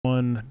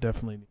One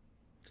definitely.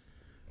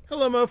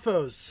 Hello,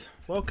 mofos.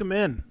 Welcome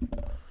in.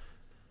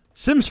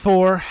 Sims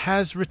 4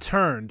 has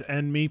returned,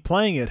 and me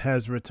playing it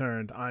has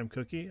returned. I'm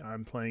Cookie.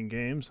 I'm playing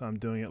games. I'm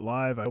doing it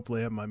live. I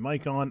hopefully have my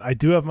mic on. I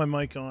do have my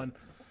mic on.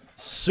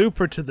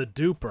 Super to the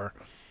duper.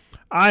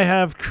 I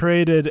have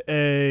created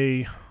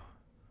a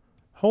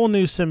whole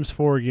new Sims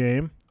 4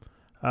 game,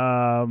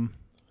 and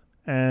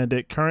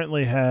it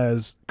currently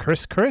has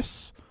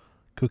Chris,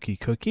 Cookie,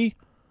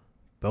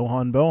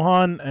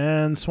 Bohan,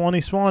 and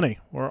Swanee.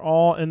 We're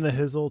all in the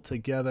hizzle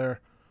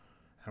together,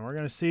 and we're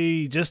going to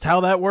see just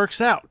how that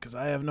works out, because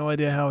I have no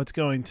idea how it's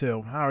going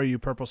to. How are you,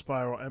 Purple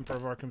Spiral, Emperor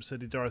of Arkham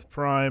City, Darth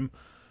Prime?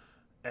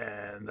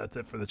 And that's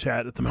it for the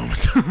chat at the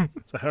moment.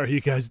 So how are you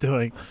guys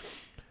doing?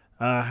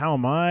 How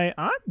am I?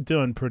 I'm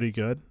doing pretty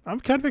good. I'm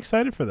kind of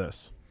excited for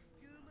this.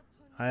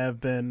 I have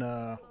been...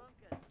 I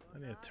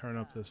need to turn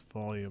up this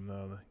volume,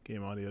 though. The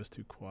game audio is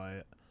too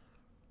quiet.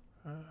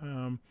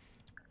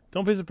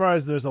 Don't be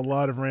surprised there's a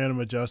lot of random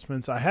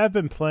adjustments. I have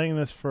been playing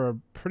this for a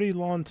pretty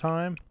long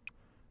time,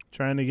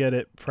 trying to get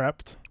it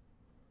prepped.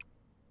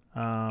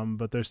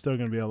 But there's still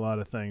going to be a lot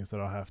of things that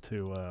I'll have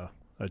to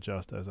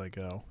adjust as I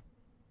go.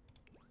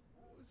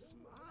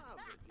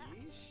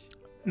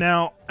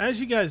 Now, as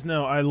you guys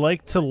know, I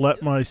like to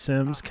let my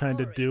Sims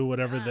kind of do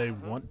whatever they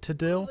want to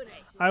do.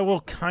 I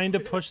will kind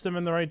of push them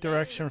in the right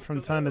direction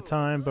from time to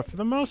time, but for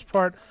the most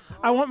part,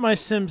 I want my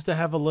Sims to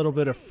have a little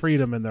bit of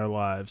freedom in their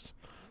lives.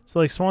 So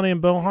like Swanee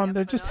and Bohan,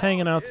 they're just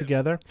hanging out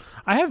together.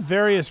 I have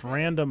various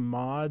random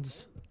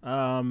mods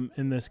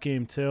in this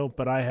game too,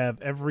 but I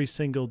have every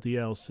single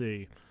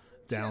DLC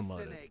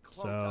downloaded.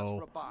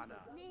 So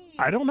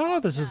I don't know how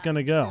this is going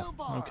to go.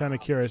 I'm kind of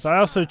curious. I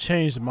also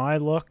changed my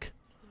look.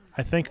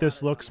 I think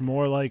this looks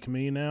more like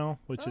me now,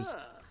 which is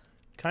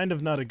kind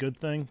of not a good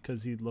thing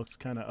because he looks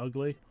kind of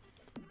ugly.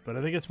 But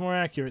I think it's more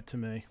accurate to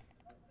me.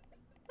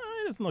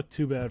 He doesn't look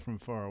too bad from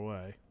far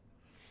away.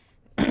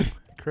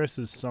 Chris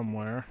is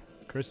somewhere.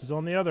 Chris is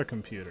on the other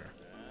computer.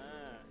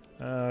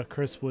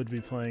 Chris would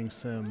be playing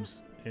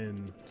Sims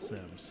in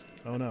Sims.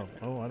 Oh no.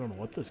 Oh, I don't know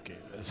what this game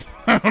is.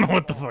 I don't know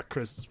what the fuck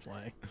Chris is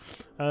playing.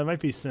 It might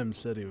be Sim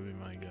City would be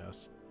my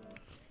guess.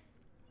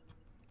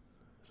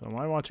 So am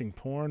I watching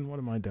porn? What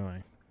am I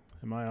doing?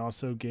 Am I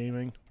also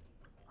gaming?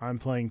 I'm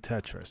playing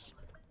Tetris.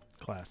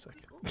 Classic.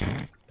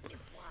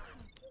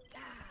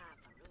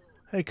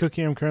 Hey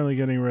Cookie, I'm currently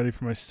getting ready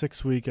for my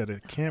 6th week at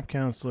a camp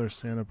counselor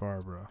Santa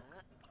Barbara.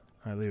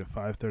 I leave at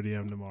 5:30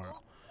 a.m.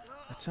 tomorrow.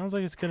 It sounds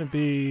like it's going to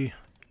be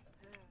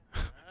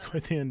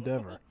quite the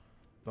endeavor.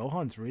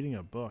 Bohan's reading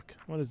a book.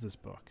 What is this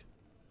book?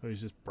 Oh,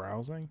 he's just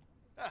browsing?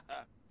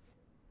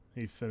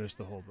 He finished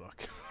the whole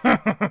book.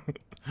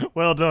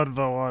 Well done,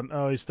 Bohan.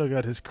 Oh, he's still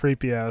got his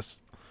creepy-ass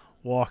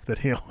walk that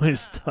he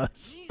always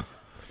does.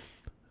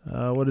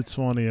 What did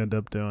Swanee end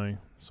up doing?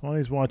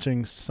 Swanee's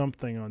watching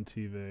something on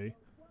TV.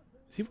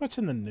 Is he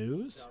watching the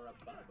news?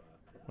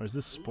 Or is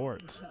this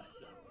sports?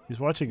 He's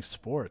watching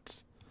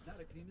sports.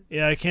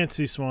 Yeah, I can't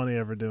see Swanee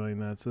ever doing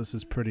that, so this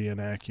is pretty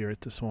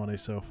inaccurate to Swanee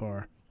so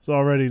far. It's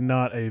already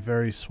not a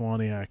very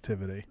Swanee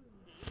activity.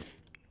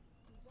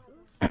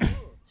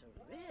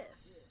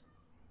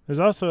 There's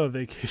also a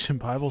vacation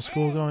Bible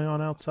school going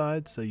on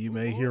outside, so you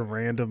may hear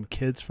random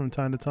kids from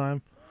time to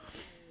time.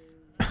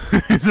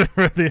 He's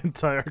read the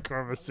entire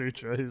Karma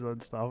Sutra. He's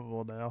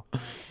unstoppable now.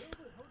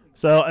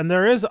 So, and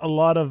there is a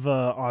lot of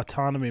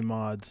autonomy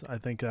mods I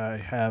think I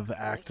have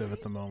active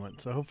at the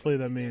moment. So hopefully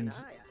that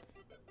means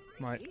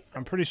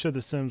I'm pretty sure the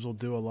Sims will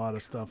do a lot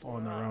of stuff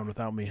on their own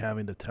without me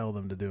having to tell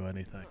them to do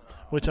anything,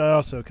 which I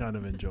also kind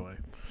of enjoy.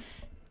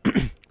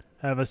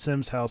 Have a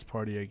Sims house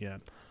party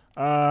again.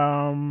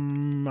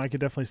 I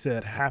could definitely see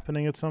that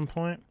happening at some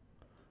point.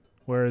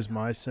 Where is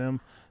my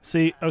Sim?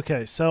 See,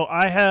 okay, so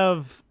I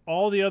have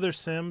all the other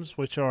Sims,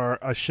 which are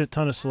a shit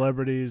ton of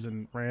celebrities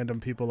and random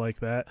people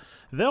like that.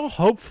 They'll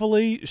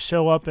hopefully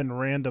show up in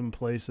random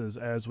places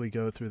as we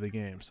go through the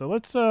game. So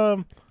let's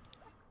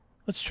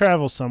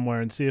travel somewhere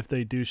and see if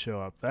they do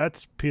show up.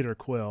 That's Peter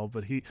Quill,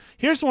 but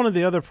here's one of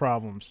the other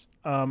problems.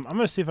 I'm going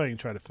to see if I can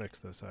try to fix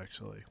this,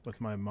 actually,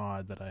 with my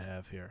mod that I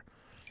have here.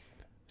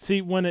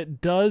 See, when it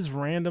does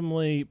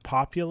randomly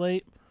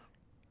populate,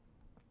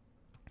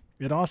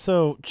 it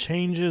also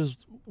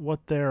changes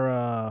what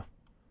they're,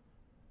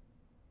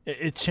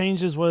 it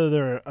changes whether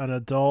they're an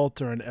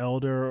adult or an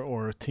elder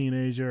or a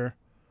teenager,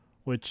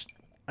 which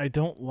I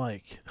don't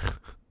like.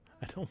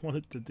 I don't want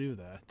it to do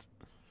that.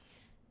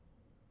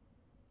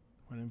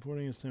 When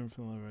importing a Sim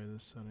from the library,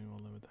 this setting will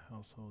limit the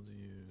households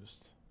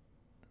used.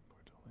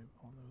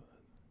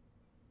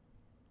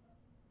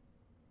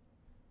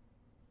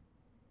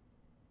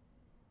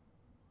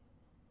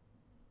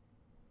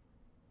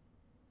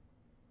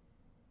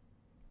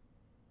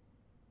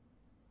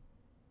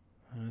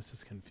 This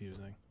is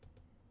confusing.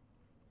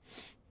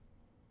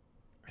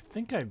 I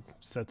think I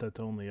set that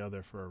to only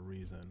other for a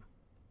reason.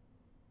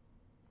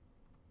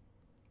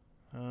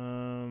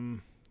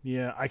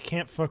 Yeah, I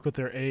can't fuck with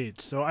their age.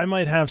 So I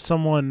might have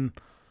someone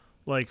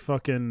like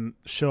fucking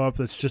show up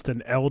that's just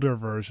an elder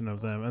version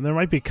of them, and there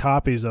might be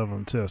copies of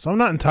them too. So I'm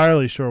not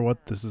entirely sure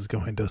what this is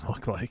going to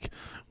look like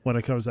when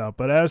it comes out.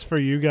 But as for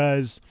you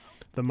guys,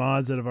 the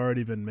mods that have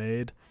already been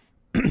made,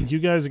 you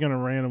guys are going to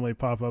randomly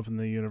pop up in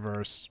the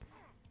universe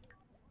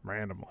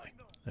randomly.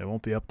 It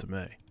won't be up to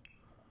me.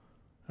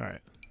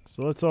 Alright,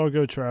 so let's all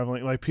go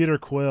traveling. Like Peter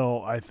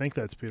Quill, I think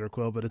that's Peter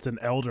Quill, but it's an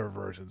elder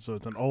version, so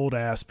it's an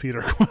old-ass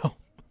Peter Quill.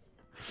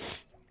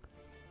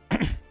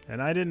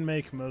 And I didn't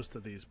make most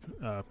of these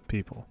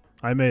people.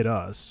 I made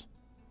us.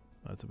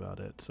 That's about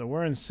it. So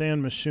we're in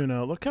San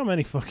Myshuno. Look how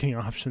many fucking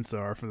options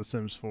there are for The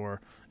Sims 4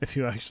 if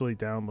you actually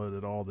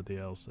downloaded all the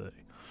DLC.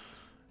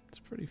 It's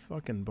pretty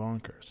fucking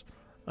bonkers.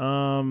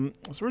 So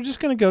we're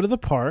just going to go to the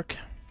park.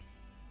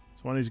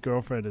 Swanee's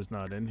girlfriend is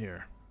not in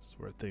here. This is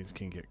where things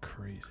can get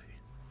crazy.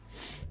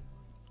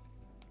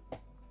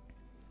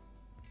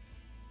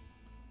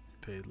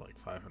 Paid like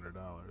 $500.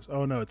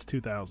 Oh no, it's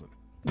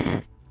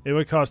 $2,000. It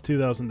would cost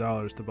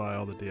 $2,000 to buy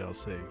all the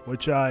DLC,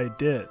 which I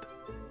did.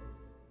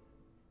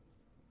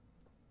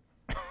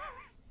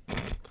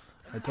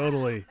 I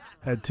totally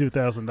had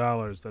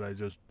 $2,000 that I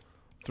just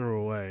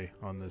threw away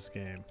on this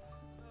game.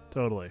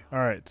 Totally.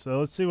 Alright, so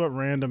let's see what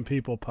random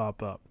people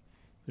pop up.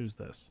 Who's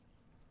this?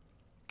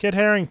 Kit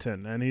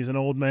Harington, and he's an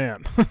old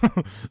man.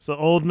 So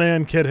old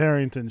man Kit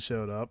Harington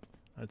showed up.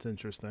 That's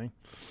interesting.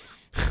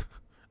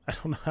 I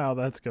don't know how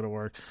that's going to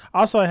work.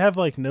 Also, I have,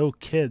 like, no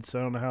kids, so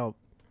I don't know how...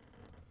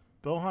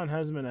 Bohan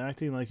hasn't been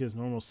acting like his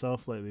normal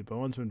self lately.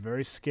 Bohan's been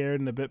very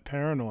scared and a bit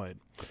paranoid.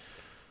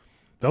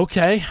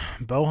 Okay,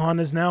 Bohan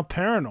is now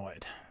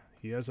paranoid.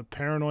 He has a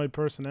paranoid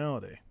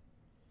personality.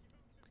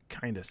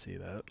 Kinda see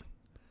that.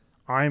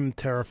 I'm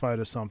terrified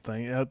of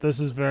something. This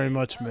is very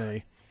much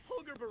me.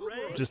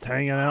 Just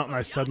hanging out and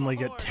I suddenly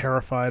get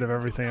terrified of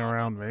everything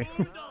around me.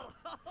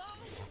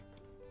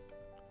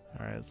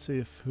 Alright, let's see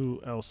if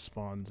who else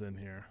spawns in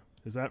here.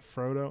 Is that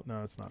Frodo?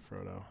 No, it's not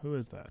Frodo. Who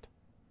is that?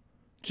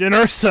 Jyn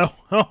Erso!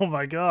 Oh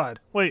my god.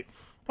 Wait,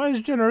 why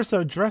is Jyn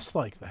Erso dressed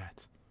like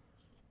that?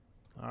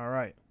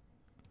 Alright.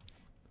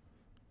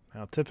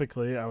 Now,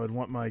 typically, I would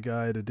want my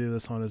guy to do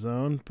this on his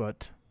own,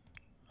 but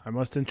I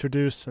must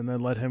introduce and then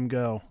let him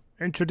go.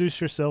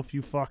 Introduce yourself,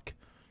 you fuck.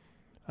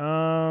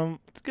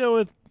 Let's go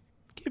with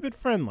keep it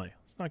friendly.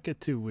 Let's not get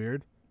too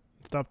weird.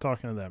 Stop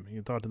talking to them. You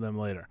can talk to them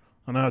later.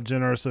 I know how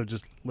Jyn Erso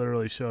just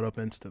literally showed up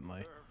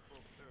instantly.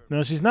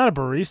 No, she's not a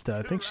barista.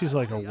 I think she's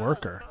like a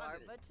worker.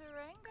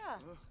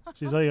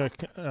 She's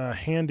like a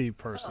handy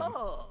person.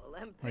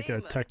 Like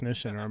a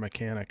technician or a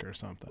mechanic or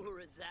something.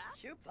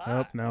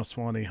 Oh, now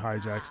Swanee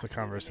hijacks the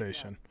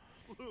conversation.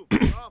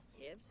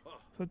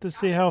 So to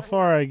see how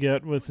far I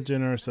get with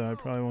Jyn Erso, I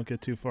probably won't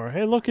get too far.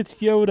 Hey, look, it's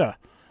Yoda.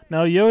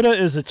 Now, Yoda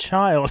is a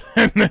child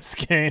in this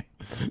game,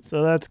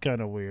 so that's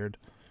kind of weird.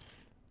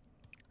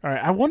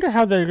 Alright, I wonder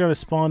how they're going to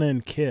spawn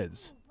in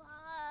kids.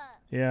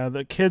 Yeah,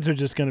 the kids are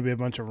just going to be a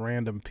bunch of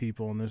random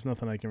people, and there's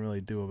nothing I can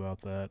really do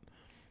about that.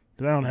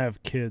 Because I don't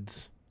have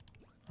kids.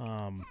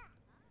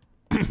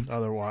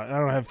 Otherwise, I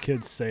don't have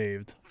kids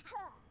saved.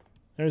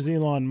 There's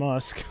Elon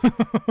Musk.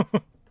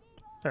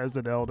 As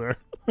an elder.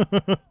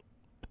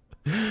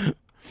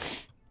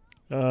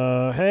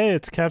 Hey,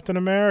 it's Captain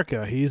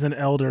America. He's an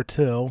elder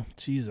too.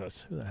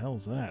 Jesus, who the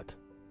hell's that?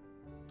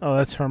 Oh,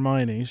 that's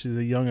Hermione. She's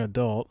a young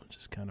adult, which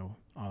is kind of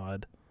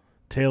odd.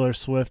 Taylor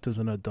Swift is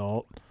an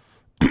adult.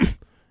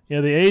 Yeah,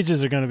 the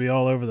ages are going to be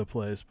all over the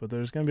place, but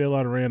there's going to be a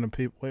lot of random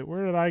people. Wait,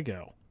 where did I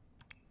go?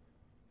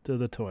 To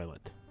the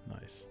toilet.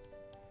 Nice.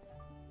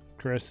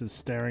 Chris is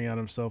staring at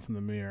himself in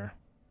the mirror,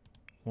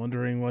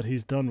 wondering what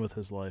he's done with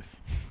his life.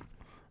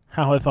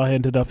 How have I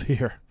ended up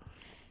here?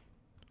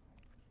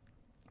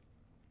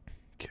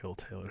 Kill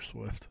Taylor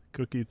Swift.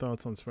 Cookie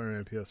thoughts on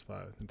Spider-Man PS5.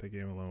 I think the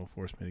game alone will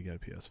force me to get a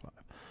PS5.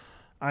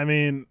 I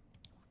mean,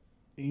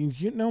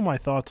 you know my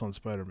thoughts on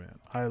Spider-Man.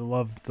 I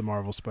love the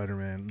Marvel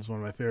Spider-Man. It's one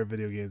of my favorite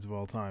video games of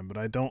all time, but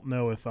I don't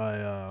know if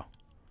I'm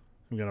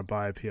going to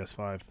buy a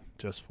PS5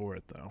 just for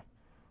it, though.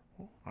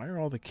 Why are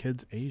all the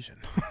kids Asian?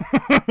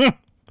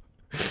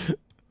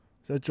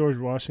 Is that George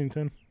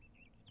Washington?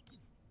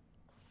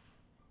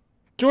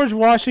 George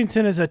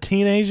Washington is a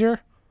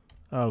teenager?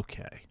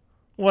 Okay.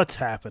 What's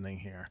happening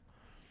here?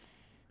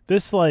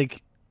 This,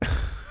 like...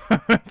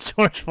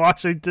 George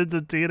Washington's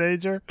a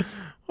teenager?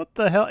 What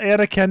the hell?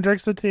 Anna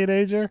Kendrick's a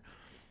teenager?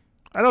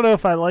 I don't know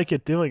if I like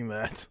it doing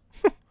that.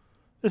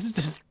 This is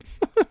just...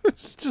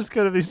 it's just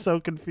gonna be so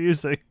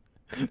confusing.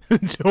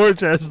 George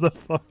has the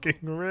fucking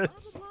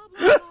wrist.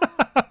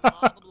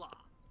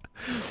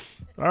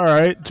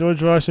 Alright,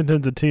 George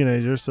Washington's a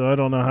teenager, so I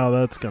don't know how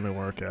that's gonna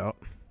work out.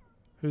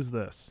 Who's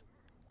this?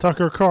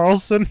 Tucker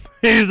Carlson?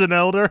 He's an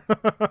elder?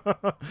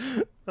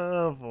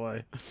 Oh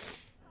boy.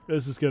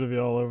 This is gonna be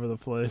all over the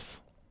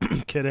place.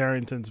 Kit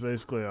Harington's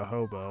basically a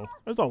hobo.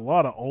 There's a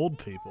lot of old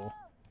people.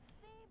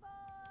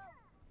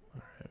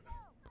 Alright.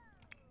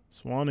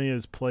 Swanee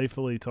is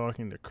playfully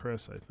talking to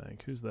Chris, I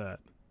think. Who's that?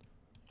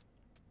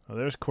 Oh,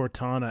 there's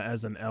Cortana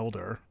as an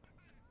elder.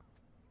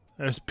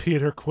 There's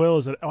Peter Quill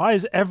as an... Why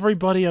is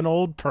everybody an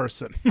old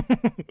person?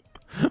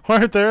 Why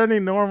aren't there any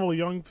normal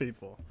young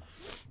people?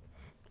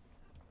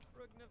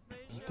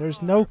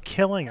 There's no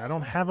killing. I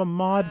don't have a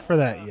mod for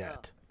that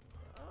yet.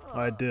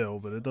 I do,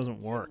 but it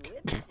doesn't work.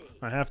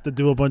 I have to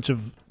do a bunch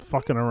of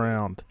fucking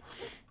around.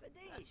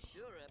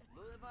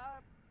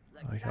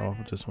 Like how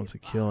it just wants to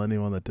kill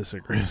anyone that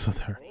disagrees with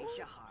her.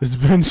 Is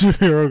Ben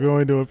Shapiro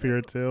going to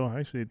appear too? I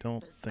actually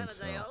don't think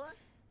so.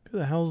 Who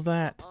the hell's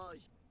that?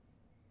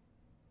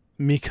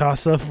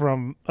 Mikasa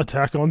from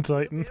Attack on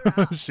Titan.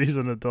 She's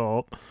an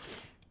adult.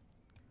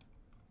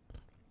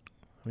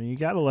 I mean, you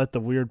gotta let the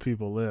weird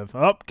people live.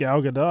 Oh,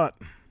 Gal Gadot.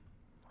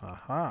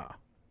 Aha.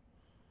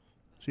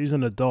 She's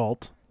an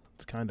adult.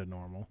 It's kind of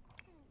normal.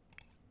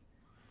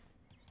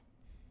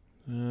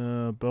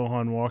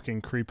 Bohan walking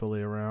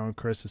creepily around.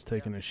 Chris is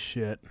taking a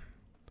shit.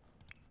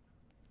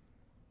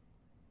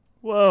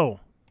 Whoa.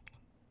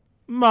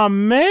 My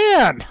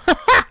man!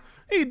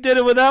 He did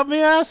it without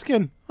me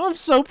asking. I'm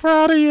so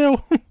proud of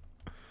you.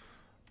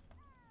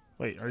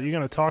 Wait, are you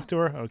going to talk to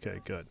her? Okay,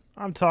 good.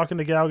 I'm talking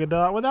to Gal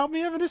Gadot without me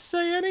having to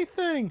say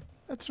anything.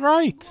 That's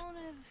right.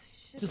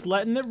 Just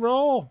letting it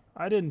roll.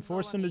 I didn't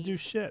force him to do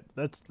shit.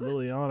 That's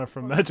Liliana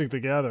from Magic the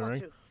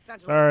Gathering.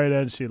 Alright,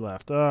 and she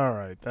left.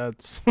 Alright,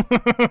 that's...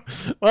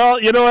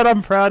 Well, you know what?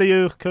 I'm proud of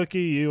you,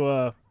 Cookie.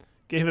 You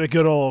gave it a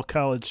good old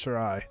college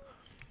try.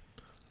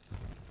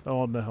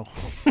 Oh, no.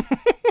 Hey,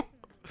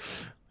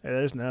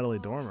 there's Natalie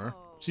Dormer.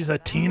 She's a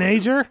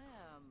teenager?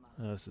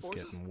 Oh, this is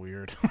getting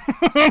weird.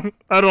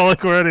 I don't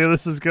like where any of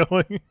this is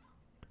going.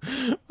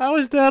 How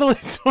is Natalie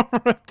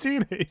Dormer a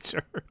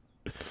teenager?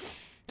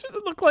 She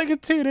doesn't look like a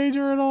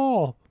teenager at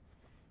all.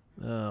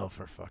 Oh,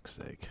 for fuck's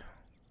sake.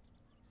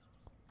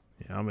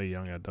 Yeah, I'm a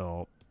young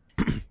adult.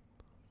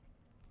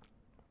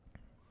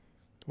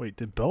 Wait,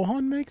 did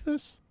Bohan make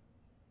this?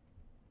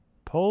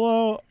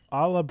 Pollo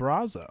alla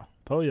brasa.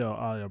 Pollo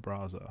alla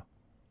brasa.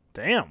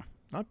 Damn,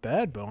 not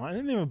bad, Bohan. I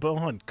didn't even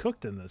Bohan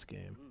cooked in this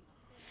game.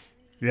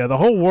 Yeah, the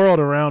whole world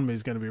around me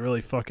is going to be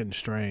really fucking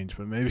strange,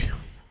 but maybe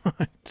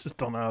I just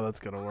don't know how that's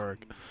going to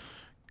work.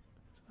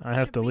 I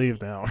have to leave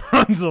now.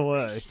 Runs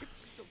away.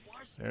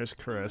 There's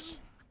Chris.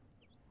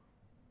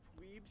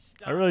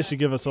 I really should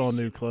give us all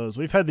new clothes.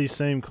 We've had these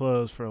same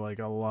clothes for like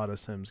a lot of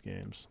Sims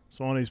games.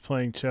 Swanee's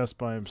playing chess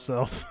by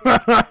himself.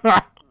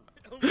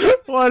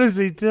 What is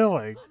he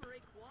doing?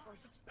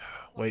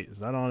 Wait, is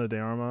that Ana de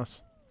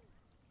Armas?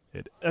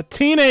 A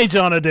teenage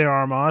Ana de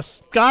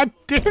Armas? God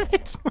damn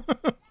it!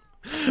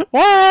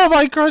 Whoa,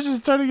 my crush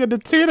is turning into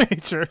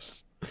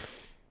teenagers.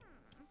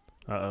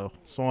 Uh-oh,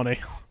 Swanee.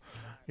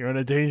 You're in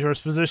a dangerous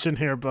position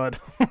here, bud.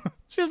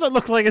 She doesn't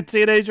look like a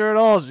teenager at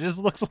all. She just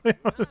looks like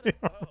Ana de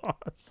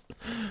Armas.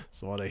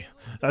 Swanee.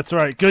 That's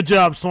right. Good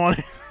job,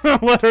 Swanee.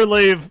 Let her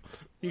leave.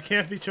 You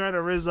can't be trying to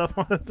rizz up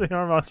Ana de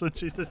Armas when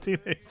she's a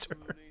teenager.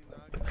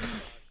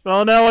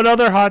 Well, now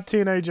another hot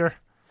teenager.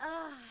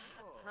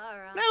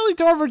 Natalie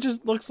Dormer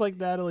just looks like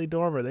Natalie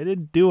Dormer. They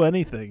didn't do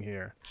anything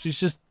here. She's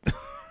just...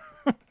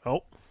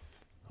 Oh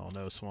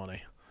no,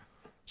 Swanee.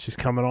 She's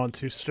coming on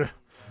too strong.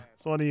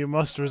 Swanee, you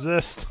must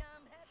resist.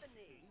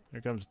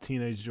 Here comes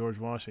teenage George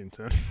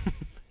Washington.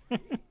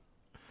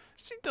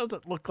 She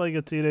doesn't look like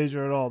a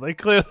teenager at all. They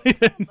clearly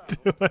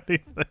didn't do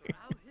anything.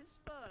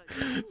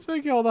 It's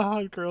making all the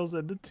hot girls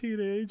into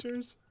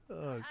teenagers.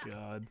 Oh,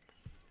 God.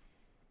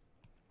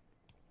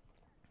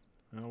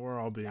 Well, we're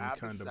all being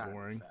kind of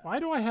boring. Why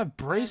do I have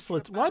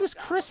bracelets? Why does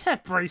Chris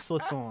have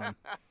bracelets on?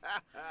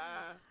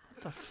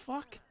 What the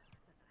fuck?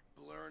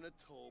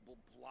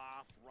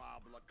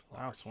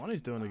 Wow,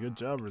 Swanee's doing a good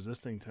job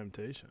resisting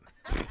temptation.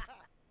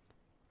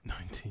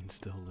 19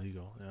 still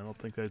legal. Yeah, I don't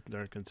think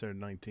they're considered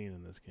 19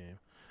 in this game.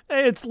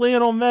 Hey, it's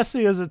Lionel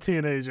Messi as a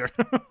teenager.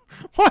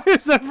 Why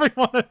is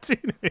everyone a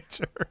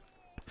teenager?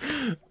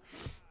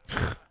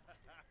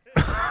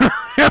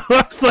 It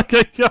looks like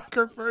a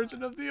younger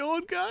version of the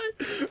old guy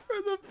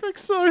from the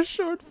Pixar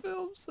short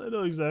films. I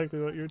know exactly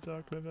what you're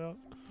talking about.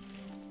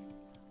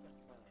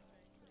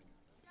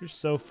 You're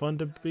so fun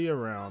to be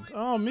around.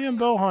 Oh, me and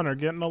Bohan are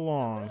getting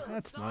along.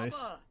 That's nice.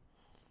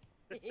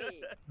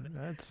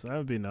 That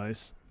would be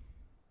nice.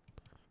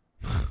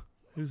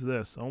 Who's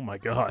this? Oh my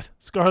God.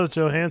 Scarlett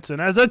Johansson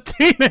as a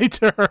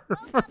teenager!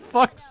 For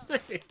fuck's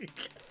sake.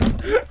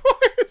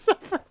 Why is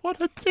everyone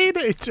a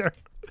teenager?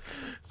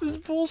 This is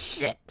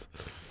bullshit.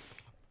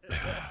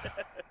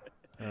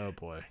 Oh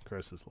boy.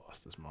 Chris has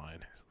lost his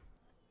mind.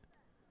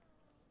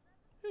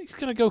 He's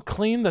gonna go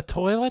clean the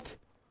toilet?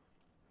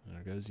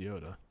 There goes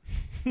Yoda.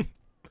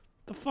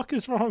 The fuck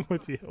is wrong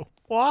with you?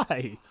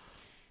 Why?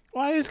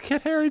 Why is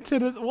Kit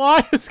Harington?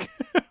 Why is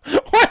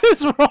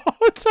wrong?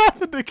 What's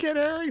happened to Kit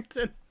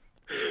Harington?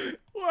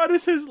 What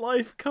does his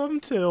life come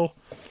to?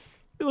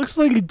 It looks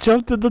like he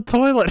jumped in the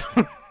toilet.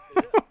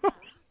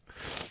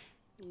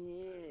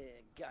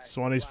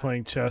 Swanee's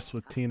playing chess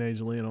with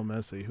teenage Lionel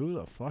Messi. Who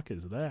the fuck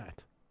is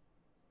that?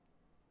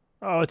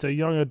 Oh, it's a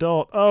young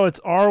adult. Oh,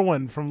 it's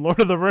Arwen from Lord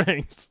of the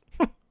Rings.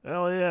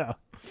 Hell yeah.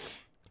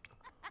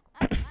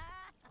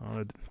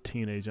 Oh,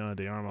 teenage Ana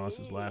de Armas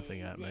is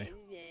laughing at me.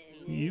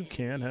 You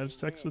can't have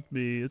sex with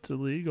me. It's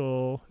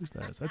illegal. Who's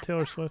that? Is that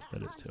Taylor Swift?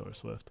 That is Taylor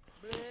Swift.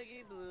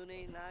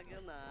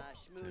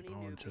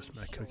 Bohan just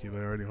met Cookie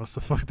Bear and he wants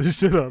to fuck the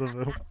shit out of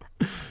him.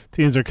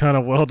 Teens are kind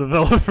of well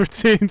developed for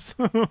teens.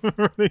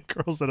 The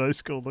girls in high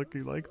school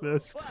looking like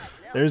this.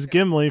 There's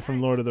Gimli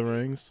from Lord of the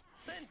Rings.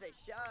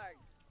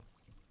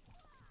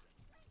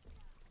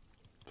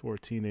 Poor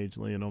teenage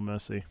Lionel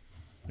Messi.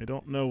 I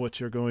don't know what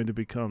you're going to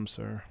become,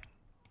 sir.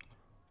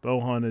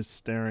 Bohan is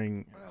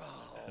staring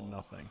at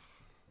nothing.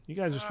 You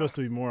guys are supposed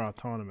to be more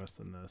autonomous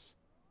than this.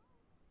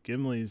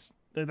 Gimli's...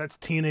 That's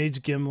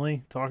teenage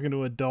Gimli talking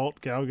to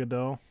adult Gal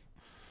Gadot.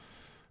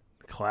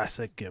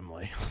 Classic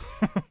Gimli.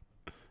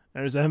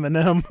 There's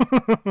Eminem.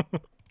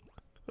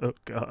 Oh,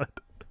 God.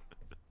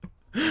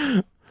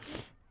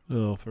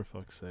 Oh, for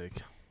fuck's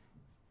sake.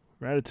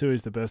 Ratatouille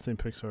is the best thing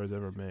Pixar has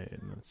ever made,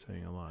 and that's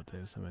saying a lot. They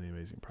have so many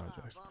amazing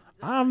projects.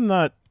 I'm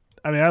not...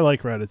 I mean, I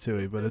like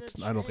Ratatouille, but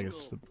it's... I don't think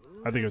it's...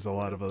 I think there's a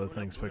lot of other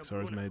things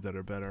Pixar has made that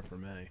are better for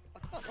me.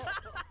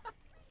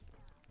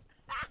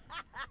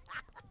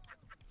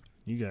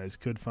 You guys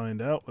could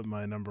find out what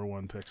my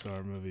 #1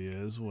 Pixar movie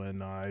is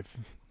when I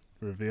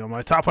reveal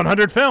my top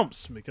 100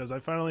 films, because I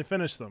finally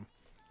finished them.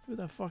 Who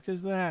the fuck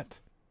is that?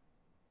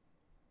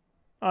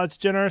 Oh, it's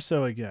Jen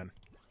Erso again.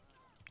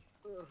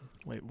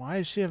 Wait, why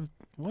is she have...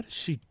 What is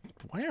she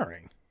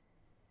wearing?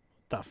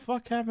 What the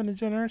fuck happened to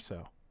Jen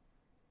Erso?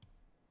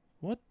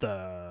 What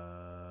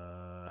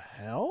the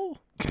hell?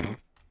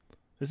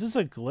 Is this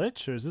a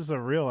glitch or is this a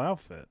real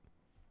outfit?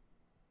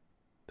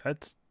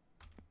 That's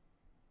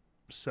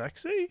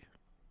sexy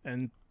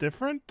and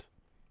different.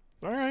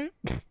 All right.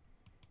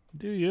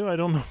 Do you? I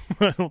don't know.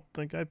 I don't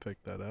think I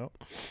picked that out.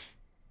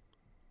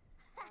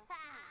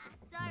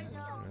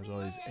 There's all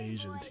these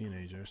Asian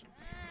teenagers.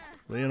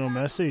 Lionel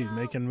Messi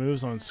making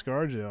moves on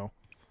ScarJo.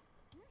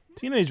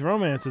 Teenage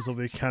romances will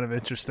be kind of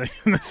interesting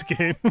in this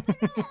game.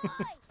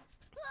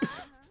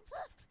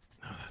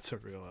 Oh, that's a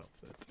real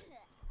outfit.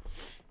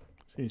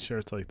 Seen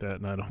shirts like that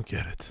and I don't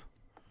get it.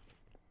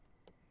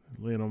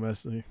 Lionel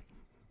Messi.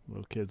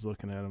 Little kids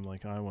looking at him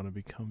like, I want to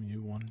become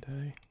you one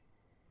day.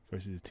 Of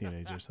course, he's a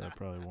teenager, so that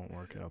probably won't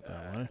work out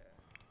that way.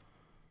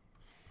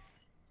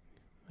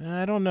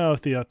 I don't know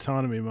if the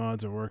autonomy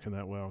mods are working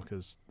that well,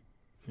 because,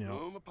 you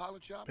know,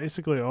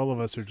 basically all of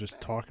us are just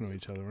talking to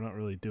each other. We're not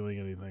really doing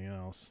anything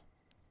else.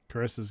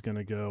 Chris is going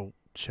to go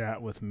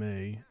chat with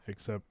me,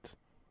 except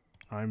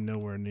I'm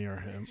nowhere near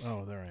him.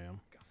 Oh, there I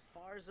am.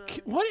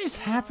 What is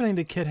happening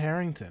to Kit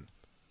Harington?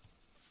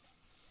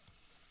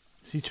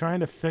 Is he trying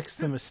to fix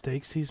the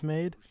mistakes he's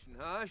made?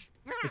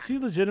 Is he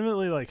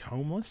legitimately, like,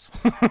 homeless?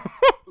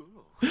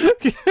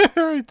 Kit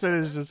Harington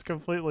is just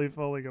completely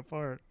falling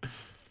apart.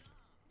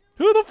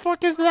 Who the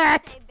fuck is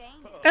that?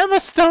 Emma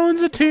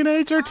Stone's a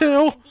teenager,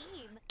 too?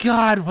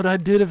 God, what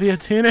I'd do to be a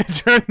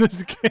teenager in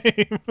this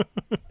game.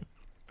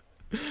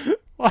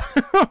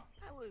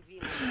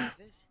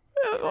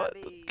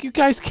 You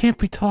guys can't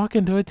be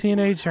talking to a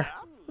teenager.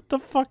 What the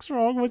fuck's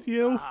wrong with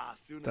you?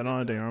 Then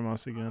on de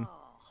Armas again.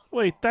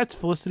 Wait, that's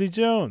Felicity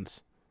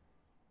Jones.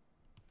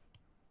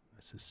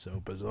 This is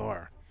so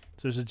bizarre.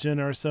 So there's a Jen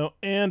Erso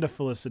and a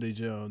Felicity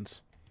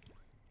Jones.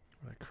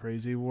 What a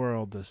crazy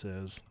world this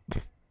is.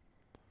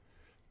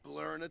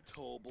 Blurna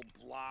Tobel,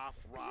 Bloff,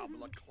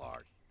 Robla,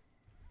 Clark.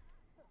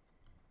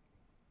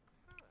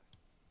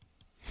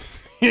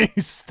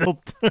 He's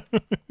still...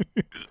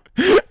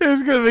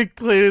 He's gonna be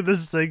cleaning the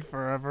sink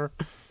forever.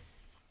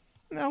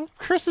 No,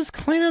 Chris is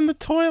cleaning the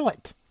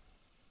toilet.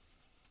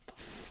 The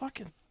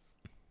fucking...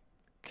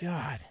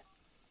 God.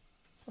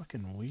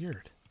 Fucking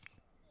weird.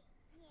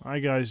 My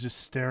guy's just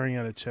staring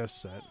at a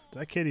chess set. Is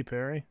that Katy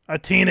Perry? A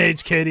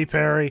teenage Katy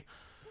Perry.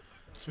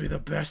 This will be the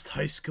best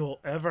high school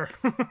ever.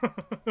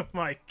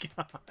 My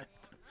God.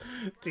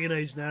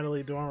 Teenage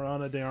Natalie Dormer,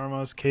 Ana de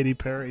Armas, Katy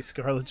Perry,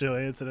 Scarlett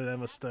Johansson, and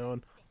Emma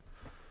Stone.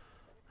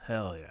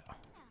 Hell yeah.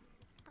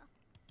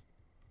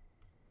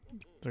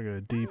 They're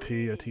gonna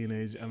DP a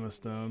teenage Emma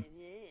Stone.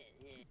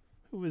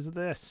 Who is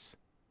this?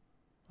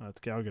 Oh, it's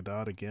Gal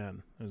Gadot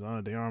again. There's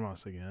Ana de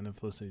Armas again and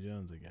Felicity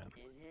Jones again.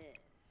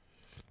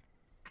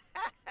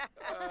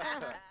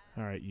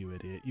 Alright, you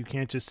idiot. You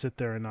can't just sit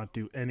there and not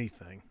do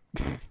anything.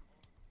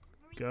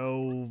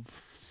 Go...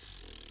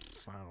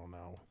 I don't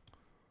know.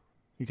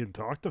 You can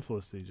talk to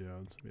Felicity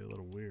Jones. It'd be a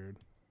little weird.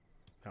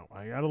 No,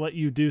 I gotta let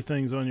you do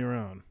things on your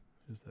own.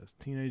 Who's this?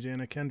 Teenage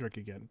Anna Kendrick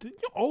again.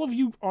 All of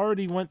you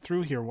already went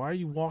through here. Why are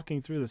you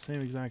walking through the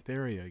same exact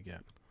area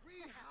again?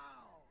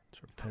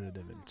 It's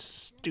repetitive and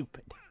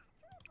stupid.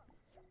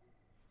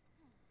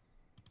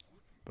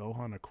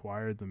 Bohan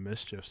acquired the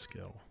mischief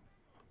skill.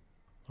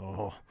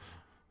 Oh,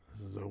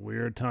 this is a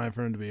weird time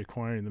for him to be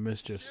acquiring the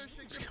mischief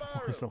skill.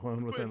 He's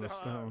alone with Emma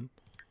Stone.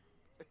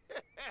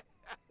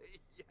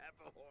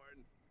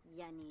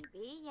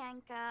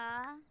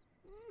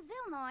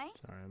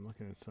 Sorry, I'm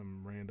looking at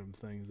some random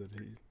things that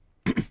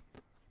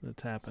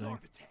that's happening.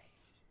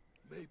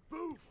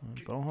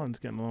 Bohan's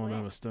getting along with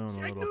Emma Stone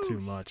a little too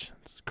much.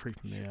 It's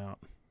creeping me out.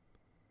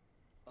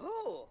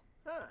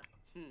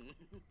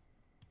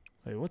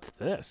 Wait, what's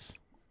this?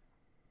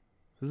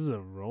 This is a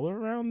roller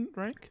around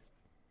rink?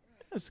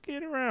 Yeah,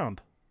 skate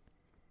around.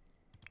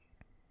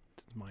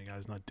 Since my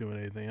guy's not doing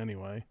anything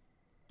anyway.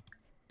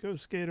 Go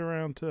skate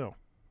around too.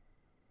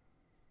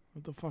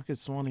 What the fuck is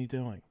Swanee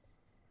doing?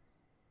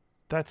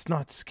 That's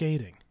not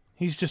skating.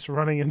 He's just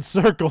running in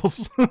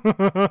circles.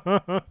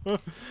 What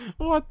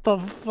the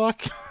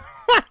fuck?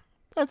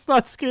 That's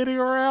not skating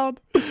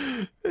around.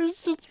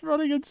 He's just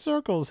running in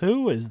circles.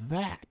 Who is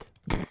that?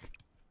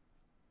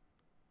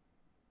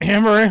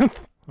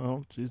 Amaranth?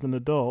 Oh, she's an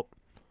adult.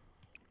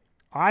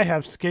 I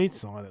have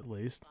skates on, at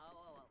least.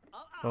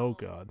 Oh,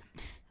 God.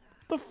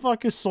 What the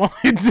fuck is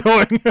Swanee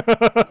doing?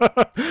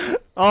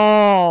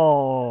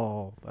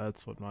 Oh,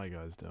 that's what my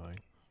guy's doing.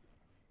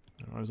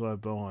 I might as well have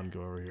Bohan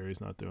go over here.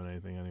 He's not doing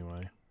anything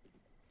anyway.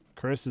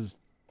 Chris is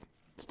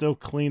still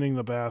cleaning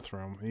the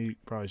bathroom. He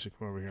probably should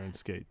come over here and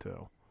skate,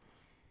 too.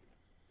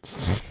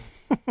 He's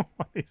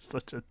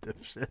such a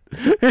dipshit.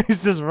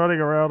 He's just running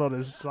around on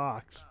his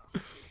socks.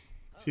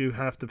 You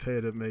have to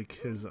pay to make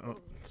his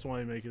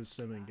Swanee make his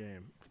sim in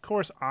game. Of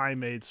course, I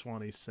made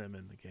Swanee sim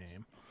in the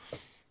game.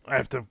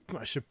 I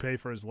should pay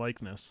for his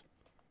likeness.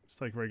 It's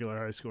like regular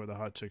high school where the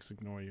hot chicks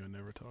ignore you and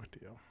never talk to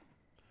you.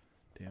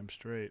 Damn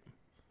straight.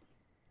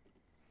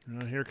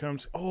 Here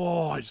comes.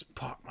 Oh, I just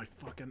popped my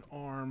fucking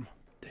arm.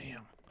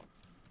 Damn.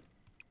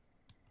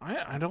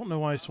 I don't know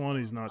why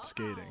Swanee's not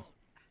skating.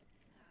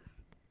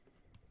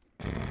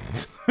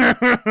 Fucking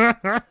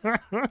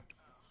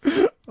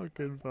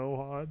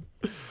Bohan.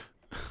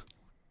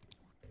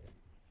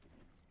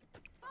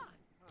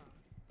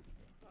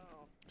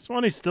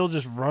 Swanee's still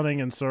just running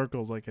in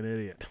circles like an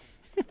idiot.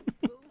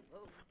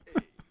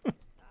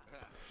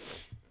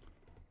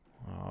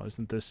 Oh,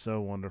 isn't this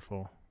so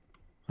wonderful?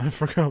 I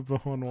forgot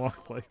Bohan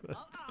walked like that.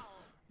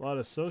 A lot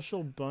of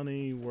social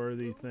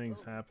bunny-worthy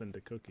things happened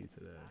to Cookie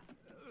today.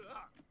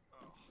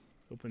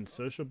 Open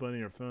social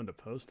bunny or phone to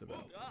post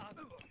about them.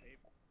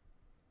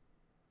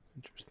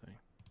 Interesting.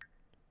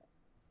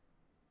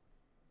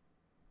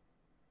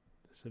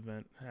 This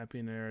event,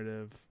 happy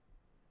narrative.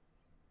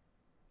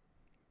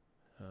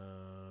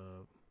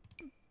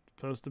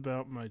 Post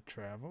about my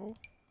travel.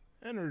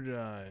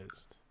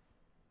 Energized.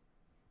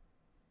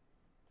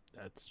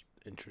 That's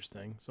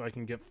interesting. So I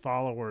can get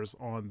followers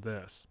on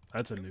this.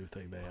 That's a new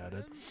thing they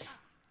added.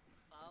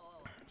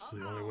 It's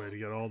the only way to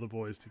get all the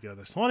boys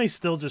together. Swanee's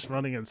still just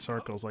running in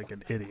circles like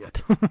an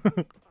idiot.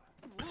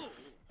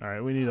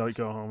 Alright, we need to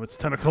go home. It's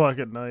 10 o'clock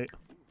at night.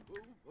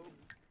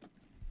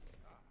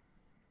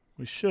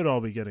 We should all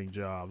be getting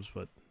jobs,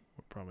 but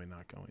we're probably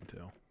not going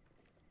to.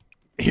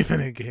 Even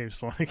in game,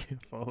 Swanee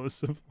can't follow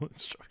simple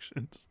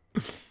instructions.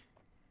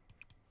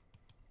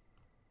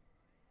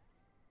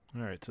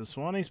 Alright, so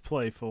Swanee's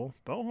playful.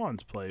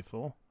 Bohan's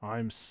playful.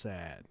 I'm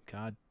sad.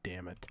 God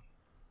damn it.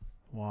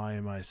 Why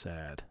am I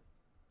sad?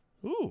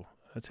 Ooh,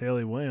 that's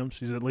Haley Williams.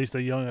 She's at least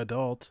a young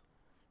adult.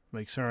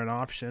 Makes her an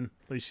option.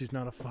 At least she's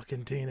not a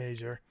fucking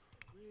teenager.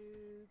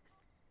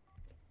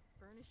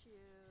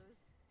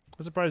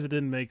 I'm surprised it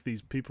didn't make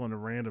these people into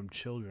random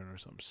children or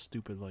something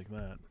stupid like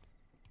that.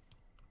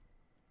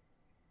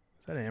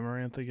 Is that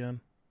Amaranth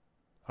again?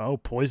 Oh,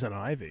 Poison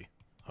Ivy.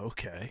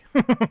 Okay.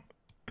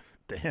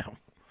 Damn.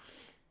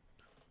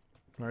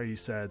 Why are you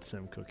sad,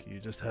 Sim Cookie? You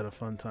just had a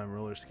fun time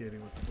roller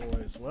skating with the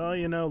boys. Well,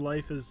 you know,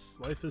 life is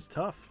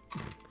tough.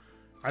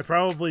 I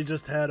probably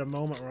just had a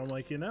moment where I'm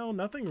like, you know,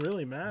 nothing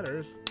really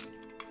matters.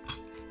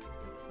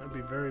 That'd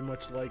be very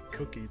much like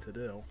Cookie to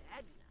do.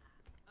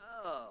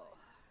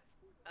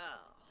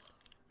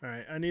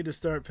 Alright, I need to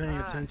start paying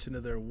attention to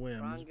their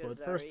whims, but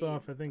first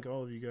off, I think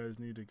all of you guys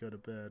need to go to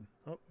bed.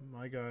 Oh,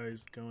 my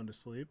guy's going to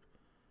sleep.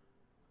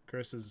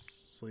 Chris is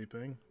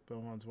sleeping.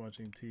 Bohan's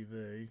watching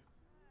TV.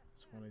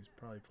 Swanee's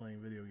probably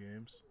playing video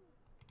games.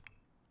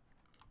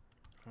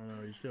 I don't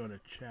know, he's doing a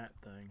chat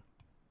thing.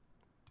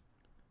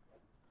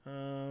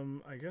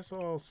 I guess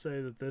I'll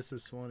say that this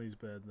is Swanee's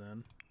bed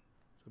then.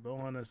 So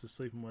Bohan has to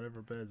sleep in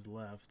whatever bed's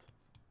left.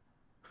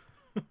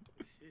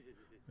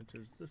 Which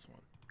is this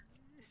one.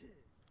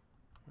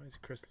 Why is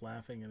Chris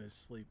laughing in his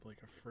sleep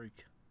like a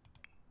freak?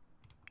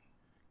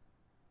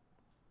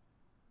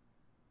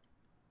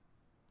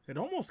 It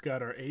almost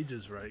got our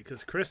ages right,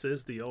 because Chris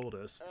is the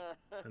oldest.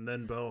 And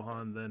then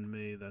Bohan, then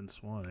me, then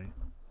Swanee.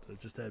 So it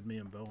just had me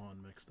and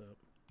Bohan mixed up.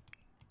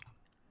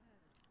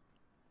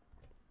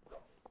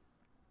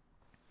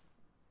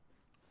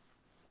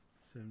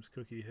 Sims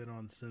Cookie hit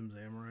on Sims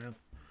Amaranth.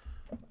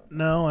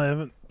 No, I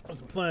haven't. I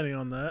wasn't planning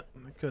on that.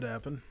 It could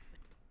happen.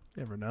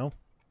 You never know.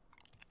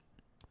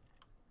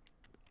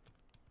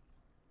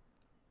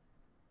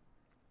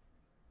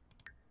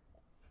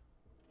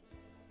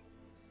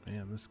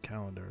 Man, this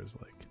calendar is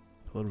like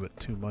a little bit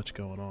too much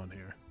going on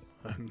here.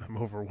 I'm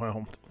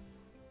overwhelmed.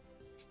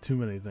 There's too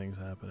many things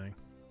happening.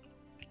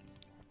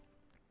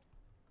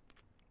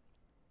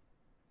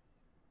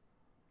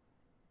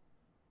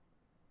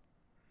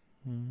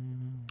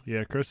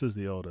 Yeah, Chris is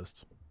the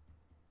oldest.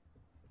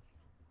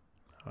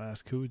 I'll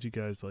ask, who would you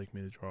guys like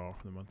me to draw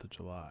for the month of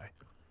July?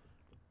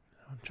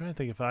 I'm trying to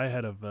think if I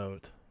had a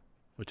vote,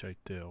 which I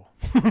do.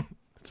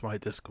 It's my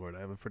Discord. I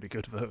have a pretty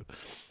good vote.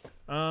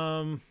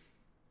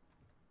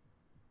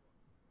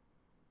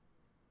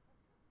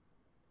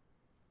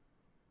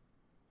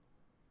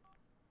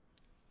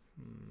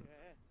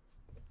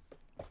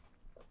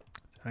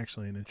 It's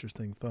actually an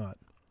interesting thought.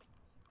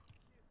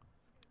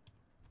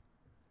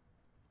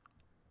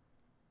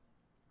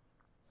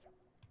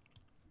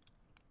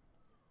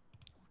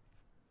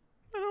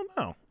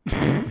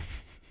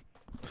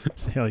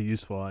 See how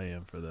useful I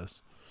am for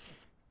this.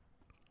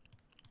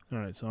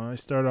 Alright, so I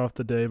start off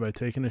the day by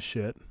taking a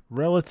shit.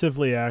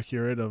 Relatively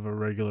accurate of a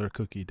regular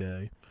cookie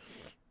day.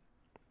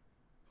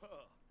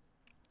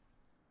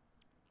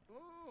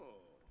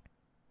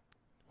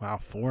 Wow,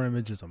 4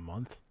 images a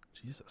month?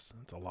 Jesus,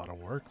 that's a lot of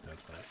work, that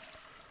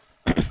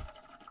thing.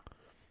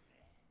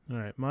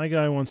 Alright, my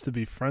guy wants to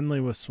be friendly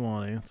with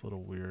Swanee. That's a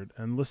little weird.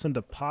 And listen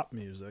to pop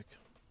music.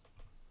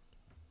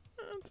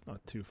 It's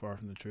not too far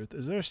from the truth.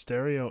 Is there a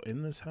stereo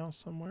in this house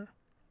somewhere?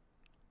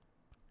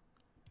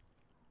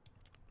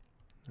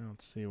 I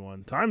don't see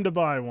one. Time to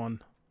buy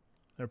one.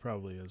 There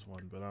probably is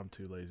one, but I'm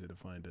too lazy to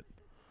find it.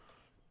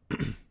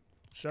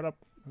 Shut up,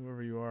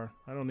 whoever you are.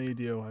 I don't need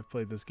you. I've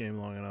played this game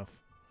long enough.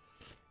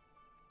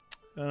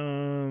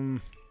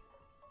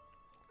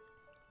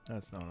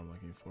 That's not what I'm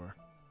looking for.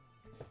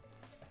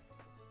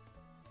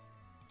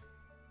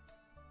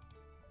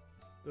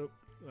 Nope,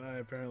 I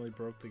apparently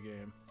broke the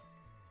game.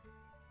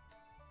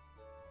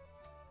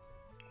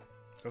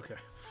 Okay.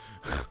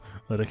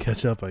 Let it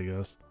catch up, I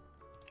guess.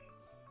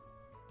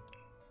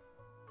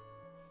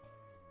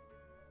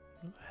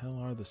 Where the hell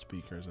are the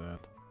speakers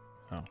at?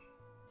 Oh.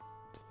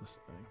 It's this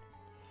thing.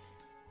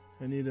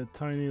 I need a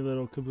tiny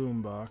little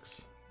kaboom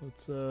box.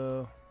 Let's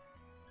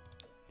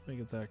make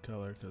it that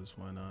color, because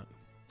why not?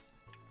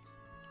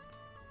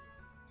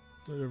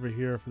 Put it over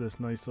here for this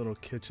nice little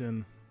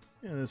kitchen.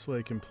 Yeah, this way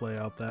it can play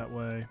out that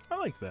way. I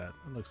like that.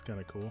 That looks kind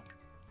of cool.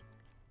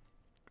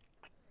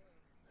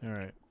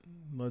 Alright.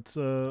 Let's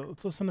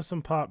listen to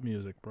some pop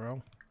music,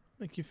 bro.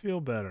 Make you feel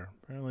better.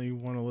 Apparently you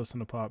want to listen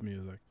to pop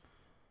music.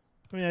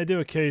 I mean, I do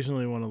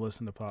occasionally want to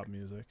listen to pop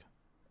music.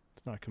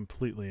 It's not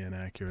completely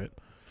inaccurate.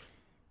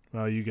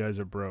 Well, you guys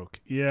are broke.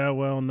 Yeah,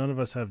 well, none of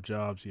us have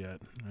jobs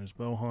yet. There's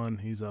Bohan.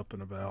 He's up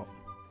and about.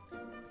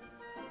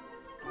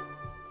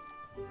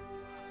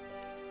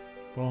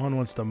 Bohan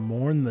wants to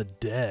mourn the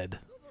dead.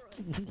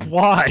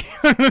 Why?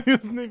 He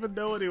doesn't even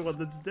know anyone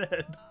that's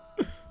dead.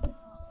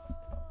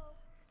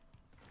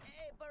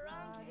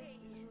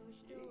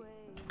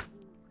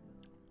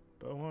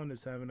 Bohan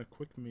is having a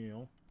quick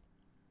meal.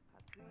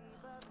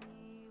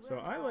 So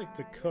I like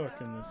to cook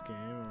in this game,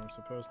 or I'm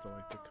supposed to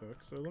like to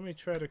cook. So let me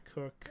try to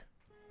cook.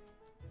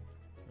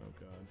 Oh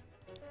god,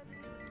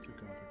 too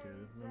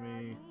complicated. Let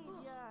me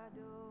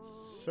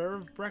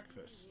serve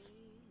breakfast.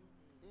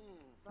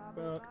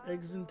 About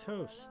eggs and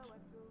toast.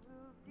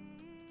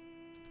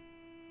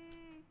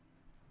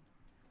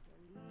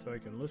 So I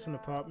can listen to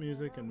pop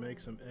music and make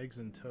some eggs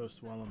and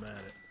toast while I'm at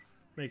it.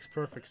 Makes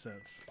perfect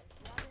sense.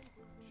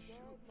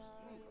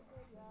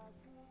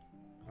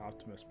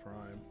 Optimus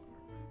Prime.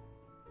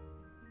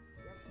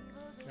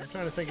 I'm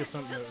trying to think of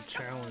something that would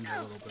challenge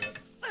a little bit.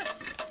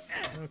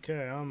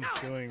 Okay, I'm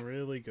doing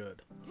really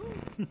good.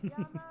 Doing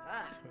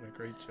a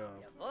great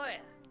job.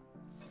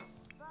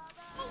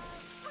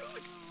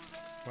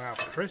 Wow,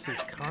 Chris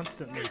is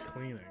constantly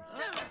cleaning.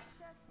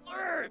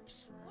 Why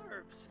does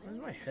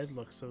my head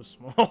look so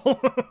small?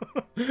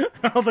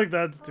 I don't think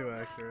that's too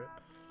accurate.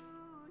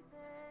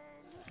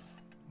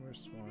 Where's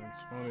Swanee?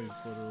 Swanee's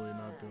literally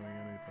not doing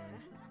anything.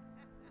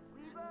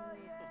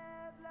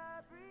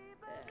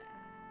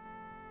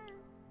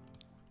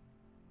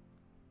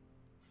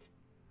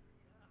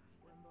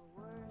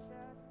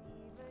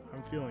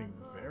 I'm feeling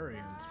very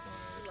inspired.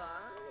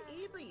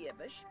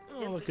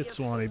 Oh, look at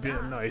Swanee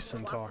being nice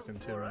and talking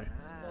to me.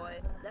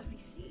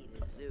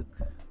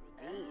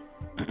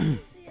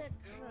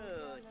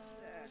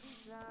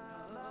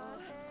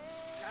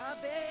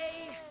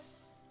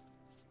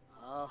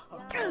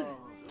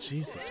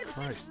 Jesus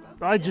Christ.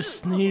 I just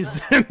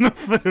sneezed in the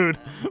food.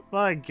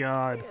 My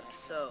god.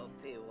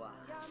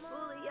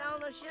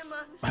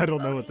 I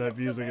don't know what that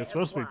music is. It's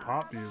supposed to be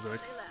pop music.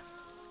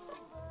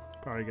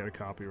 Probably got a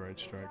copyright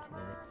strike for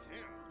it.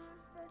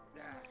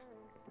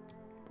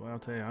 Boy, I'll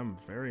tell you, I'm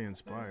very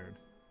inspired.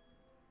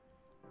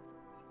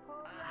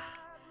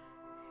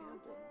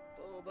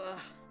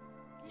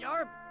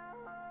 Yarp.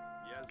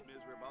 Yes,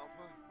 Ms.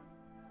 Ribalfa.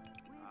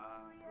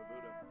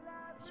 Ravuda.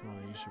 That's why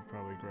you should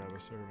probably grab a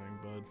serving,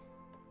 bud.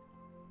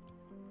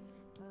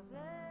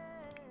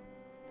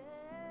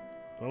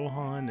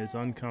 Bohan is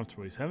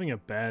uncomfortable. He's having a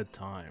bad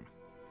time.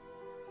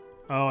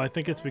 Oh, I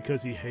think it's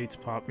because he hates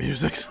pop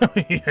music, so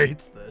he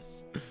hates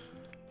this.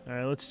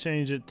 Alright, let's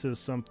change it to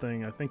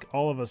something. I think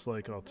all of us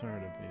like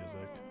alternative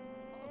music.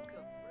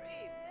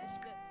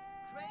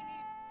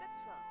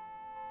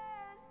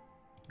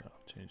 Oh,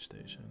 change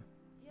station.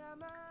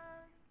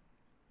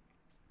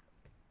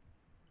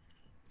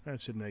 That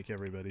should make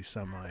everybody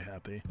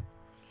semi-happy.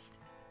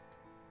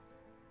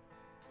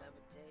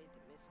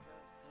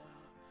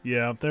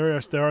 Yeah, there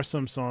are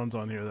some songs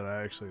on here that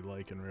I actually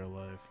like in real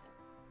life.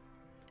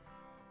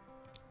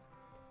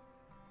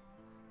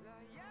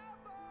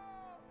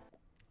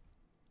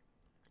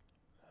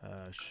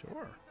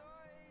 Sure.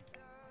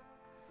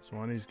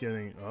 Swanee's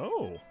getting...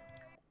 Oh!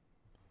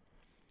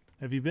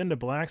 Have you been to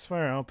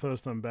Blackspire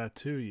Outpost on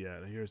Batuu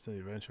yet? Here's the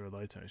Adventure of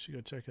Lifetime. You should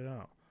go check it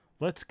out.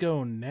 Let's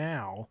go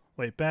now.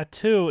 Wait,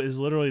 Batuu is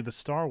literally the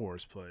Star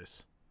Wars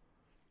place.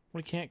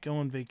 We can't go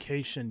on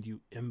vacation, you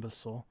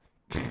imbecile.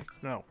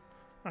 No.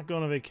 Not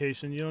going on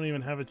vacation. You don't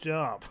even have a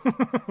job.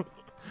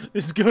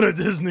 Just go to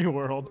Disney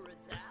World.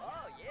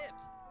 Oh,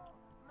 Yibs.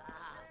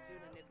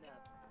 Sunanibna.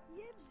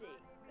 Yibsy.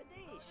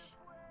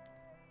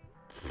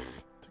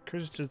 Kadish.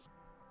 Chris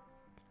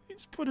he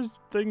just put his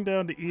thing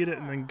down to eat it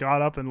and then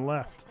got up and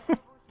left. Ubla?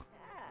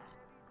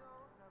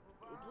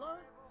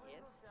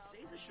 Yibs.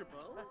 Caesar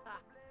Chabot?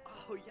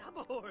 Oh,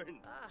 Yabahorn.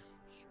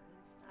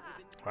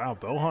 Wow,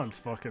 Bohan's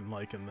fucking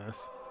liking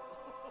this.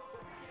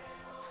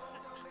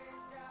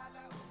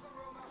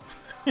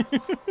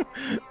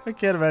 I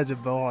can't imagine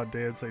Bohan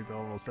dancing to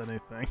almost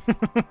anything.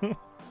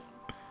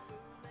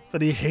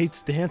 But he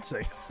hates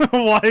dancing.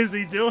 Why is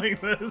he doing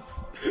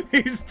this?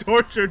 He's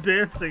torture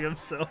dancing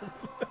himself.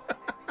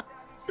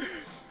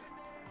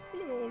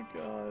 Oh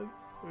god.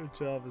 Your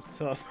job is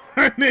tough.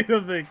 I need a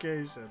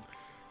vacation.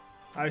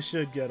 I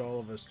should get all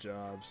of us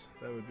jobs.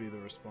 That would be the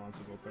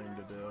responsible thing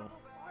to do.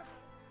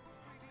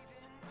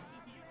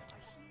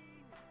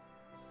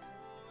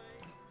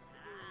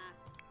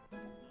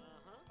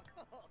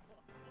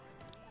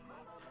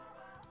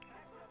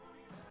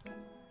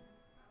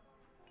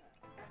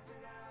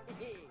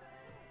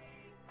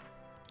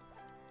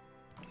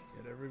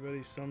 Get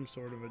everybody some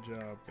sort of a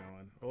job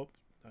going. Oh,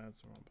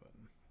 that's the wrong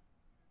button.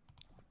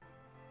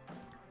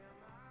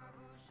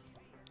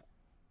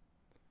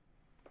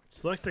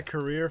 Select a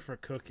career for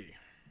Cookie.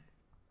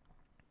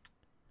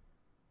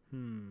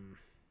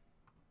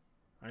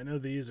 I know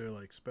these are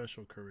like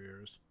special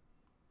careers.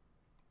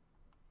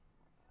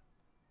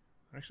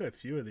 Actually, a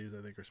few of these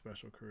I think are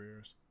special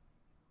careers.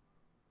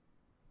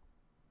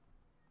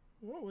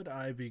 What would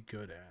I be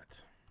good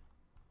at?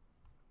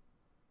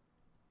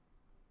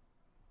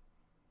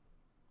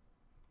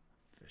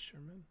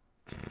 Fisherman?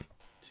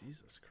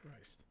 Jesus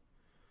Christ.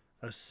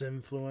 A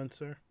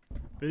simfluencer?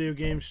 Video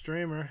game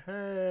streamer?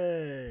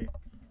 Hey!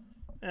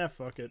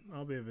 Fuck it.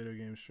 I'll be a video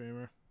game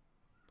streamer.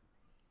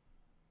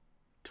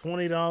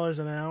 $20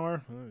 an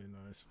hour? That'd be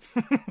nice.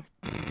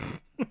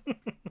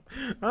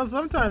 Well,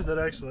 sometimes it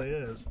actually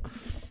is.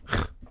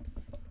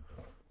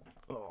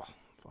 Oh,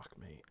 fuck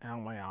me. Ow,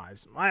 my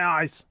eyes. My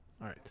eyes!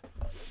 Alright.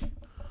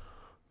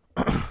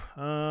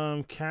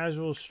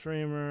 Casual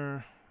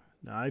streamer.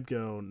 No, I'd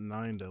go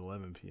 9 to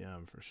 11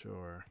 p.m. for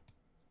sure.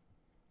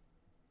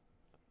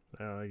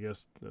 Yeah, I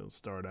guess they'll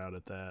start out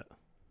at that.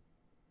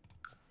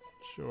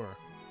 Sure.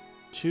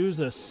 Choose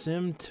a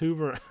sim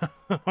tuber.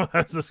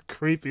 That's this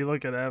creepy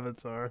looking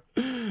avatar.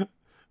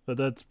 But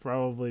that's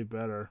probably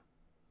better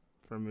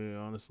for me,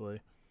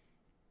 honestly.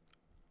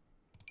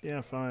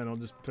 Yeah, fine. I'll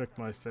just pick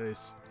my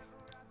face.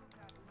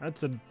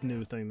 That's a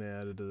new thing they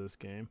added to this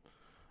game.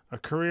 A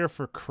career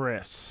for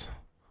Chris.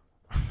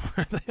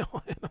 Are they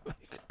all anime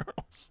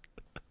girls?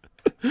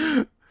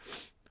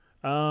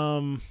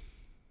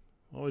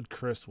 What would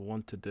Chris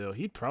want to do?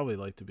 He'd probably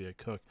like to be a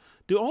cook.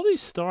 Do all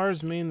these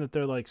stars mean that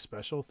they're like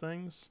special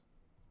things?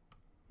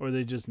 Or are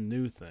they just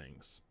new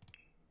things?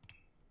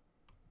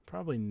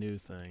 Probably new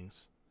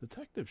things.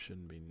 Detective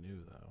shouldn't be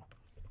new, though.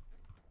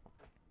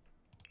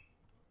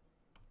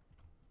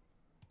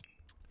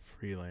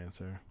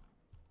 Freelancer.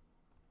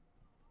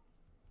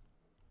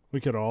 We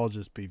could all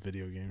just be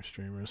video game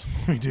streamers.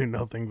 We do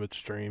nothing but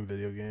stream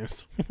video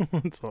games.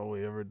 That's all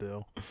we ever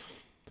do.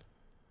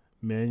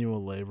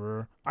 Manual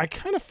laborer. I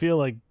kind of feel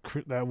like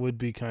that would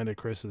be kind of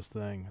Chris's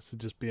thing. To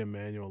just be a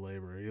manual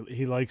laborer.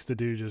 He likes to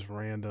do just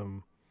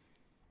random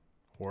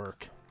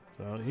work.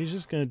 So he's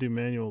just going to do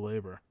manual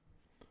labor.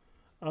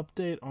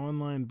 Update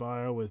online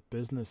bio with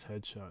business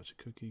headshot.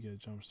 Cookie get a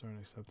jump start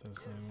and accept that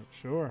assignment.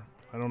 Sure.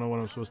 I don't know what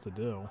I'm supposed to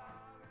do.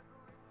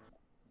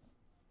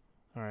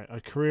 Alright,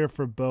 a career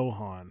for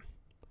Bohan.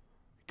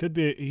 Could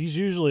be, he's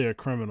usually a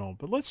criminal,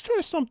 but let's try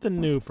something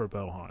new for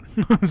Bohan.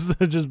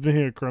 Instead of just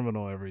being a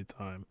criminal every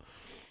time.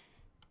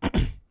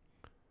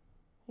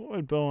 What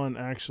would Bohan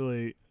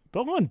actually...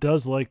 Bohan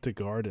does like to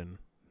garden.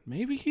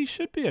 Maybe he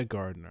should be a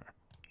gardener.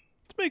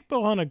 Let's make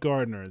Bohan a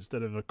gardener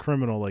instead of a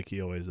criminal like he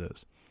always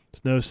is.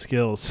 There's no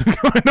skills. Going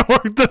to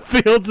work the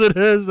fields it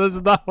is. That's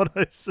not what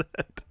I said.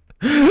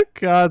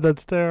 God,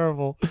 that's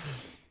terrible.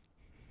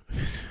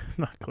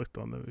 Not clicked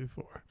on that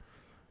before.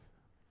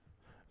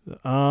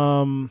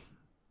 I'm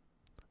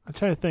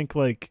trying to think,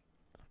 like,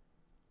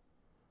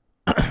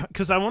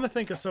 because I want to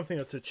think of something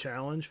that's a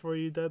challenge for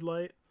you,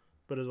 Deadlight,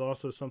 but is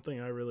also something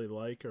I really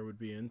like or would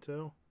be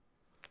into.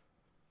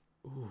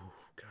 Ooh,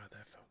 God,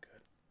 that felt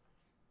good.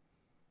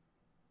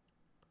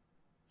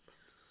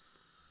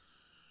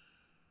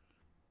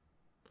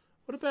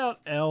 What about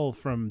L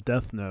from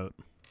Death Note?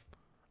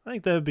 I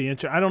think that would be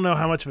interesting. I don't know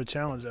how much of a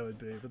challenge that would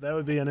be, but that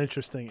would be an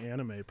interesting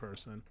anime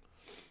person.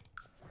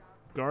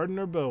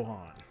 Gardener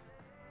Bohan.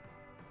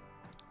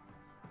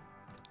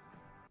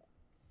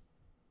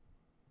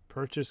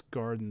 Purchase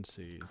garden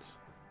seeds.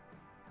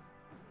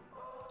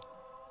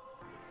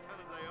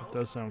 That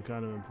does sound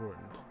kind of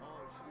important.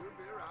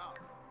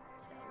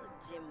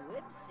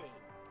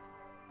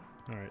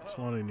 Alright,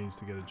 Swanee needs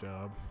to get a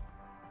job.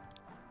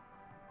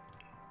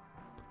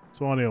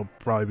 Swanee will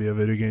probably be a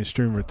video game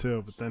streamer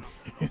too, but then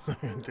he's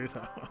not going to do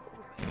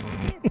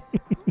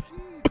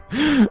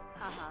that.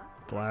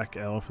 Black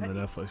Elf in the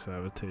Netflix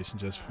adaptation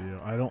just for you.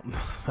 I don't.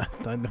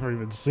 I've never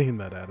even seen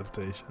that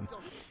adaptation.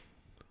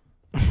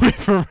 Wait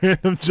for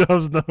random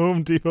jobs in the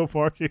Home Depot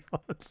parking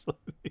lot.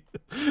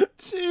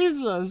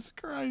 Jesus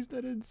Christ! I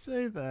didn't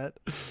say that.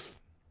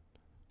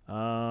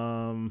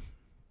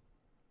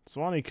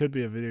 Swanee could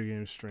be a video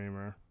game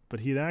streamer, but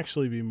he'd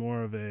actually be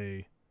more of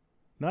a,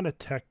 not a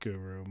tech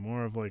guru,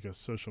 more of like a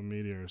social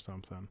media or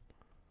something,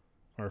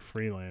 or a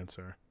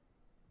freelancer.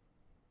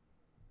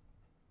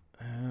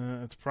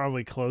 It's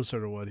probably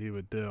closer to what he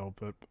would do,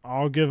 but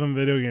I'll give him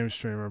video game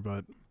streamer,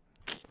 but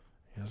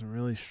he hasn't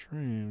really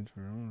streamed.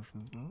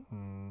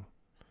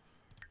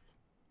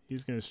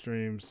 He's going to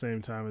stream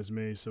same time as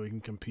me so he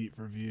can compete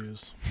for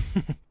views.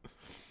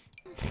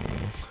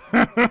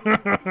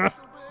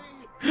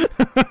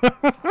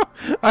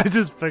 I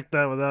just picked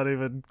that without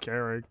even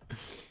caring.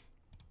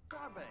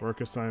 Work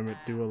assignment,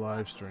 do a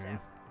live stream.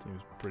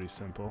 Seems pretty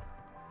simple.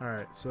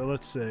 Alright, so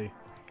let's see.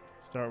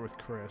 Start with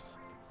Chris.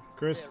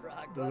 Chris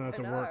doesn't have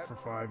to work for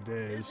 5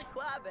 days.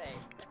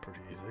 It's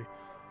pretty easy.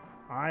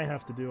 I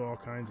have to do all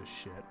kinds of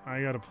shit.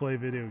 I gotta play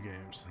video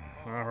games.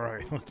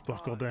 Alright, let's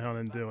buckle down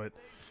and do it.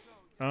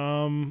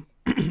 I'm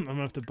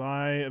gonna have to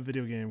buy a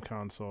video game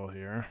console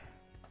here.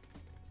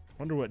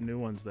 Wonder what new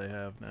ones they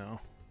have now.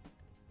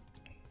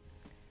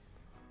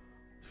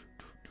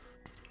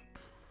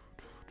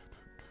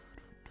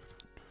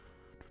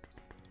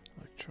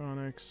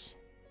 Electronics.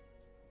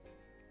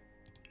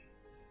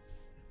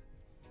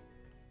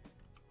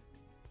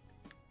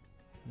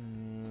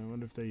 I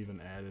wonder if they even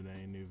added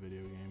any new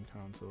video game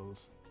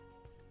consoles.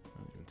 I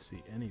don't even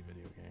see any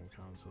video game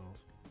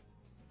consoles.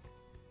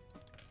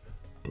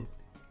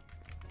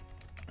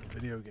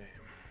 Video game.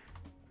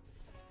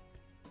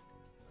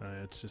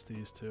 It's just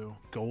these two.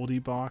 Goldie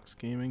Box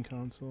gaming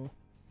console.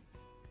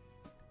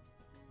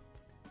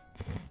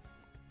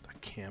 The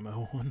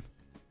camo one.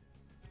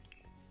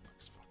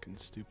 Looks fucking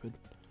stupid.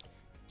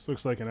 This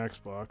looks like an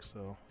Xbox,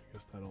 so I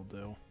guess that'll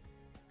do.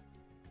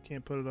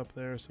 Can't put it up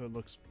there, so it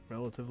looks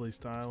relatively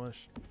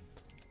stylish.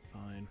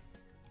 Fine.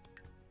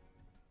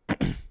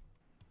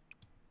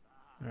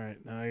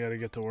 Alright, now I gotta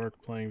get to work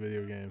playing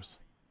video games.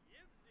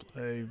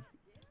 Play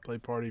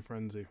Party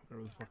Frenzy,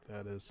 whatever the fuck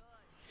that is.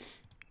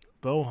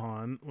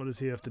 Bohan, what does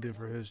he have to do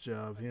for his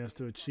job? He has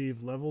to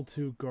achieve level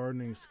 2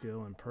 gardening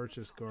skill and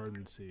purchase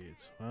garden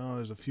seeds. Well,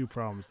 there's a few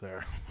problems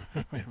there.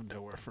 We have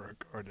nowhere for a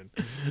garden.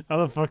 How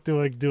the fuck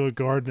do I do a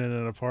garden in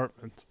an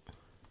apartment?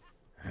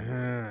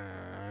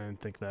 I didn't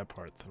think that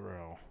part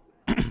through.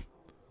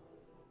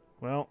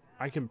 Well,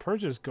 I can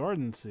purchase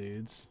garden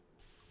seeds,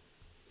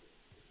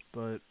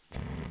 but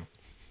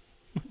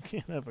I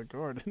can't have a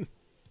garden.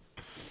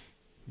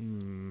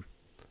 Is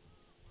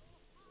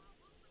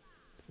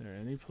there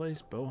any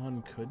place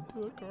Bohan could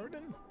do a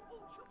garden?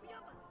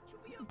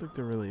 I don't think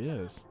there really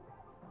is.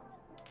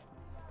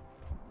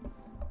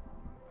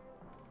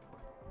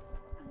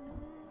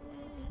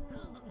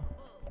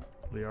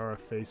 Liara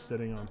face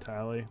sitting on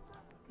Tally.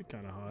 Be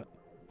kind of hot.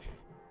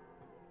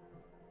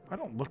 I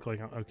don't look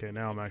like okay,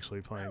 now I'm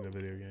actually playing the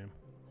video game.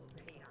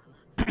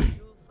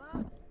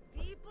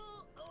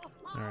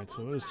 Alright,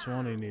 so what does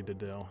Swanee need to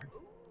do?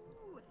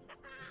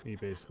 He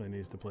basically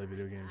needs to play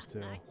video games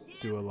too.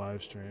 Do a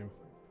live stream.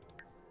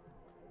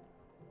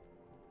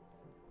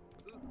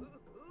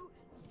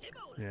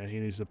 Yeah, he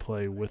needs to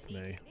play with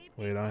me.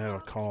 Wait, I have a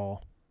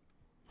call.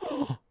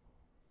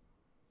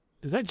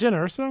 Is that Jen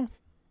Urso?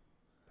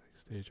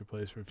 Backstage your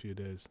place for a few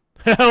days.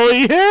 Hell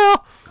yeah!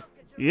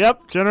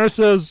 Yep, Jen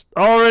Urso's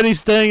already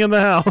staying in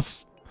the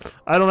house.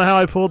 I don't know how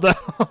I pulled that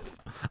off.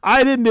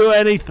 I didn't do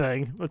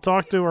anything. I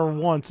talked to her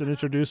once and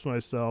introduced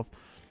myself.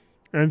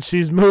 And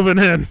she's moving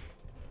in.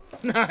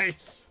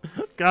 Nice.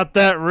 Got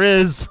that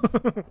Riz.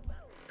 What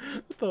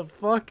the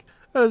fuck?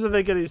 That doesn't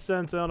make any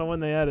sense. I don't know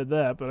when they added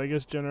that, but I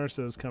guess Jen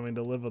Urso is coming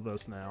to live with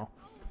us now.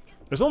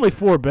 There's only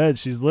 4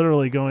 beds. She's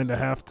literally going to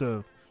have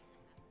to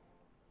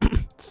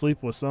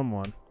sleep with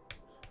someone.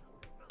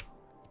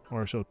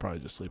 Or she'll probably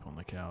just sleep on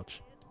the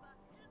couch.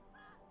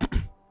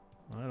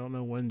 I don't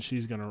know when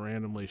she's going to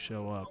randomly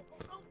show up.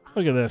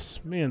 Look at this.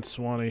 Me and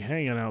Swanee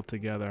hanging out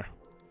together.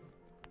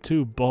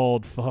 2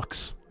 bald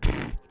fucks.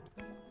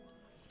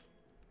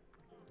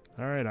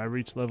 Alright, I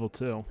reached level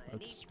 2.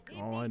 That's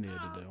all I needed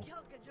to do.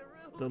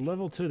 The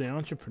level 2, the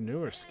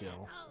entrepreneur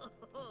skill.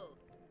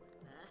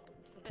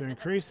 To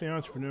increase the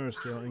entrepreneur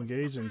skill,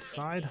 engage in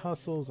side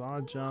hustles,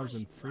 odd jobs,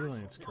 and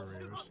freelance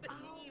careers.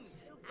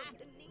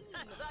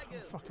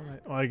 Well,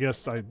 I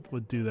guess I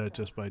would do that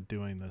just by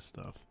doing this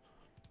stuff.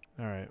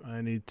 Alright,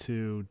 I need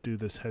to do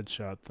this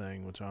headshot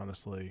thing, which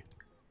honestly...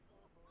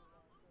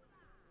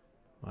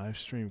 Live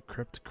stream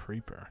Crypt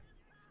Creeper.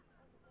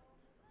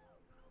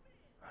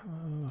 How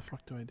the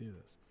fuck do I do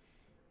this?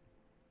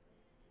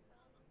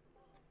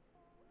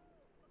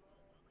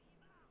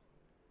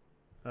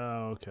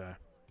 Oh, okay.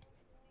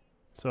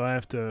 So I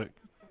have to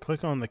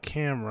click on the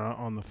camera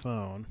on the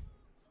phone.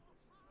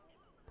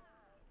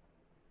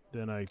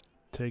 Then I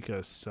take a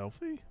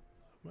selfie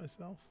of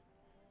myself.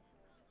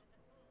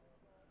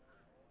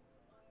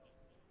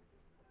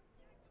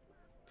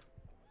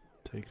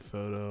 Take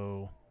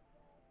photo.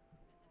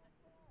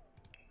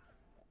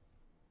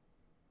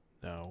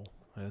 No.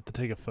 I have to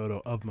take a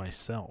photo of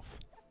myself.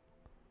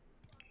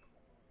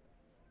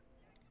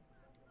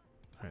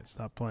 Alright,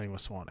 stop playing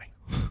with Swanee.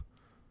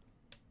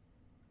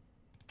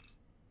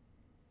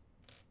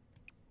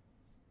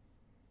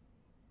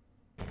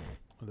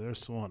 Well, there's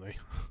Swanee.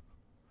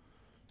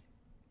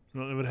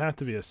 Well, it would have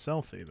to be a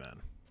selfie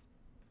then.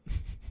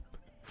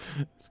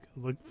 It's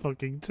gonna look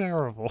fucking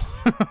terrible.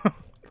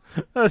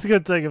 I was gonna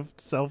take a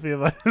selfie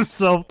of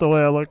myself the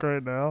way I look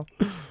right now.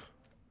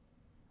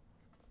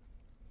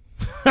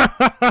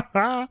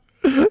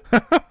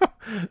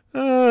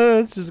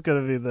 It's just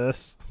gonna be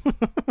this.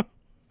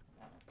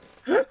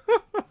 It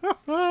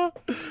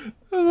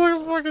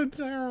looks fucking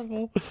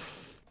terrible.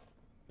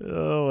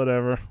 Oh,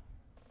 whatever.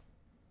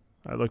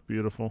 I look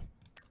beautiful.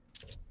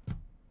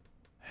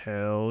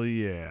 Hell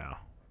yeah.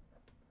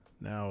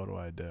 Now what do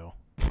I do?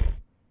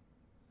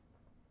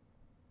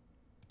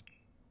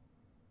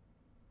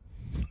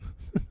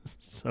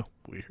 So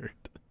weird.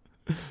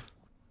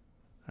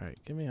 Alright,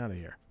 get me out of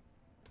here.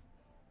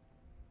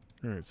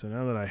 Alright, so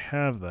now that I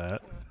have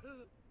that,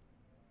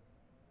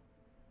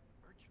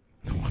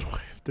 what do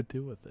I have to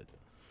do with it?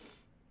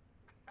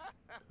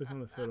 Click on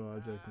the photo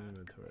object in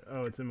inventory.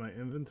 Oh, it's in my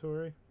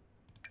inventory?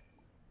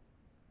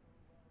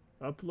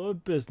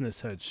 Upload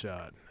business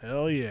headshot.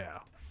 Hell yeah.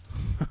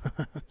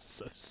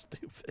 So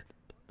stupid.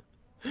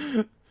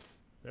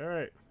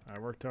 Alright, I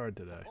worked hard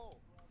today.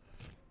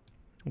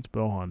 What's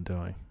Bohan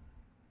doing?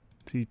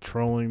 Is he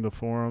trolling the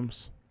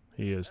forums?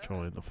 He is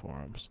trolling the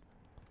forums.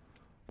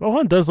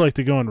 Bohan does like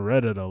to go on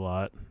Reddit a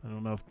lot. I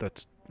don't know if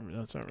that's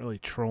not really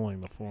trolling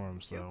the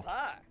forums though.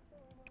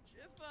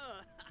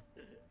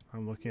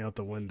 I'm looking out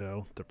the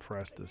window,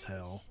 depressed as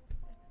hell.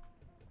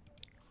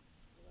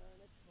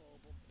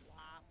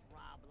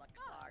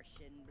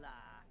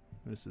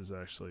 This is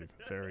actually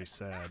very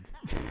sad.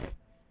 I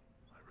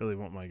really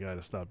want my guy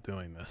to stop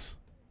doing this.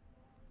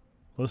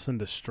 Listen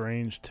to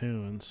strange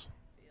tunes.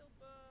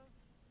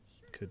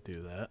 Could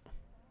do that.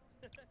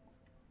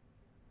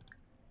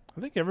 I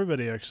think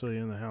everybody actually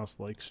in the house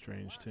likes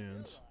strange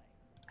tunes.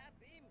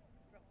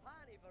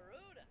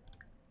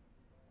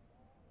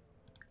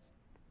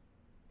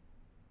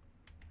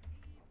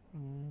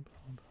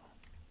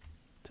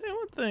 Tell you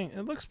one thing,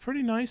 it looks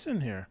pretty nice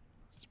in here.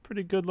 It's a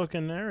pretty good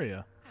looking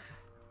area.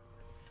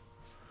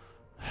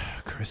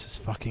 Chris is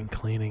fucking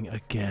cleaning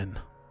again.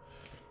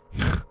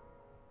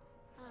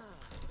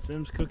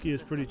 Sims cookie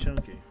is pretty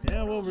chunky.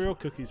 Yeah, well, real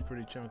cookie's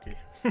pretty chunky.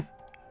 The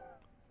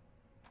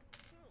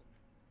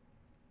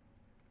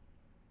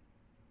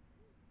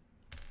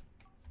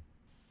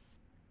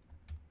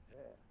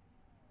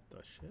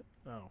shit?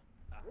 Oh.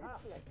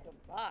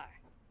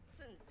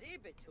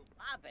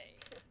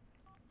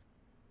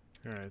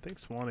 Alright, I think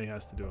Swanee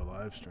has to do a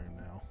live stream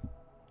now.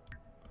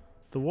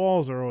 The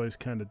walls are always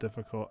kind of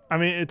difficult. I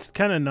mean, it's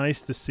kind of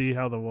nice to see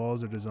how the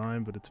walls are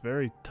designed, but it's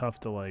very tough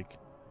to, like,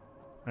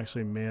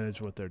 actually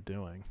manage what they're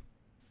doing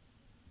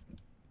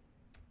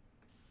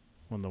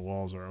when the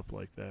walls are up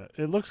like that.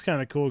 It looks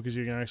kind of cool because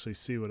you can actually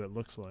see what it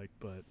looks like,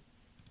 but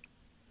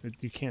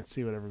you can't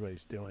see what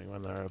everybody's doing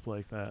when they're up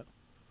like that.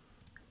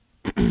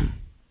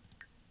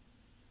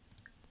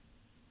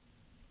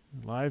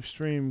 Live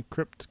stream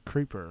Crypt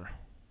Creeper.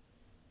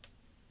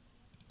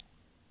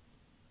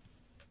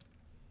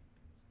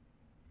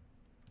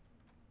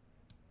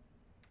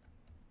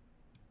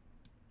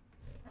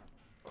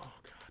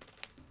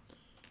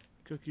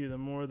 Cookie, the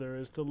more there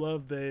is to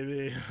love,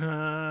 baby.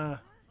 Fun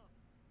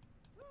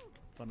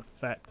of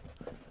fat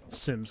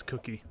Sims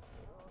cookie.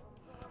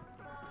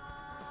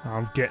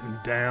 I'm getting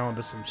down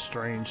to some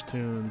strange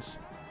tunes.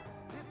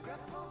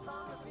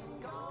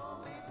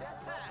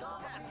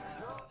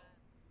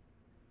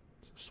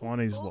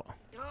 Swanee's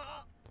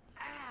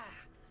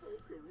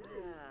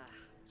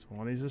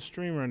Swanee's a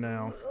streamer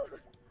now.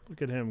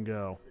 Look at him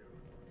go.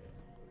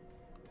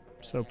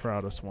 I'm so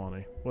proud of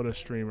Swanee. What a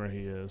streamer he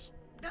is.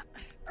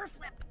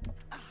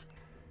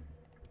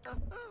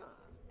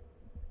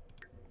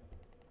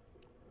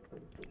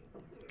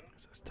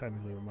 That's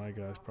technically what my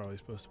guy's probably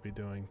supposed to be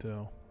doing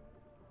too.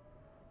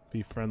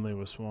 Be friendly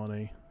with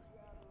Swanee.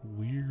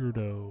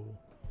 Weirdo.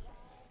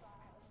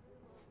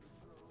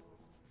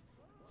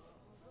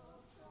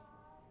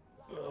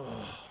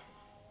 Ugh.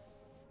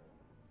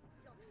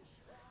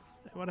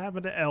 What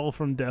happened to L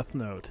from Death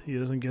Note? He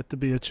doesn't get to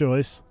be a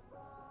choice.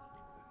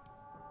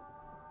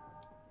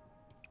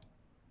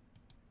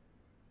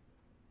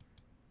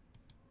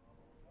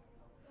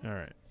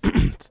 Alright.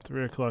 It's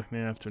 3 o'clock in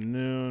the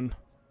afternoon.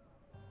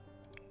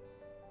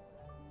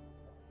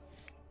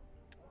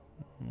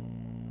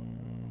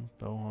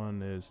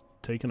 Bohan is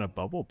taking a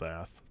bubble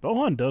bath.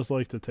 Bohan does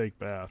like to take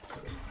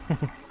baths.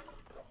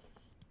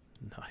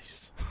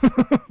 Nice.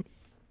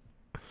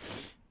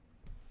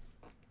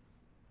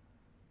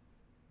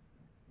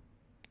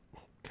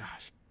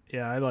 Gosh.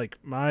 Yeah, I like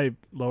my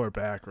lower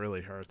back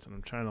really hurts and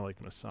I'm trying to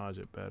like massage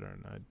it better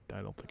and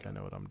I don't think I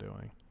know what I'm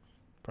doing.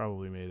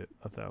 Probably made it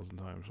 1,000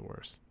 times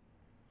worse.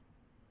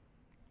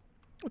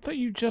 I thought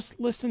you just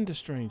listened to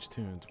strange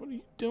tunes. What are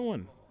you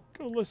doing?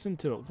 Go listen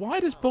to it.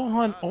 Why does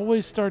Bohan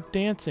always start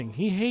dancing?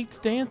 He hates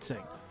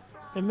dancing.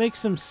 It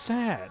makes him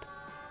sad.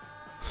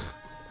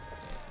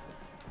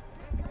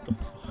 What the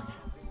fuck?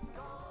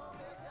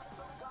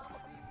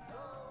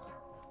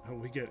 Oh,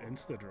 we get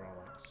insta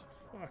drawings.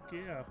 Fuck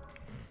yeah.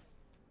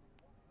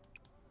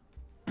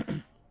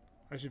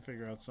 I should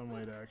figure out some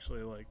way to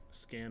actually like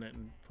scan it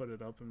and put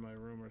it up in my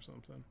room or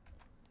something.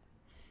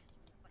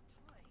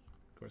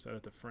 Of course, I'd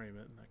have to frame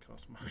it, and that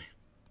costs money.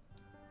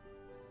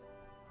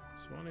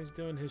 Swanee's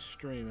doing his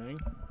streaming.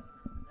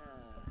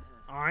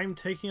 I'm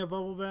taking a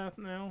bubble bath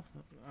now?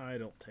 I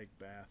don't take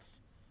baths.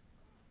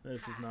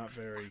 This is not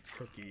very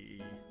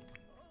cookie-y.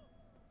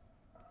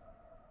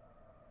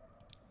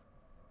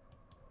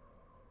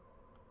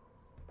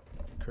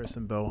 Chris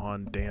and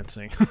Bohan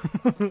dancing.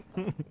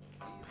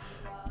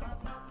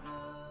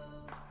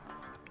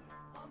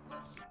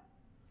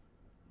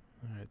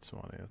 Alright,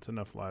 Swanee, that's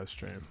enough live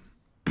stream.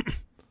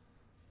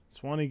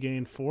 Swanee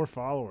gained 4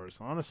 followers.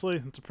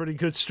 Honestly, it's a pretty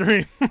good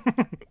stream.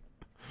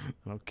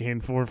 I've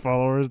gained 4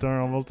 followers during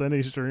almost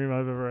any stream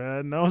I've ever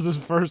had, and that was his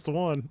first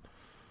one.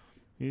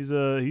 He's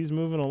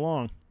moving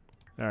along.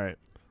 Alright.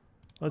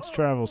 Let's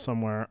travel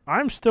somewhere.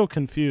 I'm still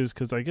confused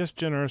because I guess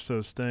Jen Urso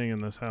is staying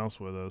in this house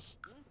with us.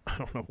 I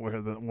don't know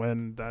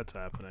when that's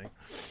happening.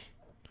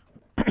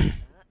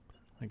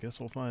 I guess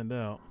we'll find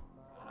out.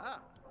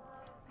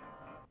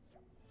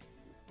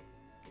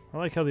 I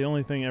like how the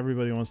only thing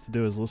everybody wants to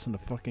do is listen to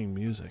fucking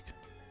music.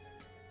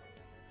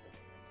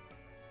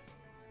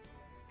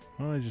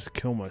 Why don't I just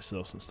kill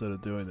myself instead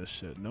of doing this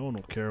shit? No one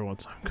will care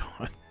once I'm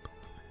gone.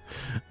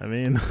 I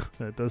mean,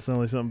 that does sound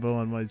like something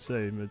Bowen might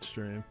say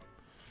midstream.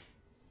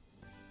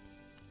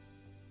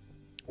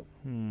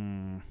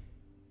 There's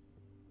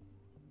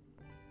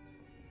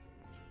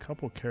a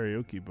couple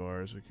karaoke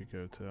bars we could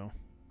go to.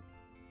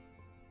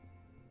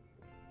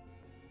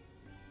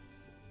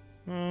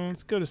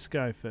 Let's go to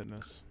Sky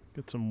Fitness.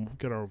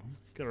 Get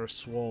our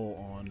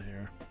swole on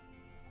here.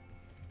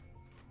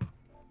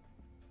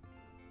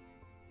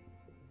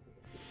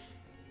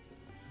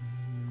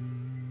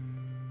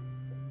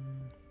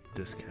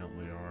 Discount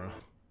Liara.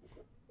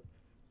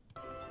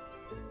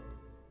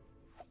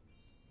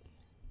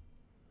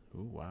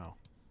 Ooh, wow.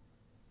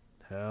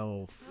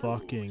 Hell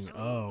fucking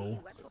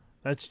oh.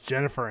 That's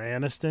Jennifer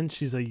Aniston.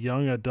 She's a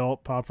young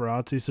adult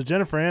paparazzi. So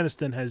Jennifer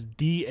Aniston has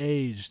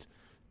de-aged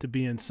to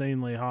be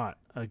insanely hot.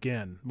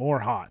 Again, more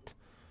hot.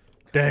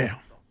 Damn.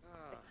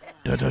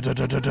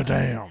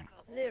 Damn.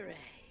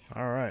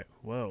 Alright.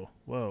 Whoa.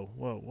 Whoa.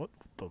 Whoa. What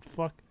the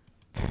fuck?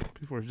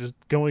 People are just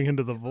going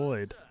into the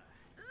void.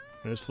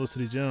 There's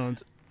Felicity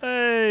Jones.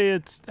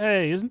 Hey,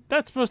 isn't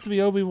that supposed to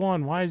be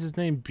Obi-Wan? Why is his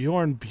name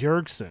Bjorn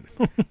Bjergsen?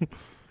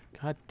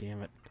 God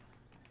damn it.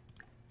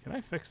 Can I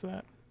fix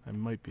that? I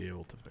might be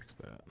able to fix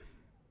that.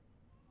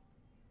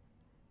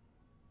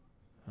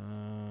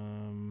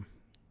 I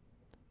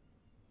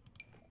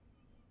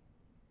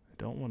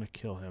don't want to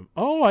kill him.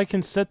 Oh, I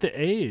can set the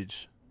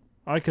age.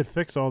 I could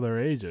fix all their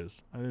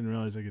ages. I didn't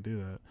realize I could do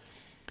that.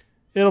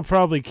 It'll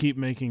probably keep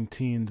making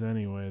teens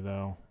anyway,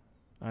 though.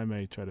 I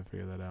may try to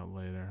figure that out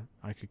later.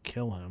 I could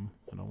kill him.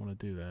 I don't want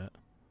to do that.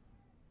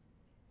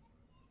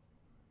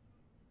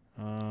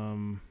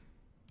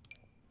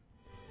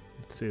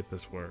 Let's see if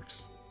this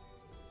works.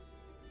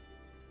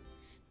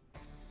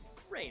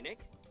 Raynick.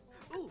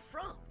 Ooh,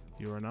 from.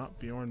 You are not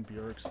Bjorn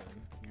Bjergsen.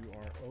 You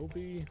are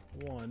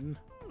Obi-Wan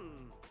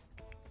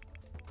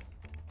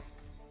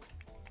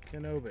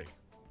Kenobi.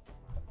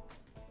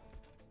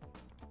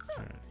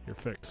 Alright, you're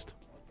fixed.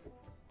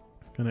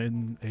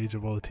 Gonna age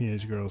of all the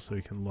teenage girls so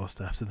you can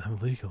lust after them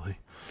legally.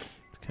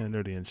 It's kind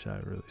of nerdy and shy,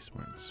 really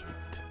smart and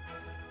sweet.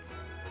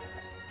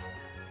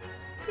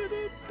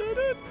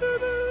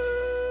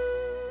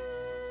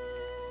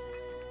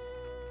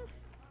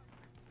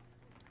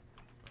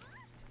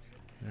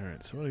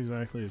 Alright, so what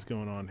exactly is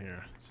going on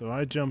here? So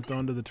I jumped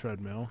onto the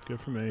treadmill.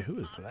 Good for me. Who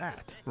is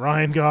that?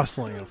 Ryan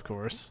Gosling, of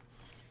course.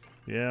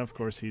 Yeah, of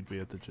course he'd be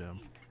at the gym.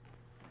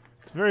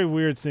 It's very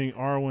weird seeing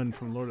Arwen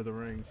from Lord of the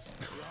Rings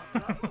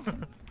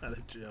at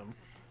a gym.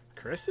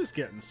 Chris is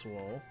getting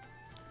swole.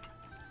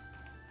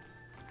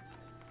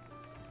 Oh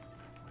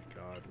my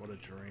god, what a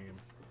dream.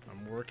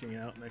 I'm working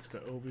out next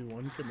to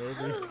Obi-Wan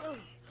Kenobi.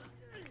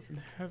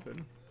 In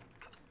heaven.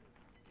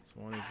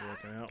 Swanee's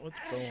working out. What's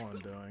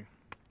Bohan doing?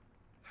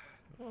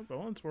 Oh,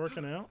 Bohan's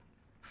working out.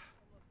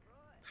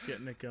 He's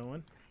getting it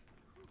going.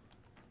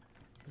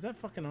 Is that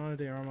fucking Ana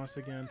de Armas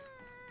again?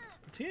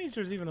 Are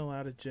teenagers even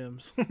allowed at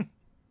gyms?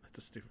 That's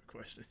a stupid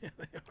question. Yeah,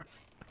 they are.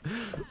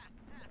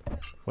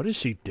 What is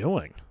she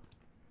doing?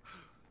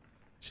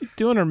 Is she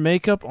doing her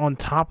makeup on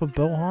top of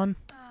Bohan?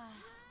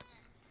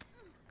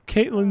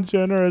 Caitlyn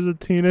Jenner as a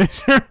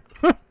teenager?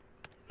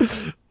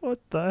 What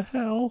the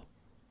hell?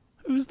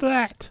 Who's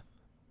that?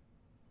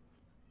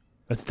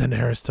 That's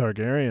Daenerys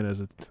Targaryen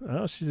as a...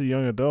 Oh, she's a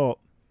young adult.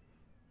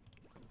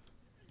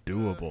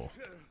 Doable.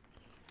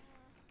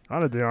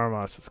 Ana de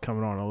Armas is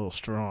coming on a little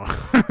strong.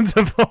 I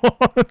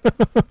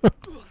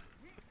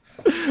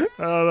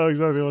don't know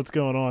exactly what's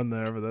going on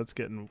there, but that's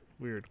getting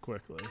weird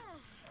quickly.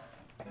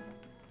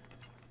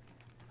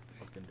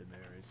 Fucking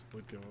Daenerys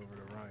would go over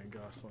to Ryan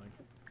Gosling.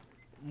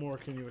 More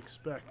can you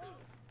expect?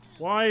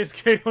 Why is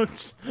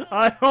Caitlyn...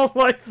 I don't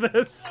like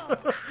this.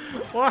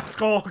 What?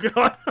 Oh,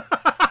 God.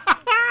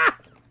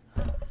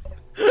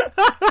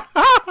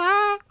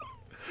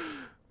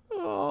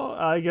 Oh,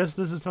 I guess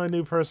this is my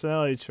new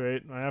personality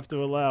trait. I have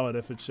to allow it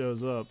if it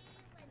shows up.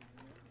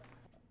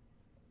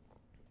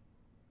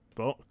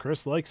 Well,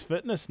 Chris likes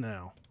fitness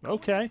now.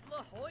 Okay.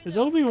 Is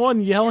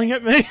Obi-Wan yelling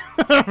at me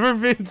for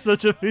being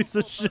such a piece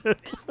of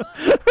shit?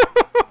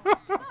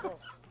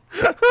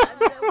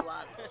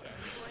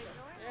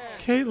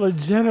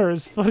 Caitlyn Jenner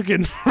is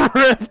fucking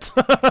ripped.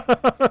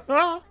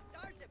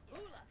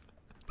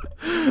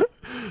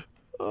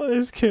 Oh,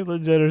 there's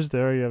Caitlyn Jenner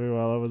staring at me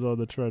while I was on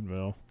the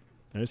treadmill.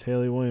 There's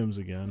Haley Williams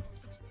again.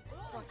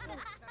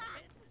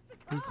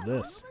 Who's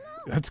this?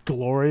 That's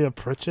Gloria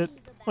Pritchett?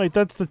 Wait,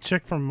 that's the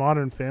chick from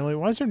Modern Family.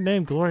 Why is her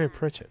name Gloria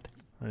Pritchett?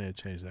 I need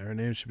to change that. Her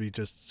name should be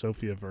just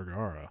Sofia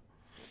Vergara.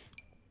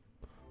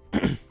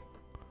 It's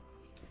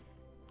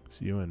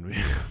you and me.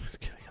 I'm just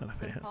kidding out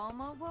of hand.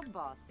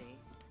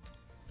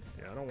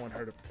 Yeah, I don't want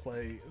her to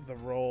play the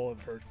role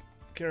of her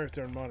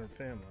character in Modern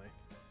Family.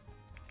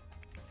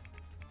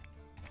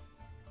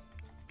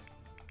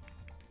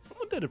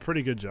 Someone did a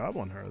pretty good job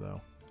on her,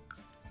 though.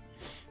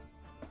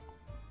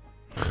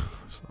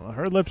 So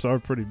her lips are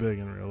pretty big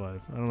in real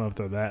life. I don't know if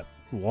they're that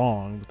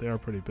long, but they are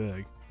pretty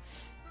big.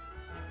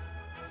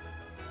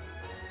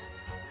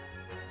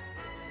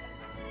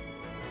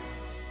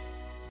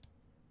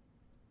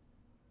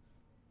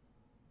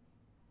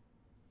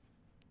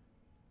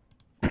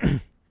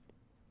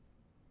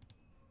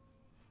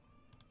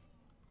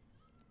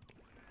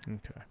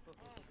 Okay.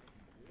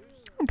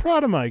 I'm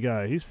proud of my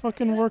guy. He's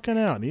fucking working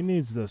out. He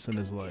needs this in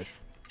his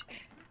life.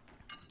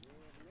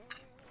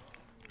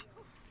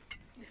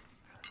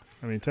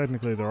 I mean,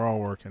 technically they're all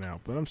working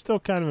out, but I'm still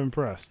kind of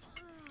impressed.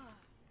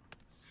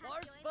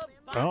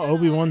 Oh,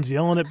 Obi-Wan's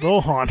yelling at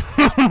Bohan.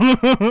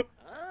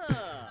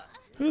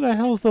 Who the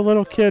hell's the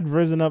little kid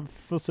risen up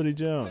Felicity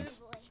Jones?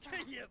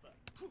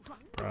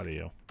 Proud of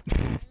you.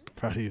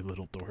 Proud of you,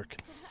 little dork.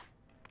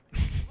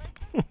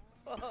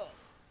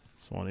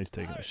 Swanee's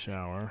taking a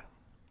shower.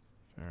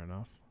 Fair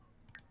enough.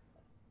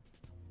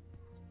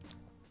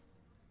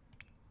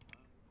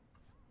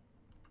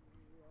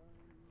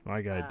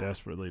 My guy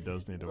desperately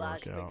does need to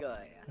work out.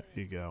 There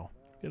you go.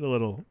 Get a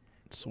little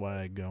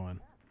swag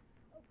going.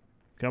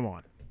 Come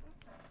on.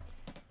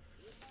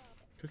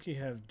 Cookie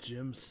have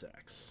gym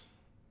sex.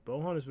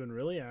 Bohan has been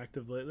really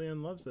active lately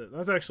and loves it.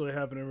 That's actually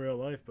happened in real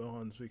life.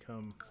 Bohan's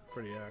become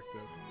pretty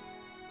active.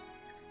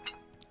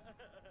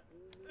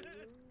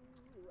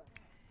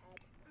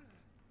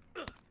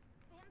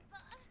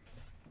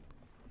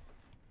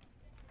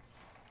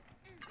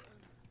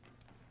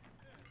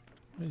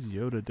 What is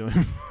Yoda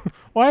doing?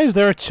 Why is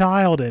there a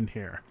child in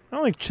here? I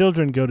don't think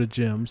children go to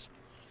gyms.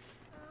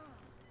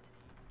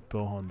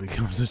 Bohan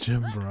becomes a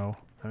gym bro.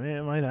 I mean,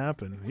 it might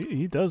happen.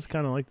 He does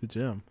kind of like the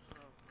gym.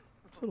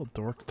 This little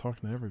dork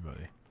talking to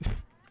everybody.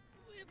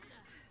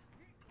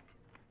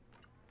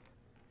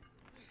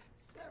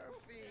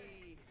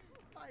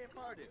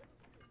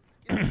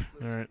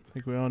 Alright, I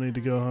think we all need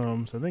to go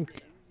home. So I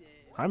think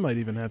I might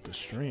even have to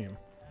stream.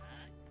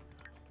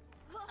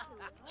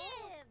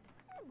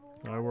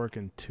 I work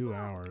in 2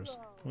 hours.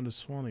 When does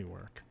Swanee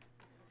work?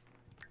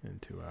 In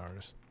 2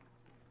 hours.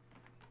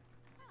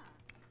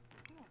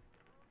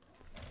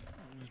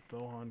 There's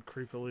Bohan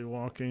creepily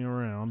walking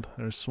around.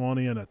 There's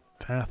Swanee in a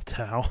bath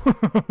towel.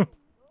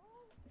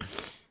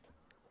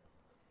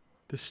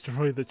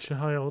 Destroy the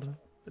child.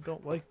 I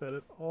don't like that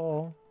at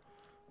all.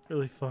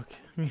 Really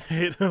fucking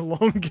hate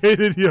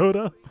elongated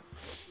Yoda.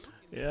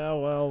 Yeah,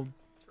 well,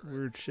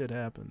 weird shit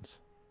happens.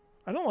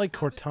 I don't like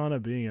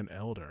Cortana being an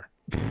elder.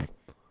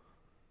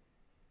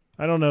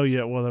 I don't know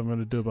yet what I'm going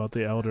to do about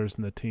the elders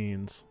and the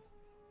teens.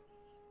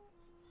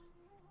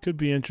 Could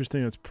be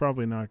interesting. It's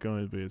probably not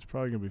going to be. It's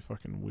probably going to be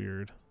fucking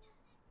weird.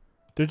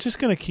 They're just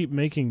going to keep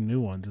making new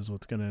ones is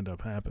what's going to end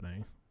up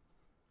happening.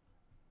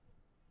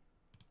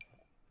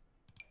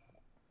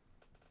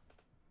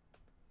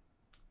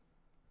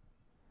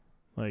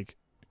 Like,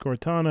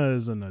 Cortana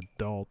is an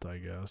adult, I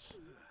guess.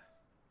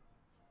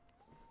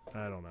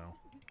 I don't know.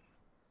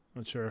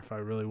 Not sure if I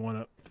really want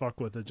to fuck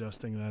with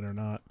adjusting that or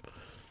not.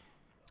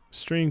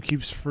 Stream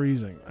keeps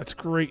freezing. That's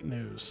great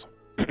news.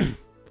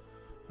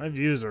 My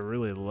views are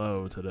really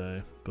low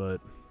today, but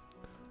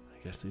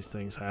I guess these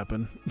things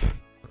happen. For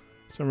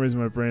some reason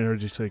my brain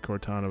heard you say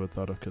Cortana but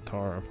thought of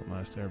Katara from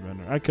Last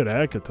Airbender. I could have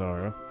had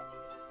Katara.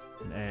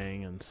 And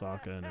Aang and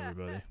Sokka and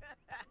everybody.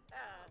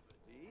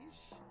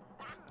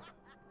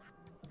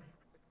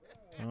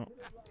 Oh.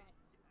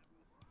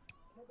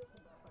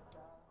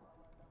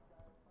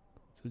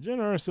 So Jyn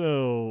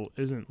Erso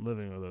isn't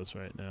living with us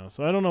right now,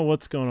 so I don't know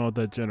what's going on with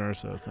that Jyn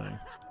Erso thing.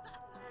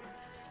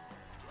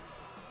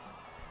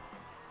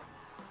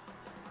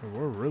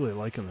 We're really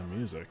liking the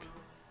music.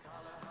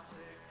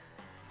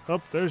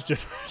 Oh, there's Jyn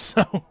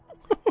Erso.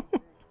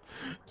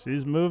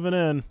 She's moving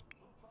in.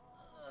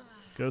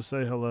 Go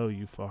say hello,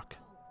 you fuck.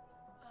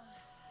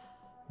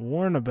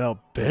 Warn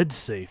about bed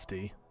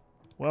safety.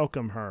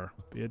 Welcome her.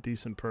 Be a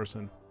decent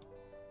person.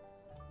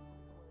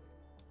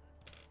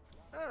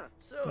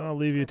 So, Then I'll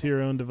leave you to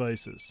your own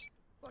devices.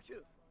 what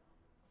you?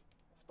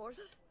 Sports?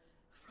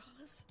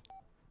 Frolics?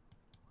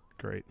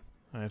 Great.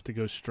 I have to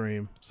go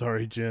stream.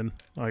 Sorry, Jin.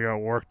 I got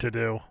work to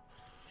do.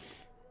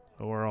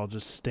 Or I'll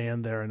just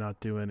stand there and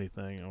not do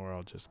anything, or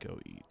I'll just go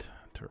eat.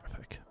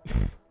 Terrific.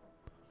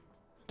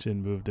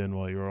 Jin moved in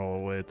while you were all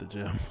away at the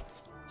gym.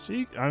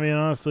 I mean,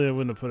 honestly, I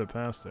wouldn't have put it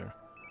past her.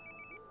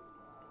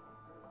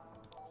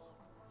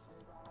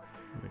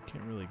 I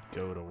can't really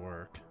go to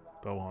work.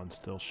 Bohan's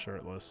still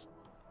shirtless.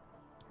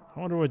 I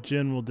wonder what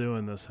Jin will do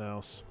in this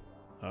house.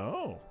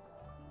 Oh.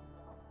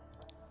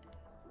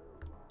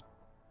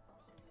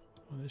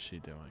 What is she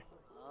doing?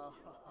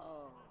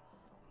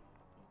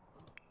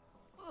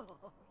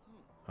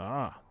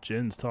 Ah,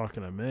 Jin's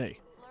talking to me.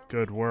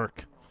 Good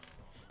work.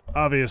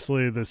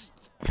 Obviously, this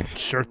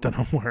shirt that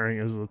I'm wearing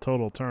is a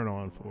total turn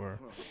on for her.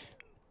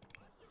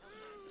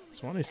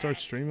 Swanee start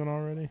streaming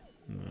already?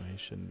 No, he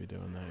shouldn't be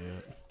doing that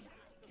yet.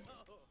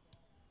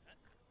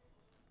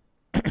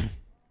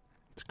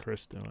 What's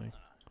Chris doing?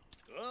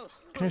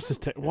 Chris is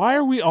why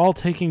are we all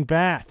taking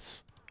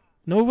baths?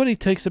 Nobody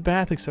takes a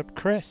bath except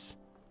Chris.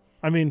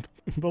 I mean,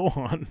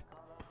 Bohan.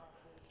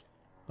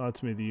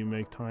 Thought me that you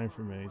make time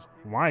for me.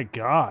 My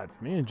God,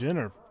 me and Jin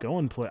are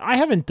going play. I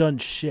haven't done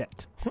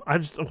shit.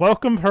 I've just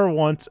welcomed her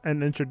once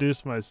and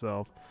introduced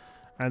myself,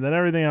 and then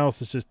everything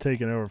else is just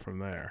taken over from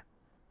there.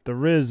 The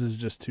Riz is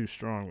just too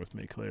strong with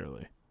me,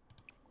 clearly.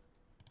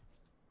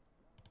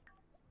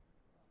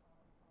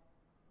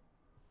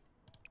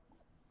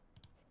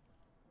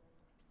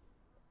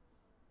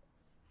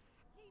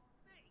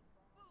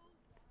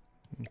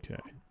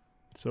 Okay.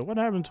 So what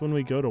happens when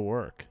we go to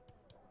work?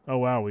 Oh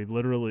wow, we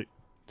literally...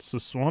 So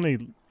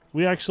Swanee,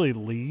 we actually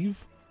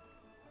leave?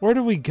 Where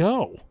do we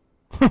go?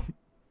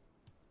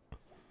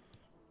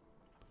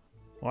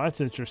 Well, that's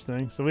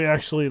interesting. So we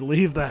actually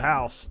leave the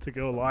house to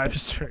go live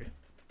stream.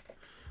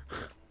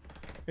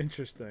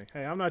 Interesting.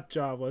 Hey, I'm not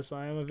jobless.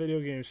 I am a video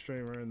game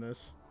streamer in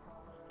this.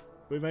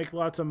 We make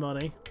lots of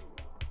money.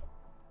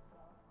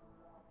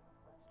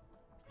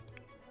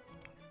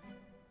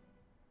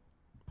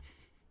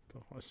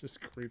 I was just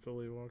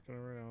creepily walking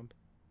around.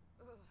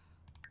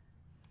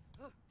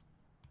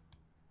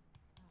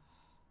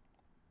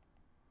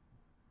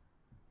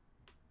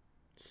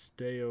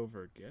 Stay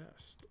over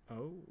guest.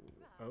 Oh.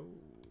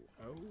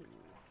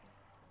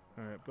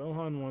 Alright,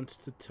 Bohan wants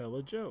to tell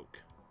a joke.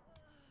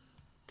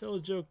 Tell a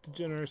joke to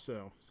Jin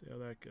Urso. See how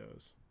that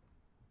goes.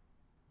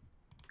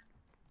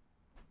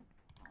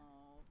 I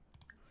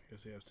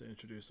guess he has to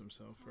introduce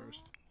himself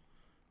first.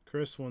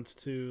 Chris wants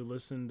to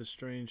listen to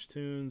strange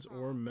tunes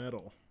or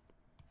metal.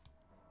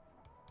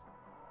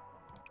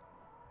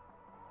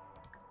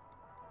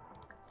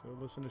 Go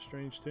listen to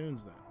strange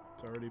tunes then.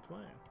 It's already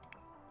playing.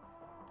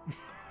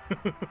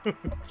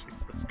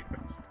 Jesus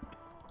Christ.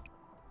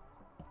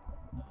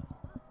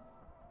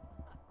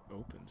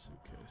 Open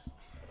suitcase.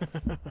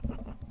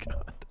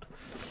 God.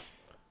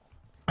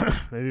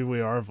 Maybe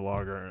we are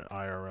vlogger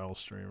IRL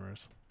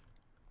streamers.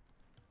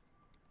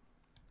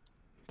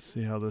 Let's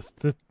see how this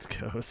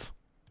goes.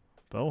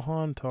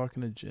 Bohan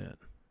talking to Jin.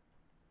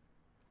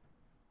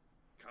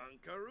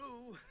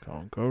 Conkaroo.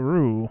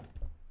 Conkaroo.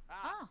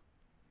 Ah,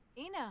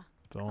 Ina.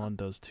 Bohan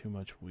does too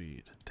much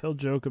weed. Tell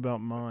joke about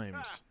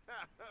mimes.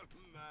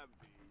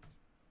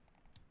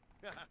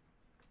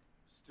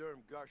 Sturm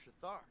Garsha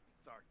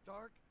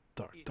Thark.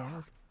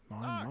 Dark?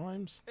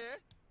 Mimes?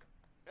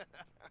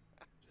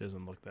 She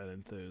doesn't look that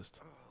enthused.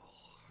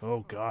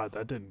 Oh God,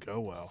 that didn't go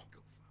well.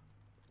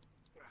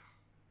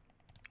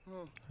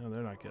 Oh,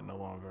 they're not getting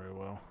along very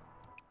well.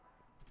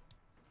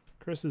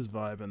 Chris is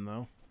vibing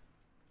though.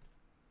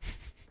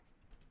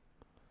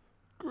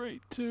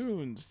 Great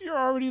tunes. You're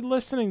already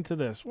listening to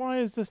this. Why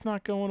is this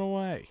not going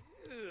away?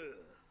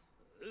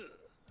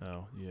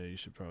 Oh, yeah, you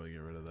should probably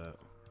get rid of that.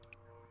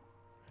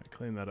 Yeah,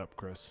 clean that up,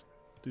 Chris.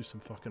 Do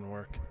some fucking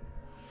work.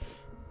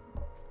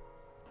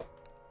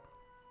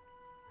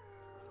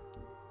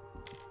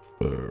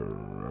 You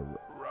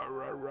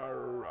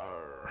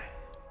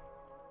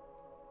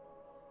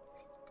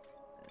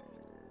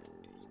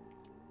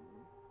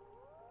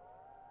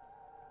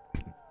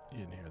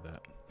didn't hear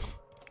that.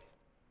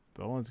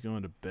 Bowen's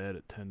going to bed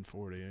at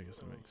 10:40. I guess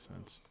that makes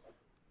sense.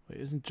 Wait,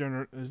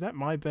 is that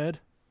my bed?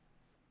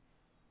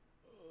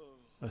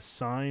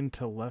 Assigned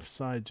to left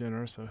side Jin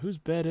Urso. Whose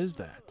bed is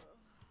that?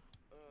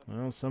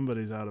 Well,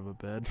 somebody's out of a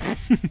bed.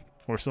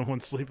 Or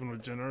someone's sleeping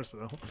with Jin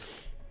Urso.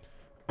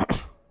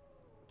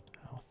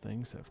 How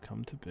things have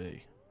come to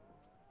be.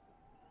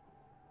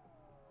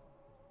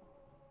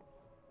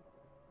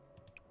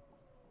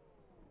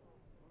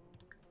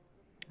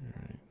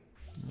 Alright.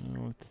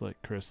 Well, let's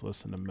let Chris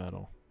listen to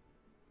metal.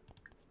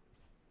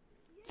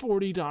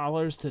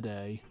 $40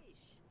 today.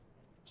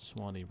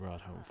 Swanee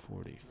brought home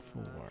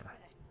 44.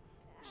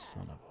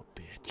 Son of a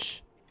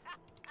bitch.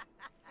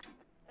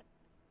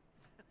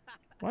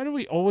 Why do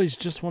we always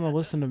just want to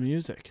listen to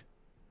music?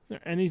 Is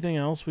there anything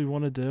else we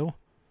want to do?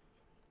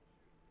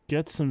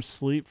 Get some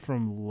sleep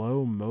from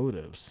low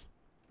motives.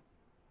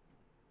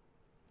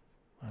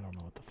 I don't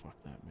know what the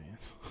fuck that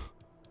means.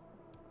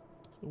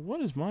 So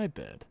what is my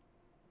bed?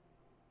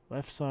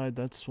 Left side,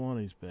 that's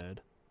Swanee's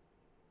bed.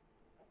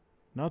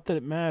 Not that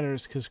it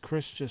matters, because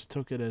Chris just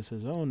took it as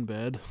his own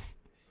bed.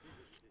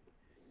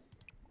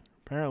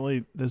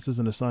 Apparently, this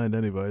isn't assigned to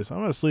anybody, so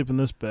I'm going to sleep in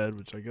this bed,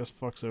 which I guess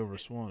fucks over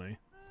Swanee.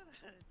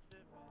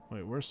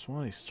 Wait, where's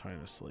Swanee's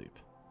trying to sleep?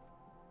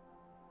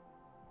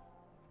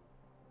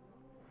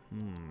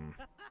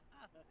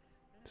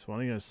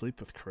 Swanee gonna sleep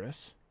with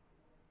Chris?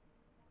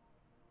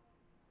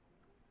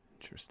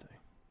 Interesting.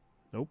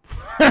 Nope.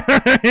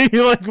 He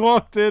like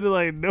walked in and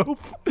like, nope.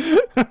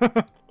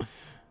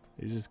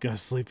 He's just gonna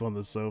sleep on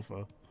the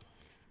sofa.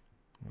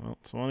 Well,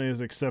 Swanee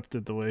has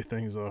accepted the way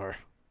things are.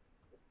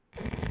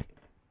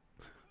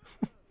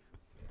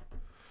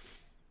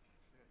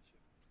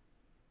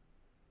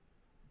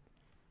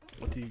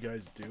 What do you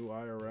guys do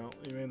IRL?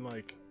 You mean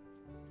like,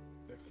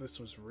 if this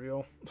was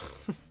real?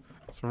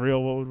 It's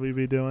real, what would we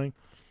be doing?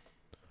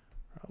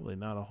 Probably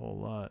not a whole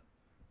lot.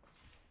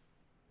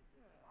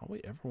 All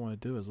we ever want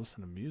to do is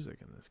listen to music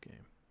in this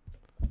game.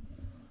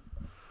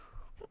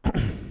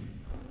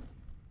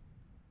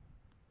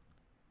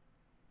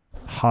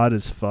 Hot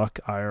as fuck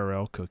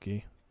IRL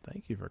cookie.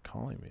 Thank you for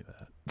calling me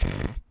that.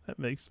 That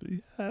makes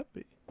me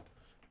happy.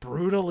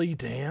 Brutally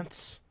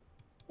dance?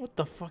 What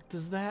the fuck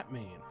does that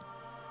mean?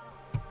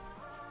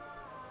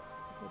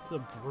 What's a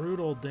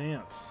brutal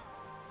dance?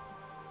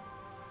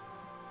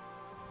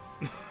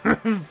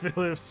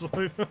 Philip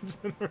Swanee on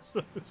Generous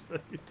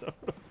baby, time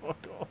to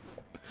fuck off.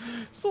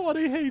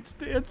 Swanee hates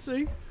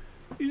dancing.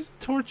 He's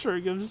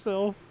torturing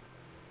himself.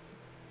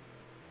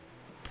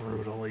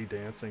 Brutally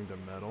dancing to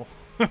metal.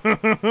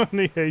 And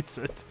he hates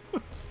it.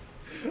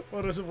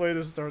 What a way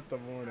to start the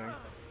morning.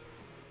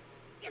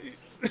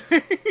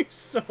 He's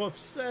so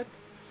upset.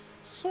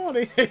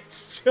 Swanee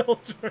hates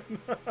children.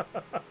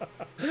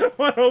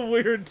 What a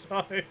weird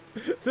time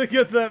to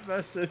get that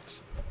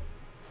message.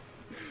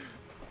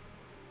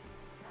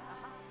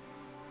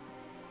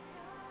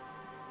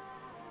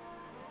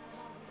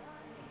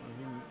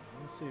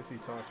 Let's see if he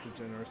talks to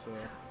Generous.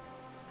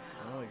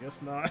 Oh, I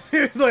guess not.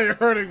 He's like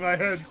hurting my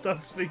head.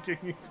 Stop speaking,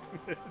 you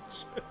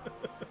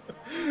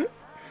bitch.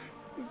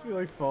 He's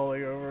like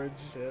falling over and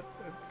shit.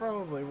 It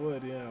probably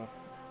would, yeah.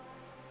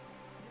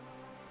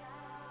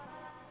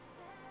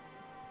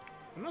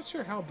 I'm not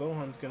sure how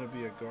Bohan's gonna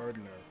be a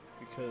gardener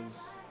because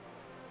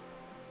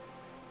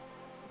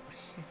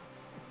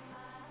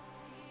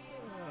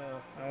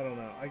I don't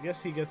know. I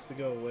guess he gets to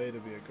go away to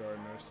be a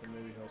gardener, so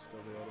maybe he'll still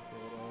be able to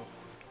pull it off.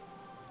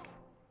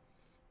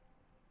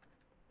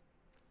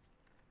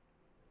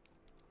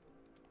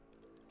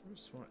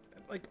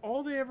 Like,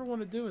 all they ever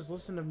want to do is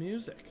listen to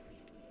music.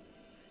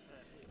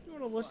 You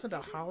want to listen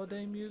to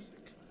holiday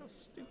music? How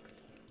stupid.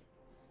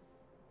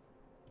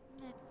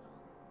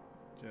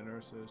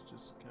 Generous is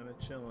just kind of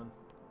chilling.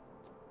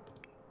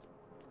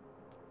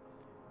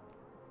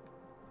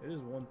 It is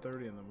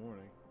 1:30 in the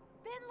morning.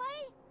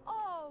 Finley?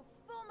 Oh,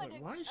 Wait,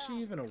 why is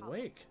she even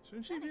awake?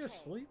 Shouldn't she be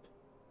asleep?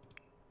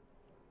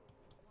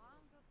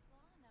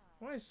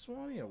 Why is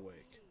Swanee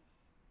awake?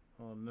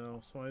 Oh no,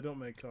 Swanee, don't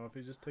make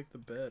coffee. Just take the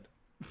bed.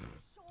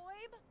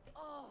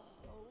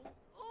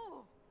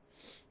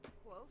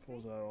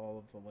 Pulls out all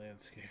of the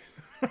landscape.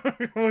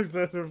 Always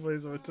has to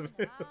replace it with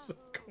tomatoes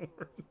and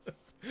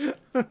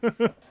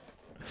corn.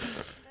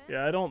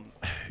 Yeah, I don't.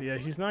 Yeah,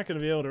 he's not going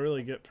to be able to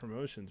really get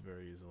promotions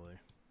very easily.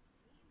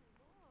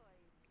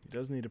 He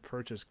does need to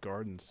purchase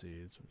garden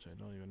seeds, which I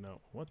don't even know.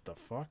 What the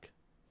fuck?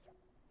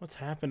 What's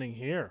happening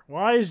here?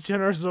 Why is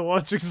Generous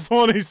watching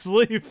Swanee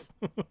sleep?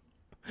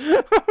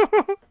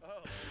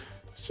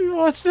 She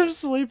watched him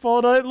sleep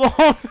all night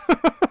long.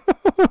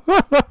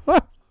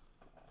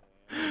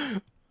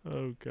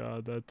 Oh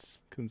god,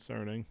 that's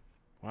concerning.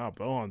 Wow,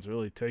 Bohan's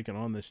really taking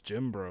on this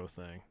gym bro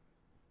thing.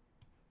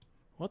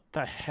 What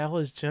the hell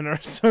is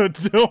Generous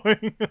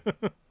doing?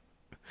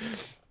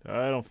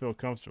 I don't feel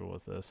comfortable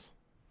with this.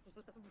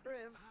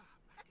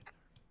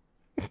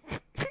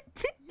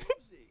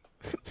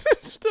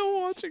 Still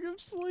watching him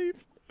sleep.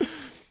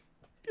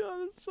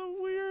 God, it's so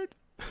weird.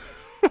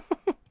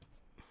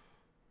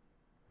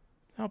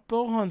 Now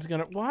Bohan's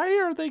gonna... Why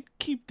are they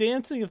keep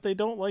dancing if they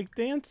don't like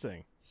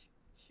dancing?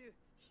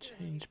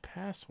 Change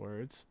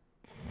passwords.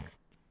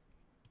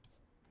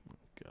 Oh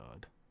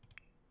god.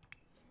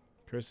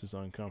 Chris is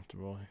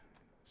uncomfortable.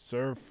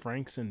 Serve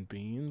Franks and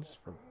beans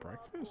for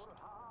breakfast?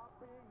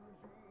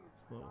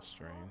 It's a little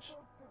strange.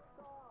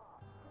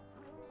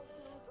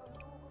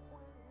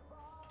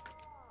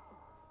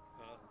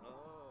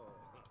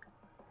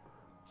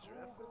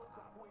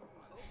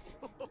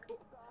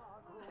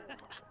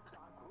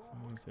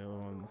 What's the other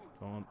one?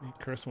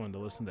 Chris wanted to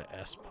listen to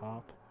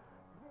S-Pop.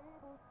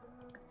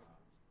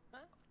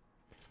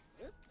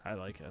 I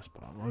like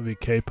S-Pop. Or maybe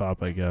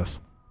K-Pop, I guess.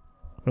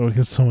 Oh, we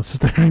got someone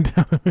staring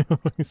down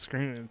at me,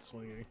 screaming and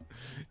swinging.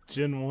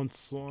 Jin wants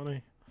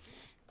Swanee.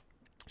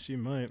 She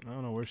might. I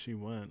don't know where she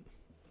went.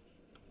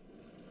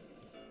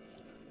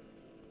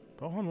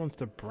 Bohan wants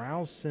to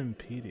browse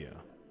Simpedia.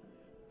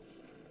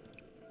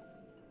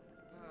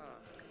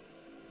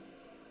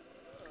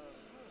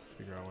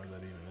 Figure out where that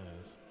even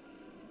is.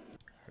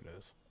 There it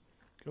is.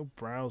 Go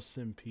browse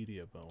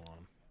Simpedia,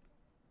 Bohan.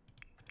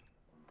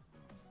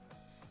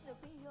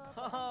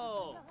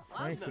 Oh,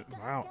 Frank's,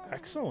 wow,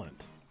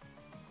 excellent.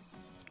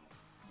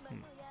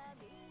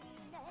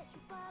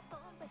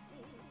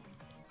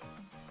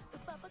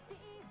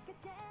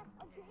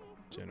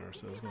 Jin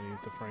Urso's gonna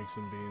eat the Franks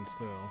and beans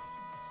too.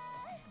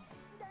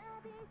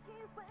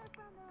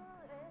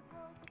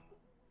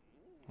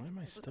 Why am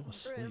I still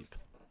asleep?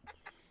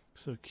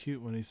 So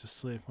cute when he's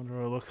asleep. Wonder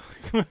what I look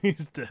like when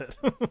he's dead.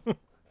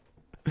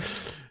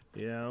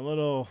 Yeah, a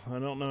little. I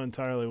don't know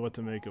entirely what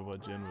to make of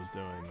what Jin was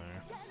doing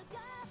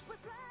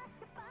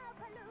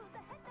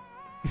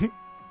there.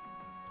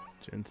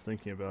 Jin's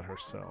thinking about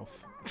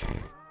herself.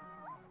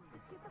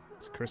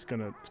 Chris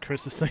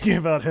is thinking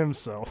about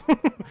himself.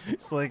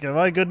 He's like, am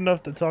I good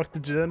enough to talk to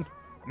Jin?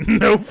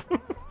 Nope.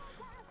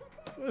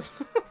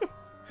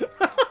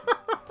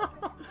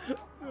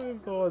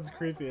 Paul's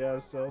creepy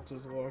ass self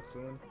just walks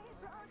in.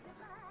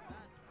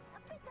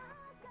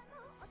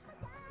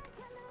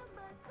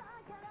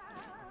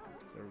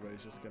 So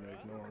everybody's just gonna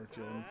ignore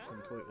Jin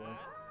completely.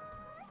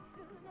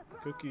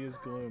 Cookie is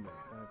gloomy.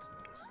 That's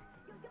nice.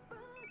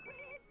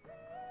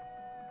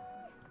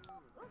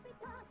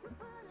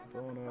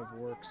 Bolonov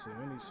work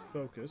soon. He's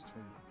focused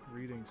from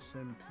reading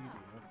Simpedia.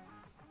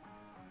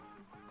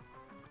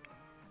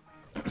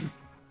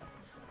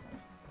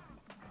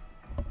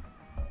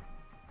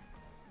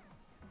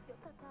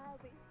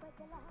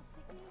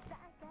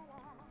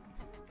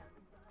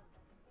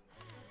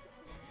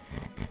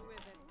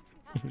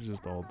 We're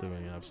just all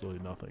doing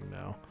absolutely nothing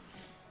now.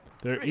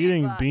 They're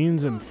eating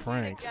beans and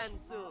Franks.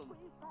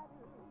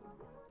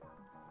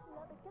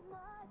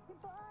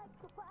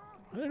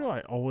 Why do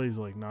I always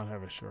like not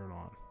have a shirt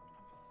on?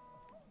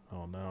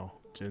 Oh no,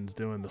 Jin's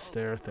doing the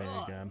stare thing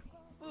again.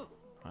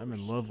 I'm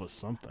in love with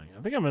something.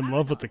 I think I'm in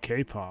love with the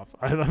K-pop.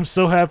 I'm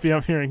so happy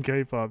I'm hearing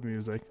K-pop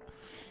music.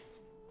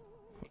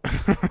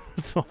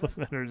 It's all the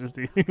men are just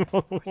eating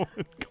while the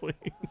woman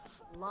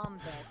cleans.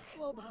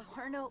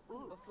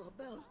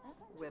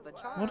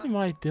 What am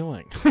I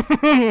doing?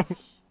 Oh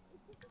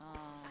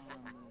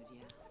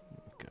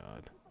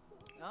God.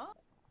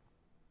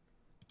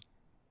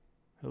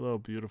 Hello,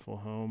 beautiful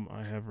home.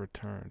 I have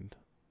returned.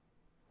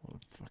 What a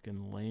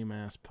fucking lame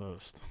ass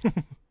post.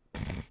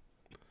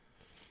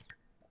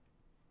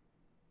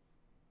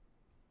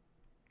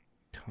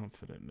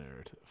 Confident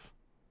narrative.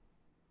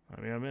 I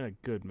mean, I'm in a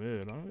good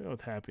mood. I'll go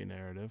with happy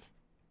narrative.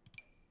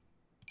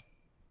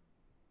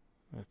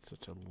 That's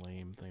such a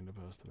lame thing to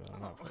post about.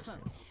 I'm not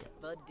posting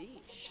about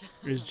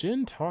that. Is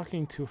Jin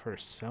talking to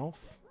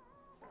herself?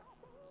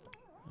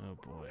 Oh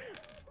boy.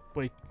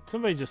 Wait,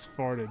 somebody just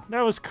farted.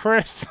 That was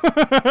Chris.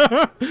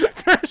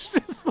 Chris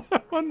just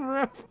let one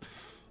rip.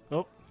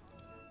 Oh,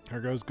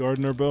 there goes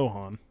Gardner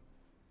Bohan.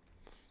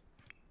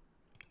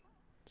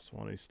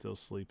 Swanee's still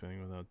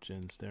sleeping without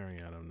Jin staring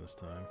at him this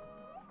time.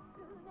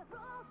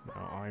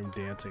 Now I'm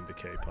dancing to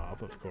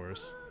K-pop, of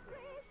course.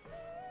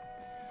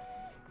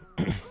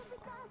 Why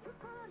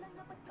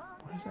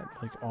is that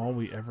like all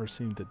we ever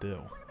seem to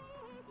do?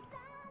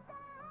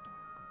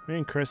 Me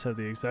and Chris have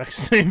the exact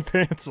same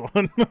pants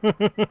on.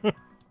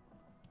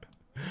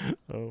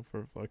 Oh,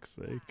 for fuck's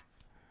sake.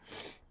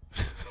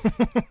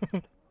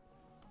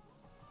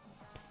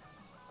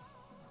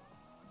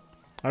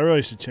 I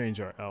really should change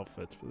our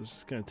outfits, but it's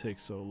just gonna take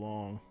so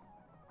long.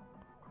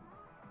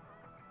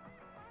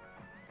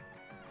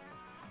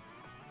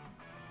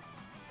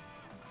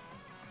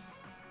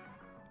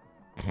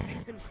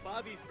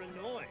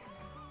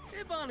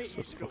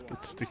 So fucking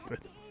stupid.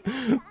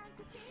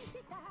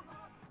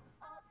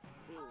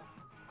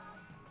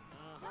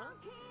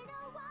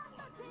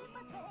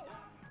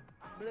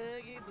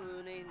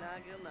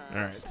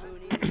 Alright.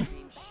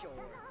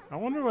 I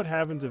wonder what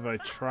happens if I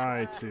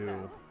try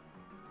to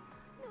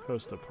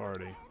host a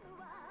party.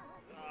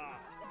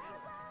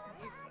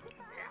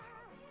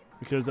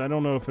 Because I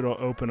don't know if it'll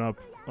open up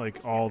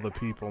like all the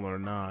people or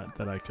not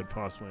that I could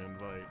possibly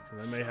invite.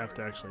 Because I may have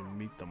to actually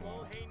meet them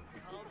all.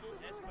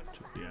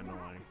 Which would be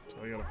annoying. So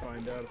I gotta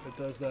find out if it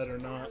does that or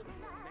not.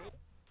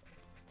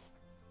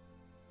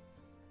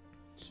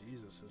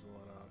 Jesus, there's a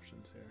lot of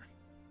options here.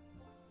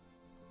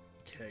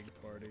 Keg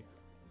party.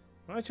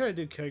 When I tried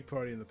to do keg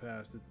party in the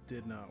past, it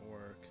did not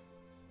work.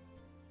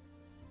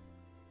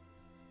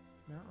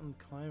 Mountain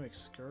climb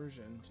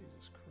excursion.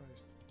 Jesus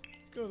Christ.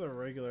 Let's go with a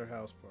regular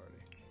house party.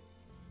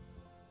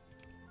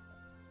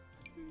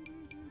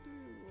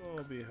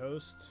 We'll be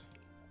hosts.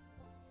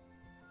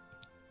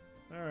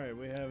 Alright,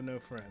 we have no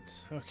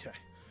friends. Okay.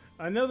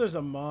 I know there's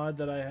a mod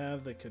that I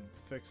have that could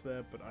fix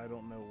that, but I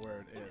don't know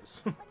where it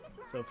is.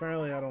 So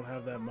apparently I don't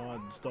have that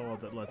mod installed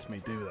that lets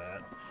me do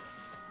that.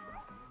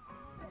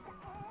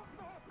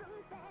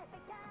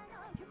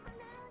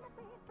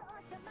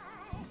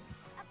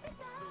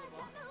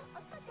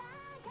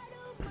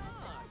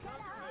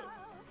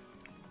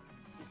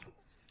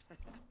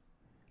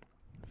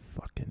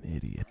 Fucking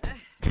idiot.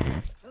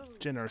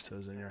 Jin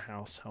Urso's in your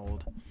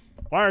household.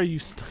 Why are you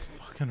stuck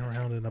fucking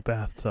around in a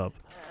bathtub?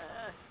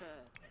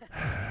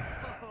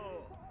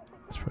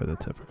 It's pretty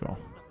typical.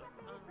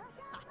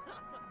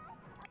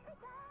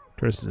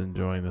 Chris is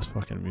enjoying this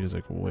fucking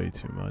music way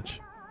too much.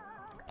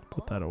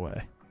 Put that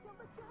away.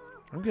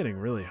 I'm getting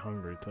really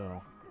hungry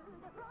too.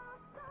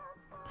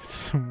 It's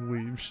some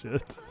weeb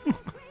shit.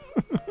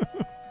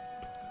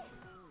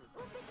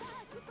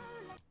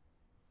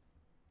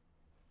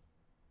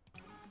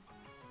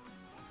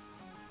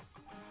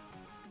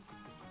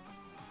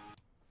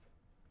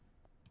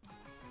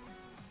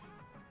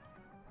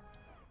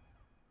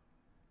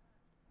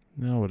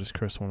 Now what does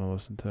Chris want to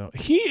listen to?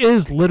 He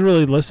is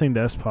literally listening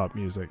to S-pop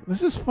music.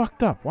 This is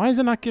fucked up. Why is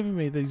it not giving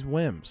me these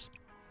whims?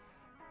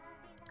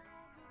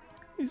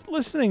 He's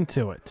listening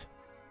to it.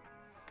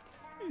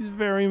 He's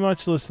very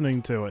much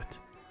listening to it.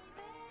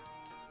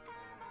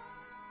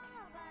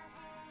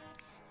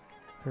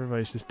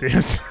 Everybody's just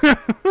dancing.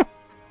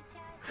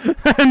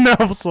 And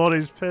now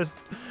Salty's pissed.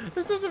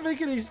 This doesn't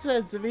make any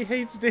sense. If he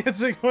hates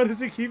dancing, why does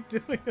he keep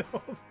doing it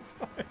all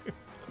the time?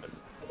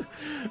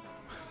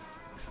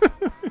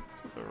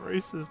 With a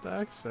racist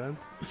accent.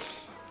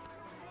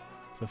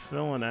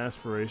 Fulfill an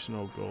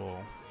aspirational goal.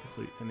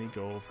 Complete any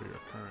goal for your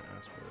current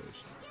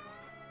aspiration.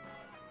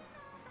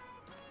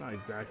 It's not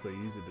exactly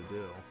easy to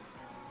do.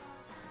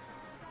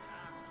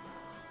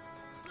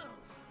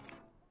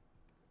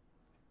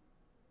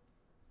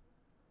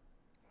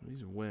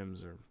 These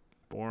whims are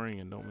boring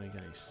and don't make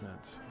any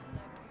sense.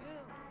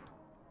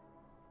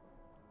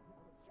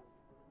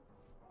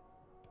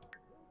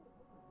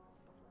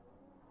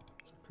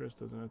 So Chris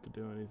doesn't have to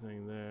do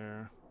anything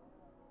there.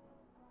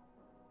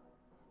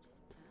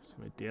 So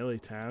my daily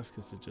task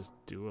is to just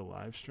do a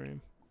live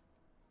stream.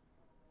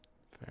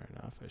 Fair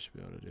enough, I should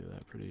be able to do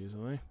that pretty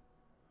easily.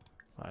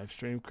 Live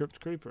stream Crypt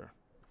Creeper.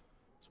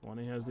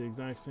 Swanee has the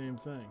exact same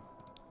thing.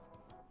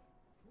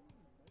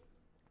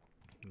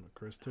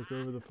 Chris took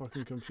over the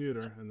fucking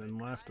computer and then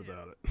laughed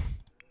about it.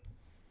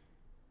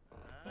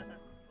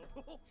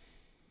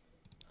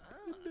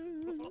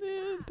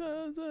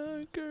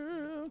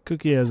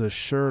 Cookie has a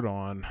shirt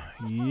on.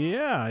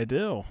 Yeah, I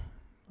do.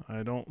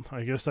 I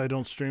guess I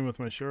don't stream with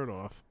my shirt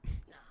off.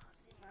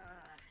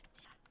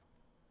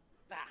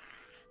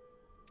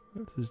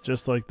 This is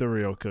just like the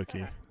real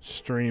Cookie.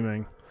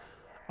 Streaming.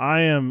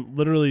 I am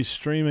literally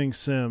streaming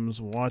Sims,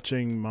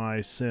 watching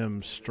my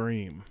Sims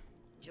stream.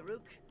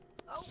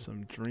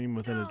 Some dream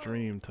within a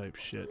dream type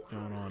shit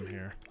going on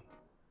here.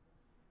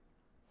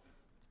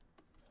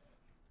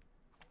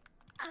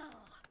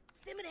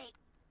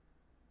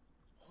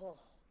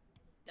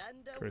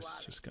 Chris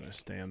is just gonna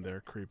stand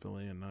there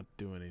creepily and not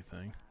do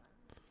anything.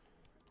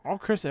 All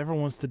Chris ever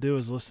wants to do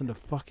is listen to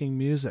fucking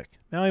music.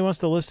 Now he wants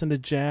to listen to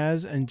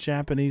jazz and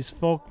Japanese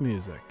folk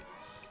music.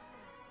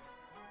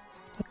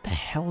 What the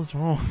hell is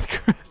wrong with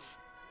Chris?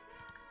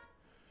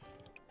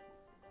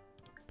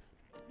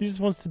 He just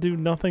wants to do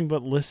nothing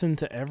but listen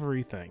to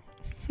everything.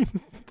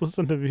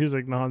 Listen to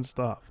music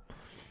nonstop.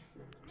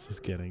 This is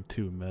getting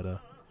too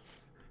meta.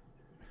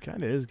 It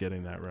kind of is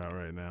getting that route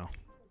right now.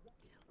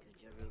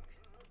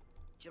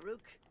 Jaruk.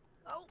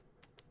 Oh,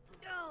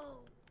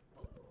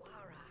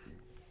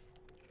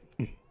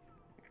 no.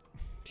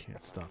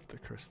 Can't stop the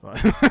Chris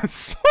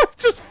violence. I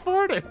just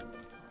farted.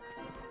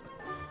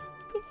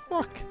 What the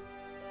fuck?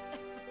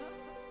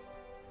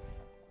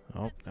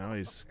 Oh, now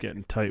he's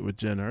getting tight with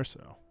Jyn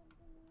Erso.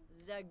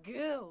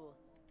 Zagoo.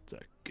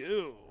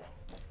 Zagoo.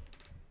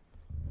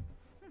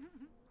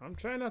 I'm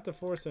trying not to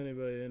force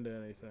anybody into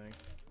anything.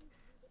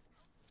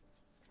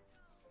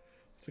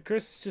 So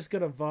Chris is just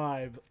gonna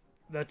vibe.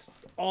 That's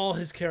all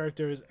his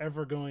character is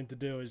ever going to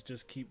do is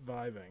just keep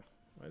vibing.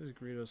 Why does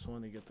Greedo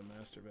Swanee get the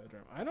master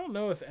bedroom? I don't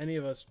know if any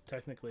of us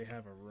technically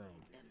have a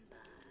room.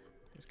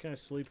 Just kind of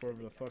sleep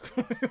wherever the fuck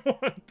we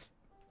want.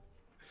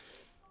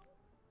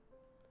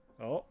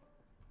 Oh.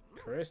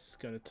 Chris is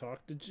gonna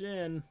talk to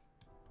Jyn.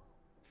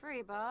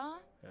 Freeba.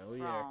 Hell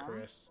yeah,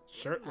 Chris.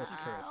 Shirtless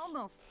Chris.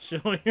 Almost.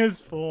 Showing his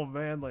full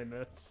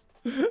manliness.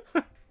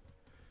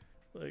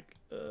 Like,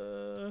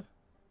 I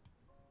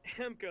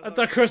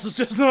thought Chris was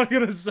just not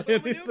gonna say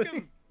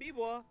anything. She's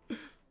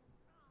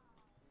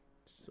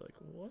like,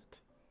 what?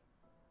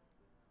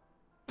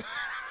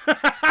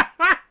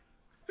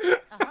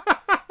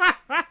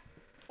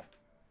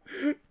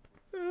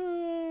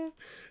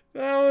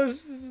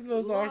 This is the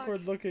most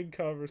awkward looking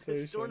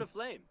conversation. Storm of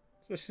flame.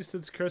 Especially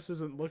since Chris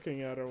isn't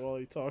looking at her while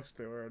he talks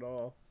to her at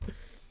all.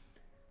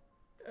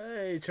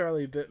 Hey,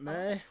 Charlie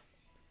Bitmay.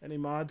 Any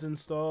mods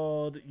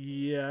installed?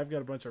 Yeah, I've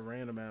got a bunch of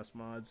random ass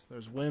mods.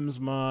 There's Whims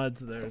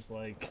mods. There's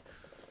like,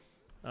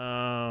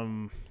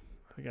 I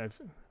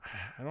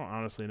don't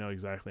honestly know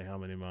exactly how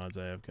many mods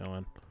I have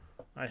going.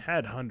 I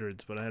had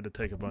hundreds, but I had to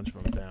take a bunch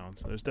of them down.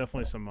 So there's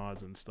definitely some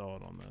mods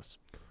installed on this.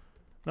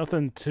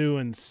 Nothing too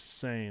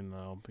insane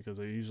though, because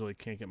I usually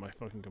can't get my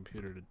fucking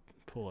computer to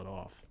pull it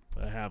off.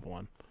 But I have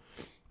one.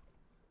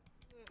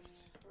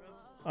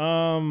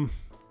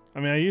 I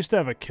mean, I used to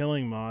have a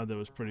killing mod that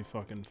was pretty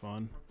fucking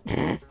fun.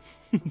 I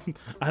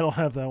don't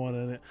have that one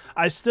in it.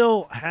 I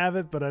still have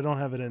it, but I don't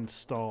have it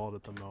installed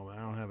at the moment.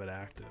 I don't have it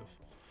active.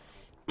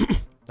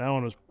 That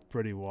one was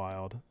pretty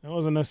wild. It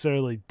wasn't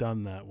necessarily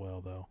done that well,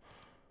 though.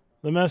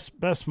 The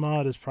best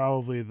mod is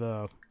probably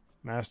the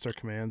Master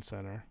Command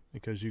Center,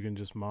 because you can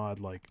just mod,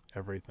 like,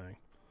 everything.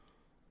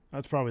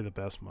 That's probably the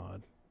best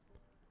mod.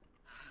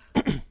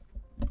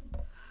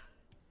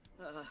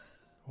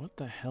 What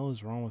the hell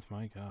is wrong with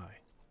my guy?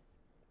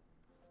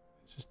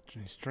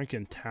 He's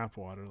drinking tap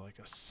water like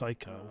a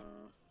psycho.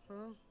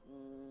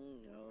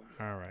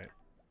 All right,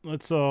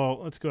 let's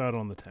go out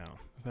on the town.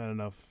 I've had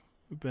enough.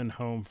 We've been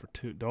home for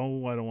I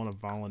don't want to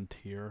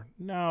volunteer.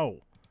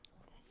 No,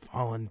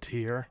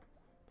 volunteer.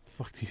 The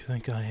fuck do you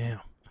think I am?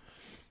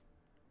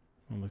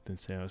 I looked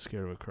insane. I was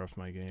scared it would corrupt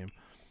my game.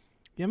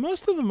 Yeah,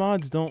 most of the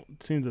mods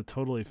don't seem to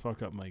totally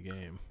fuck up my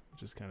game,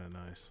 which is kind of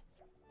nice.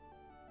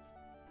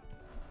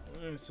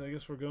 Alright, so I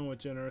guess we're going with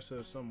Jyn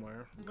Erso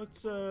somewhere.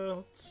 Let's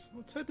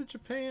head to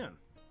Japan.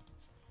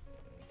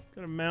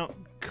 Go to Mount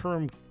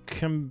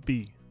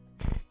Kurumkembi.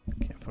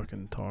 Can't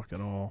fucking talk at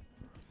all.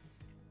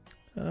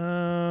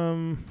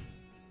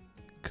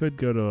 Could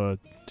go to a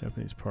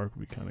Japanese park,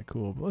 would be kind of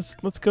cool. But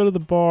let's go to the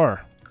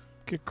bar.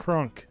 Get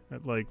crunk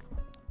at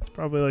it's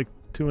probably like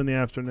 2 in the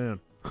afternoon.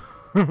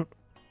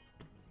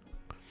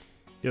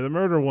 Yeah, the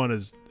murder one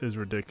is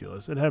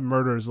ridiculous. It had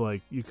murders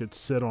like you could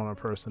sit on a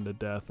person to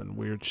death and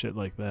weird shit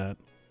like that.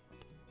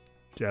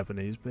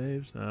 Japanese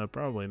babes?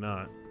 Probably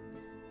not.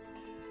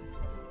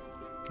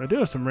 I do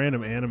have some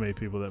random anime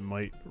people that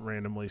might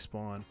randomly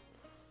spawn.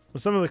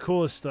 But some of the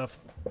coolest stuff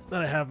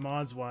that I have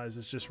mods-wise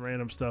is just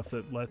random stuff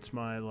that lets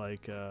my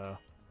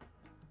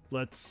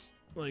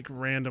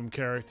random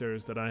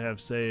characters that I have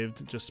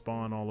saved just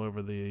spawn all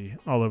over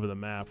the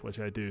map, which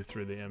I do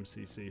through the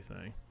MCC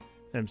thing,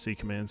 MC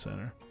Command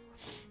Center.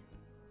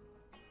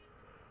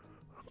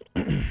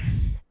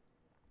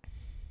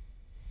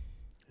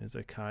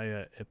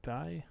 Izakaya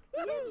Ipai?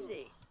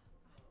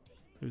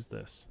 Who's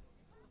this?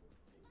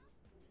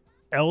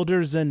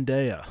 Elder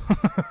Zendaya.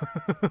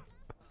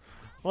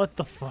 What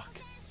the fuck?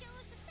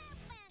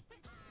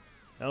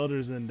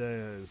 Elder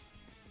Zendaya is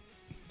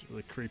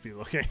really creepy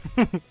looking.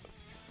 I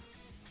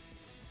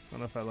don't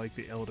know if I like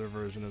the elder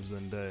version of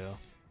Zendaya.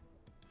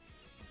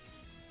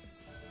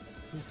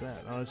 Who's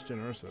that? Oh, it's Jyn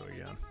Erso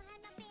again.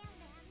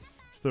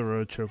 It's the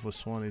road trip with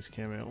Swanee's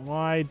cameo.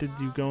 Why did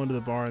you go into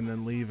the bar and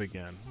then leave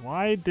again?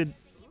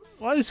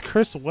 What is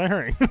Chris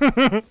wearing?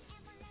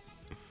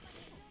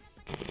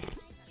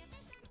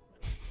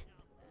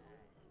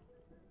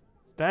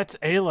 That's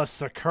Ayla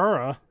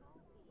Sakura.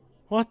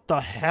 What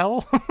the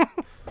hell?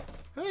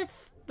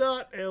 That's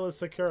not Ayla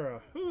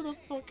Sakura. Who the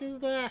fuck is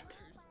that?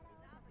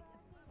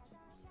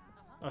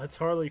 It's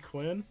Harley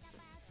Quinn.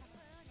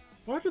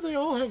 Why do they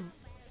all have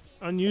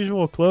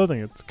unusual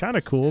clothing? It's kind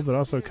of cool, but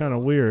also kind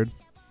of weird.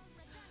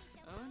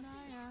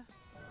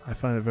 I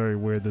find it very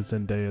weird that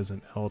Zendaya is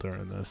an elder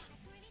in this.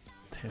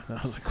 Damn,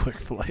 that was a quick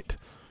flight.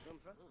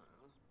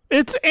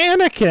 It's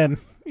Anakin!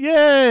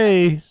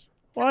 Yay!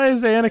 Why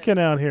is Anakin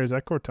out here? Is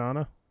that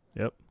Cortana?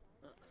 Yep.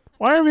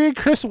 Why are me and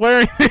Chris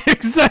wearing the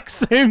exact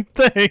same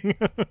thing?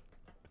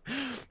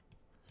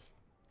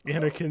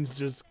 Anakin's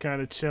just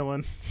kind of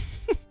chilling.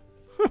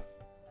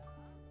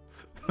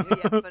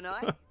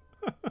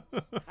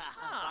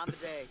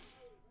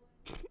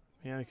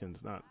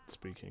 Anakin's not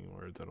speaking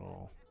words at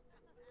all.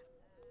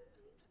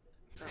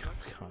 It's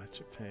gonna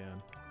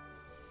Japan.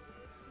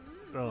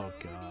 Oh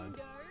god.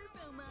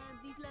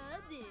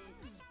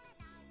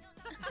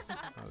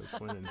 Harley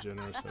Quinn and Jyn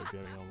Erso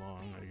getting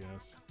along, I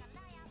guess.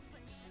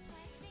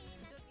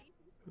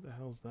 Who the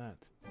hell's that?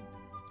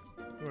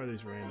 Who are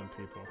these random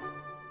people?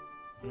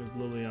 There's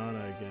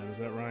Liliana again. Is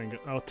that Ryan?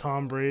 Oh,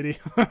 Tom Brady.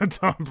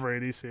 Tom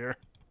Brady's here.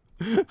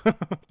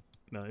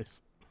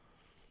 Nice.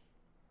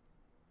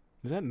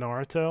 Is that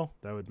Naruto?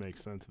 That would make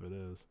sense if it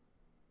is.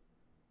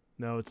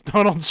 No, it's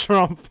Donald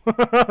Trump.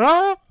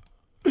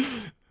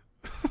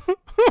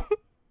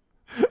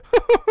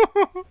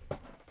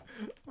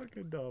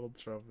 Fucking Donald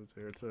Trump is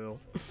here too.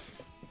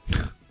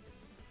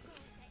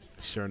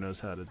 Sure knows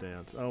how to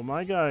dance. Oh,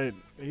 my guy,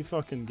 he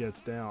fucking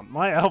gets down.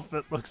 My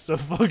outfit looks so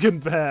fucking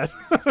bad.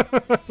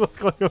 I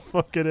look like a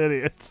fucking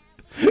idiot.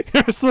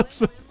 Yours looks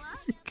so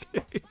fucking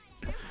gay.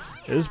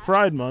 It is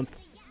Pride Month.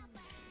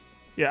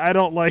 Yeah, I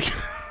don't like...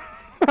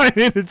 I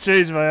need to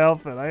change my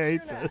outfit. I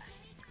hate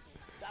this.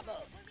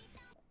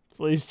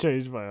 Please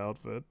change my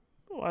outfit.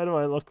 Why do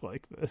I look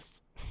like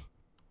this?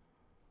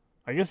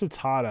 I guess it's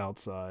hot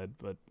outside,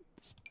 but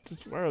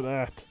just wear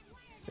that.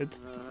 It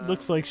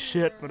looks like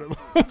shit, but it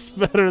looks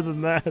better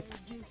than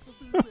that.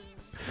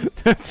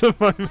 That's how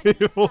my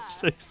people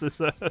shakes his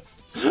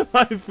ass.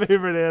 My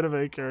favorite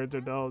anime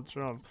character, Donald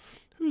Trump.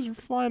 Who's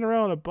flying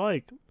around on a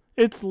bike?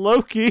 It's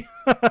Loki.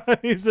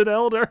 He's an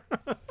elder.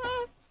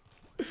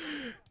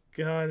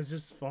 God, it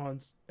just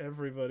spawns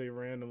everybody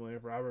randomly.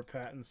 Robert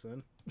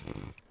Pattinson.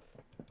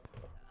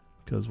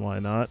 Because why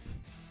not?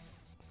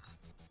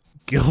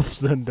 Gilf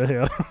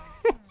Zendaya.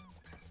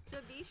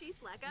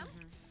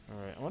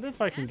 Alright, I wonder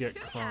if I can get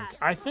crunk.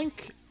 I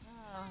think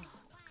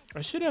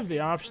I should have the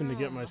option to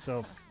get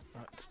myself...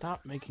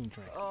 stop making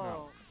drinks.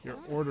 No, you're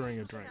ordering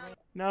a drink.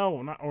 No,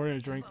 I'm not ordering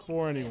a drink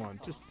for anyone.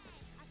 Just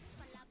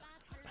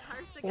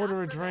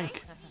order a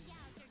drink.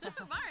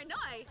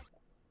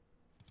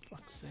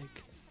 Fuck's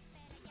sake.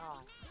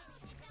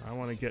 I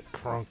want to get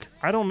crunk.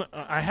 I don't.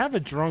 I have a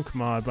drunk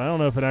mod, but I don't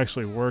know if it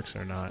actually works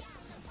or not.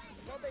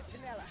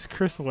 Is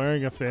Chris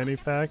wearing a fanny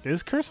pack?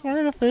 Is Chris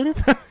wearing a fanny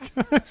pack?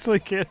 I actually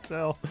can't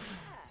tell.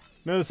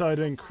 Notice how I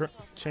didn't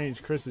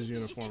change Chris's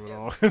uniform at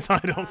all because I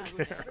don't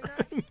care.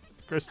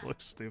 Chris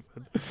looks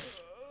stupid.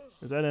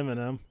 Is that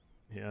Eminem?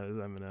 Yeah, it's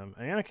Eminem.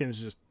 Anakin's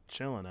just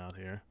chilling out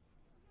here.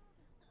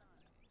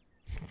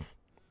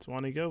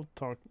 Swanee, go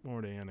talk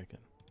more to Anakin.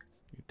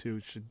 You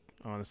two should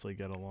honestly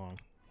get along.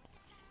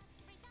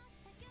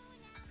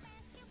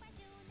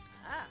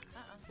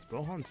 Is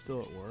Bohan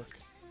still at work?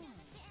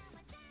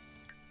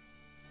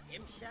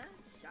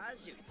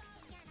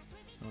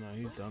 Oh no,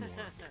 he's done work.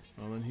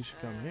 Well, then he should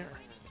come here.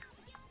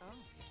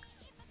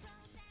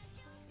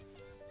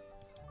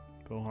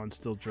 Bohan's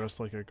still dressed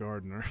like a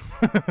gardener.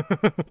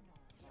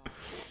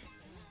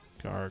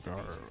 Gar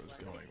is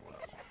going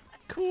well.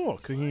 Cool.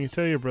 Can you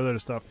tell your brother to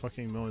stop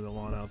fucking mowing the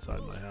lawn outside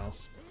my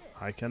house?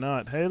 I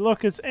cannot. Hey,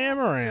 look, it's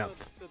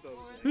Amaranth.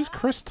 Who's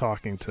Chris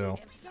talking to?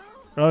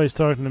 Oh, he's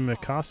talking to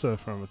Mikasa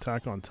from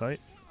Attack on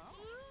Titan.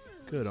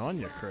 Good on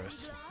you,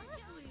 Chris.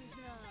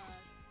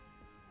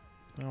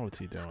 Now what's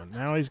he doing?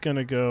 Now he's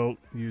gonna go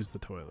use the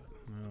toilet.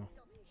 No.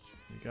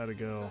 You gotta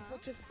go.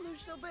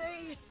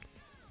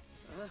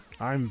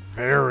 I'm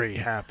very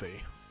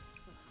happy.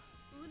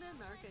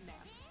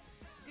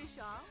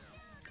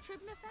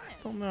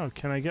 I don't know.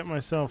 Can I get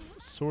myself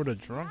sort of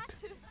drunk?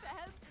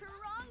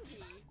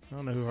 I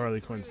don't know who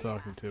Harley Quinn's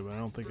talking to, but I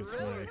don't think it's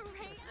me.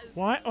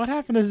 What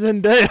happened to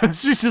Zendaya?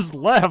 She just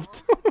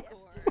left.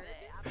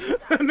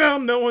 Now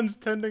no one's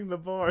tending the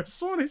bar.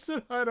 Swanee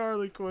said hi to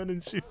Harley Quinn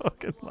and she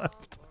fucking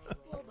left.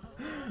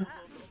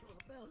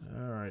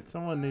 Alright,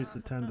 someone needs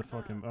to tend the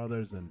fucking... Oh,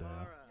 there's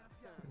Zendaya.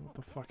 What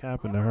the fuck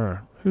happened to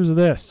her? Who's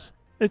this?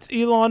 It's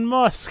Elon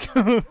Musk!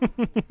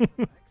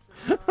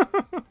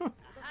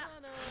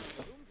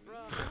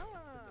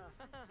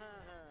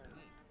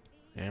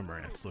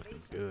 Amaranth's looking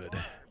good.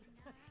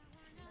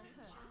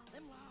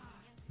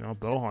 Now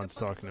Bohan's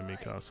talking to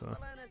Mikasa.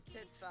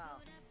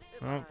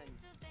 Well,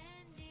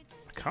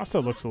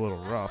 Mikasa looks a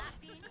little rough.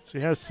 She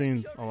has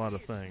seen a lot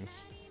of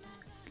things.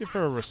 Give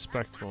her a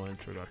respectful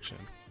introduction,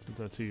 since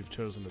that's who you've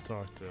chosen to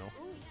talk to.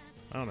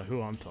 I don't know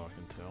who I'm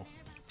talking to.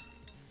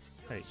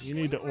 Hey, you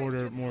need to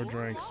order more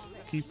drinks.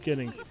 Keep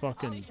getting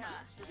fucking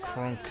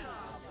crunk.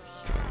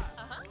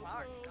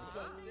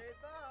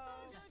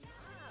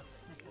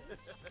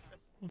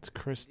 What's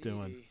Chris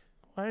doing?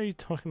 Why are you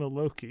talking to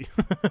Loki?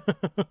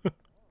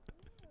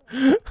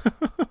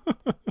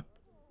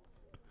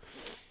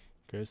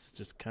 Chris is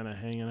just kind of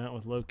hanging out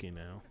with Loki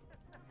now.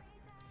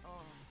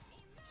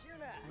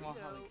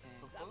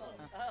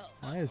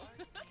 Why is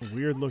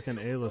weird looking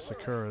Ayla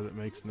Sakura that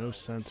makes no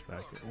sense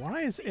back here?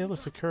 Why does Ayla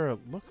Sakura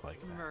look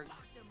like that?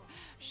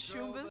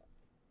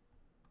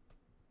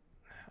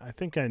 I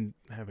think I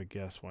have a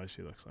guess why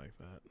she looks like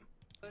that.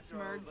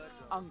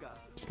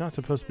 She's not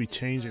supposed to be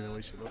changing the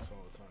way she looks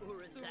all the time.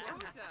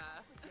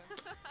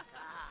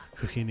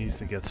 Cookie needs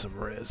to get some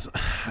Riz.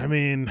 I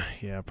mean,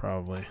 yeah,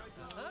 probably.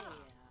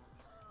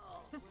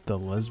 The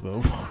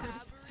Lesbo bar.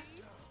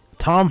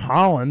 Tom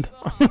Holland.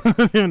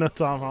 Even though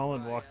Tom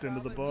Holland walked into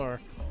the bar.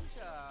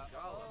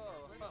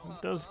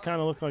 It does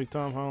kind of look like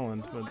Tom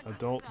Holland, but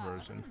adult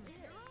version.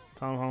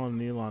 Tom Holland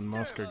and Elon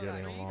Musk are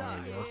getting along, I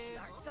guess.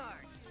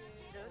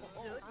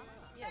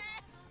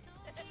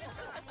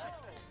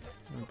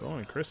 Bohan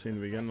and Chris seem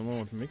to be getting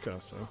along with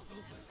Mikasa.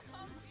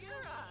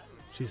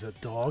 She's a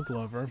dog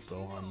lover.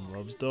 Bohan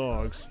loves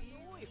dogs.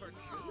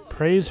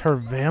 Praise her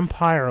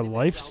vampire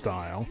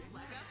lifestyle.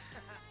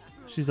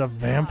 She's a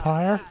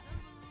vampire?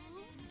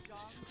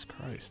 Jesus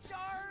Christ.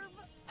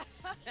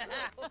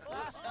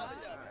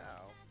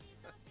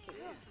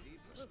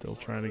 Still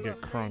trying to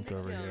get crunk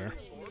over here.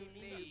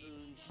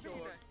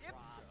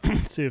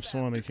 See if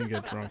Swanee can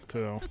get drunk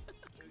too.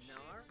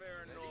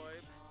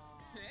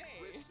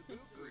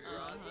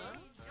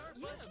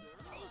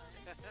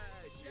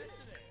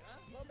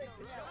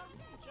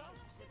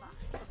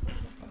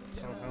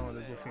 Tom Holland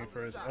is looking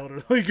for his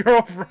elderly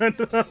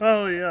girlfriend.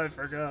 Oh yeah, I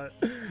forgot.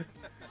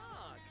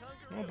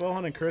 Well,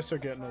 Bohan and Chris are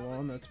getting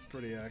along. That's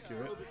pretty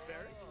accurate.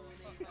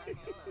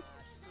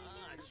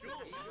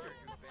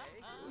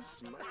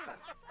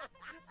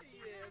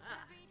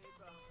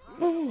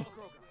 Oh,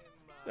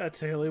 that's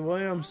Haley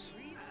Williams.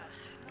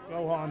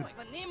 Bohan,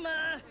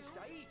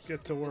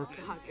 get to work.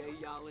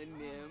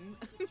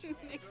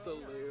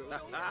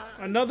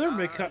 Another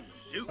Mikasa.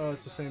 Oh,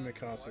 it's the same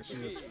Mikasa. She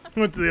just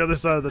went to the other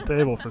side of the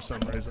table for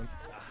some reason.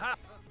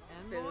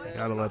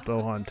 Gotta let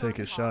Bohan take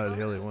his shot at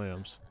Haley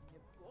Williams.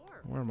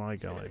 Where am I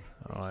going?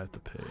 Oh, I have to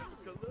pee.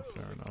 Oh,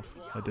 fair enough.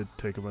 I did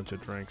take a bunch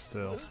of drinks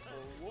too.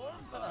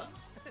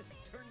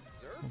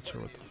 Not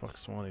sure what the fuck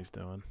Swanee's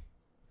doing.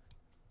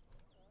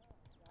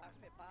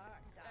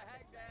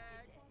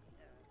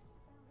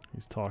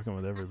 He's talking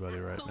with everybody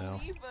right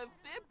now.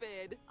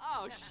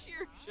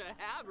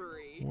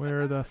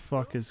 Where the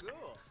fuck is...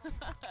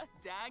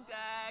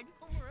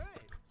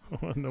 I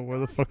don't know where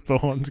the fuck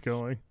Bohan's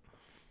going.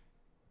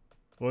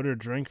 Order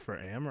drink for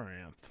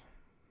Amaranth.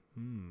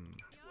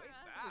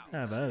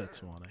 Have at it,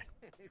 Swanee.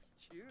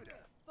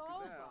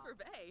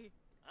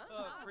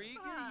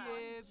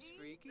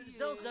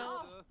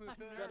 Zozo. What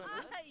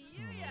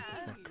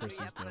Chris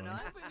is doing. Bomb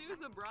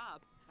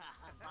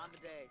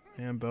day.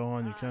 And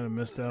Bohan, you kind of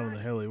missed out on the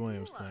Haley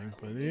Williams thing,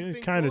 but you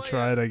kind of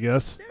tried, I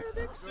guess.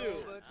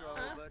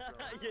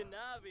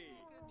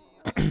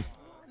 Yanabi.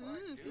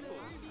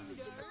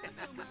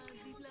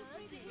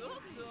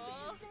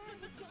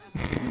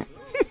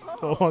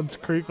 Bohan's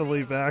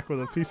creepily back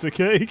with a piece of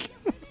cake.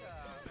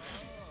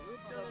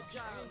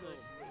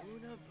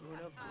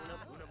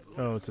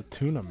 Oh, it's a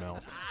tuna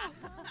melt.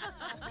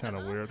 Kind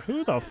of weird.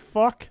 Who the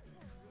fuck?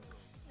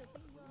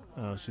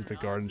 Oh, she's the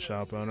garden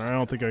shop owner. I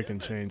don't think I can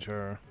change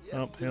her.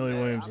 Oh, Haley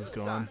Williams is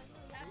gone.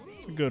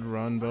 It's a good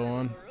run,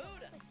 Bohan.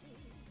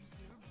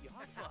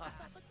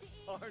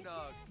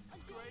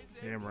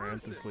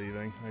 Amaranth is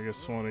leaving. I guess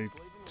Swanee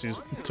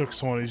just took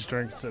Swanee's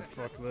drink and said,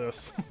 fuck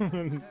this. I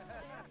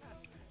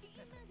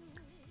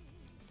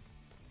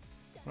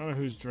don't know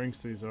whose drinks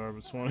these are,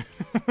 but Swanee,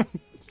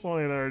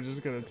 Swanee and I are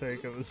just going to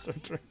take them and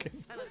start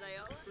drinking.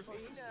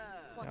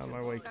 Out of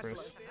my way,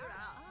 Chris.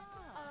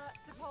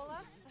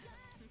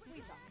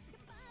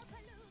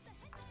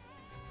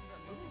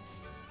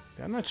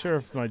 I'm not sure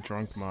if my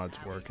drunk mod's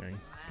working,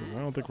 because I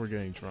don't think we're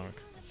getting drunk.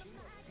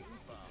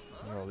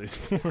 All these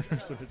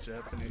foreigners in a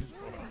Japanese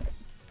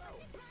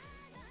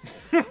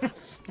bar.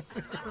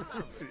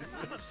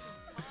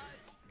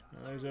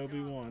 There's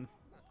Obi-Wan.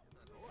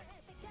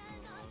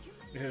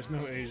 There's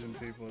no Asian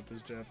people at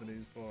this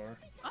Japanese bar.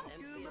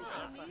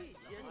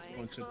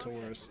 Bunch of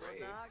tourists.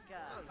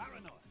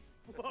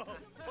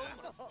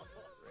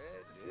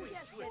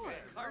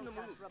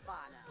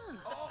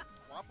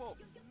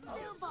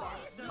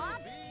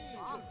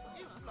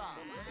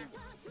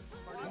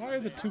 Why are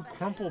the two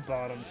crumple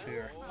bottoms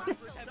here?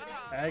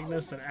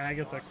 Agnes and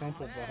Agatha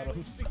crumple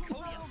bottoms. Not sure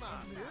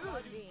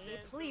what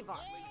the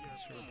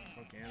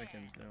fuck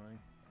Anakin's doing.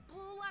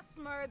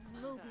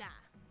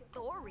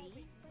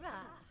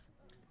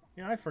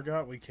 Yeah, I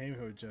forgot we came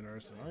here with Jen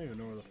Erso. I don't even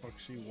know where the fuck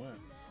she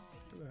went.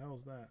 Who the hell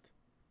is that?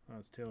 Oh,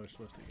 it's Taylor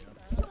Swift again.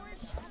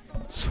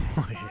 So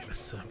I hate a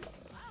simp.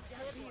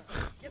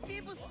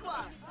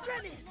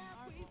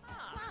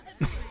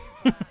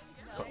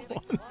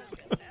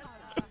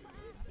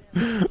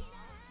 So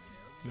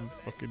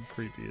fucking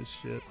creepy as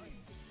shit.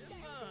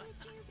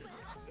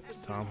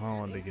 It's Tom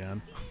Holland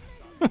again.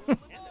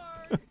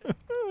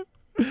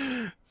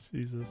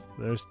 Jesus.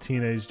 There's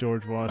teenage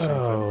George Washington.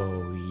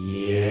 Oh,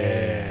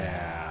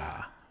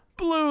 yeah.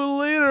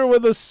 Blue Leader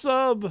with a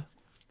sub.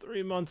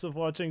 3 months of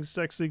watching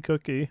Sexy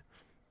Cookie.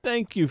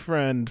 Thank you,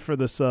 friend, for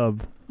the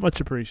sub. Much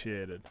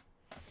appreciated.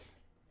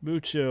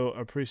 Mucho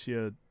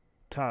appreciation.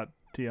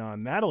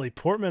 Natalie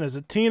Portman as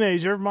a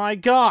teenager. My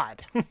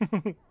God.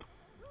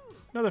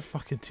 Another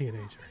fucking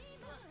teenager.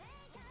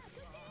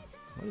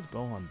 What is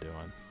Bohan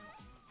doing?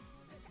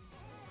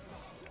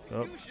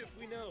 Oh.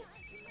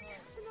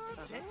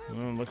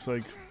 Well, looks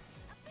like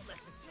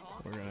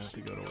we're gonna have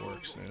to go to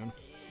work soon.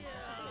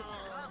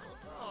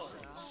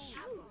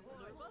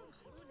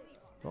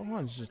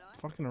 Bohan's just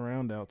fucking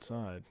around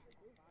outside.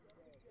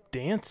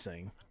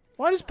 Dancing?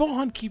 Why does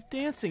Bohan keep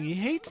dancing? He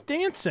hates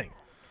dancing.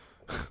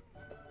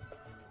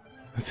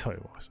 That's how he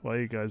was. While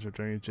you guys are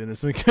drinking gin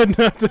and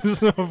kidnapped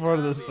is no part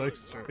of the sex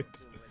trade.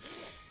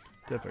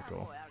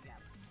 Typical.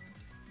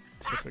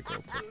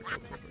 Typical.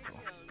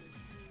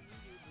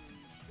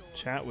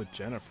 Chat with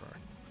Jennifer.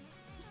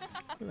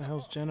 Who the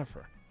hell's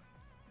Jennifer?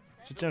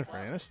 Is it Jennifer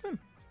Aniston?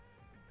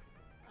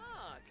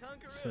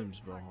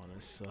 Sims Bohan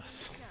is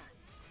sus.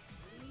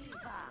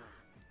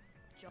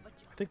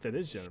 I think that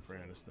is Jennifer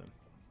Aniston.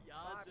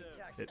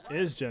 It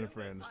is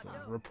Jennifer Aniston.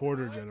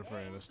 Reporter Jennifer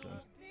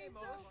Aniston.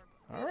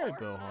 Alright,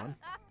 Bohan.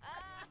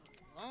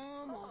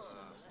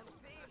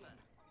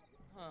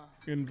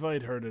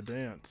 Invite her to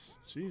dance.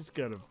 She's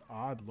got an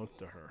odd look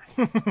to her.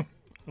 I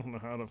don't know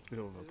how to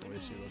feel about the way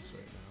she looks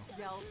right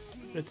now.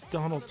 It's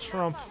Donald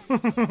Trump.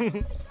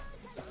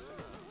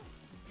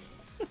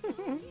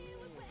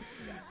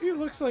 He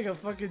looks like a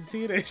fucking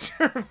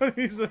teenager, but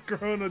he's a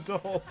grown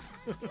adult.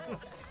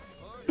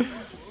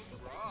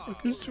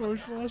 Look at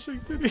George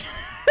Washington.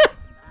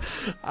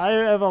 I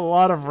have a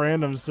lot of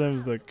random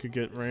Sims that could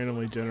get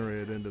randomly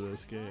generated into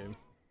this game.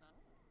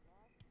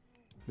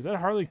 Is that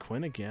Harley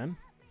Quinn again?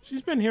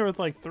 She's been here with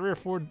like 3 or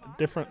 4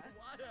 different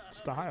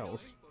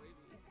styles.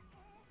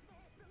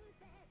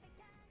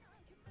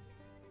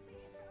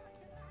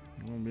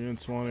 Well, me and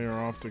Swanee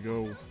are off to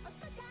go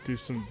do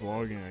some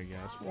vlogging, I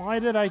guess. Why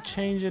did I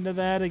change into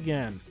that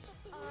again?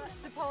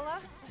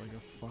 Like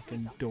a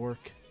fucking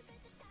dork.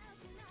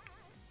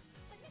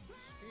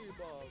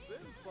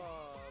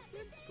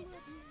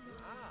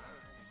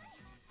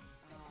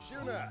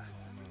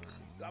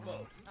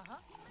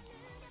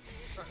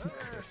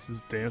 Chris is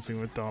dancing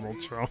with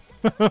Donald Trump.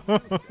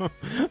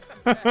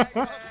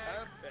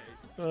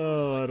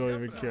 Oh, I don't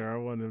even care. I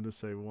want him to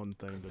say one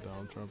thing to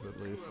Donald Trump at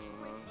least.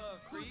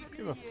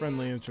 Give a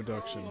friendly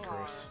introduction,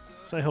 Chris.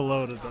 Say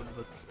hello to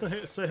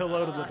the say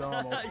hello to the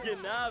Donald.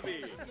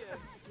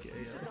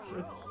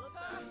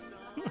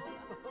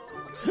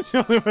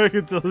 The only way I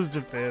can tell is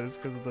Japan is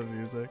because of the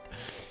music.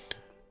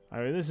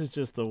 I mean, this is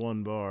just the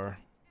one bar.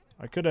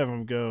 I could have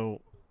him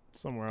go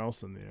somewhere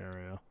else in the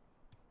area.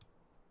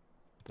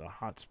 The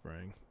hot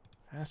spring.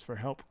 Ask for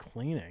help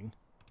cleaning.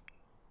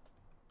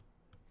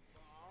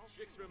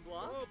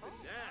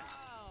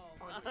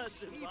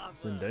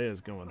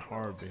 Zendaya's going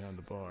hard behind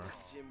the bar.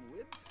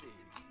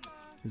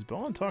 Is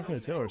Bowen talking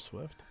to Taylor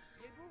Swift?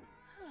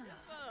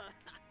 Oh,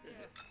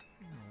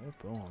 what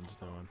Bowen's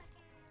doing?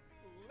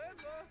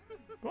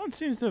 Bowen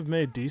seems to have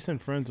made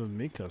decent friends with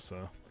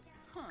Mikasa.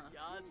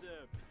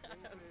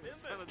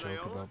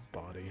 Joke about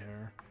body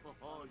hair.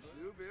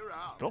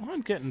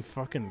 Bowen getting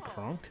fucking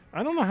crunk?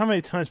 I don't know how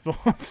many times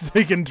Bowen's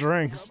taking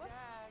drinks.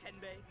 I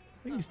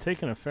think he's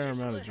taking a fair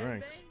amount of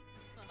drinks.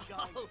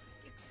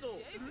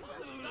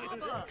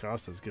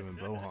 Mikasa's giving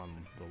Bohan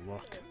the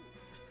look.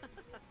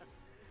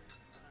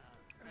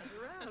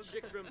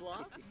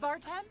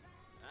 Bartem?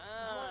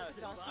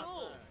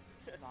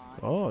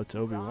 Oh, it's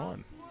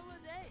Obi-Wan.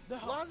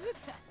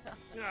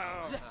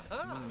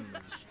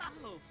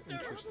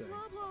 Interesting.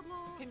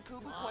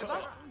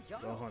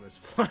 Bohan is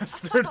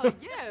plastered.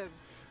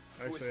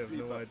 Actually, I have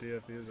no idea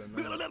if he is or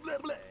not.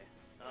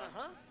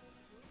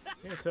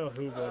 Can't tell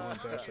who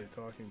Bohan's actually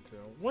talking to.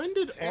 When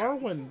did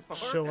Arwen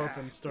show up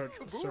and start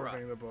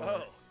serving the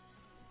bar?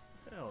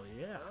 Hell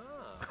yeah.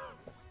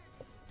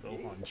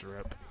 Bohan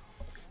drip.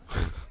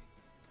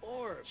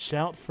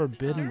 Shout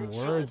forbidden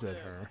words at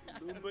her.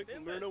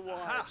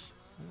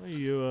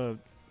 You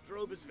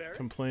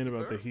complain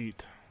about the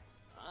heat.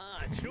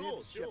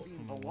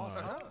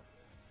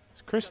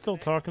 Is Chris still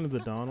talking to the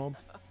Donald?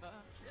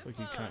 Looks like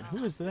he can't.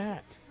 Who is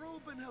that?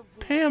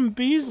 Pam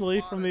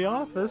Beasley from The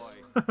Office.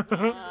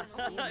 I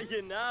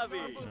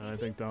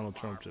think Donald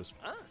Trump just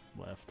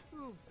left.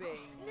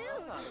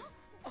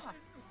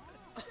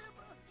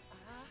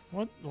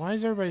 What? Why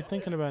is everybody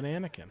thinking about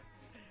Anakin?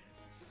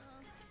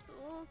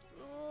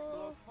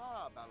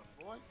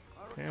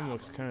 Pam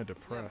looks kind of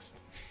depressed.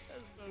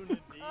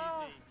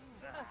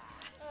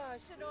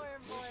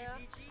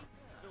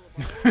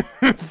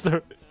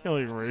 Start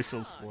yelling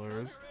racial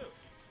slurs.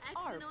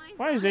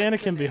 Why is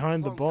Anakin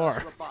behind the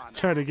bar?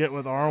 Trying to get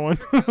with Arwen.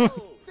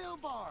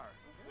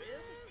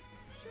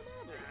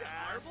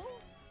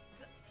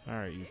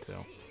 Alright, you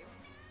two.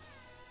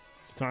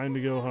 It's time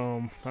to go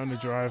home. Time to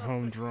drive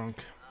home drunk.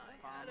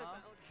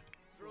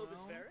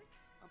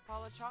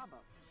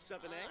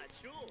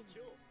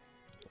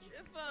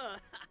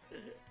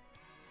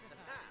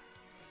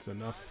 It's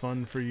enough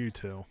fun for you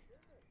two.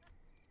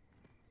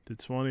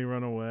 Did Swanee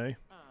run away?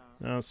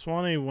 No,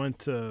 Swanee went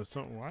to...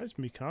 Why is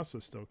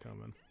Mikasa still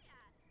coming?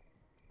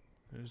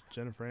 There's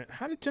Jennifer...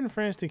 How did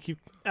Jennifer Aniston keep...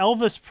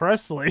 Elvis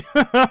Presley!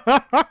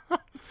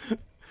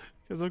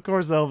 Because of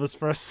course Elvis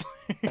Presley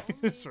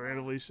just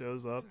randomly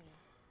shows up.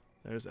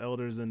 There's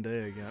Elder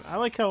Zendaya again. I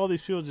like how all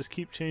these people just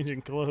keep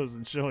changing clothes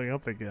and showing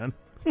up again.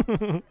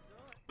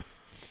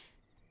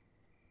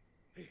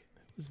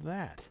 Who's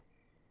that?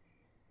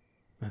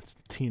 That's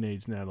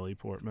teenage Natalie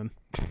Portman.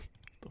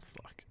 The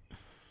fuck?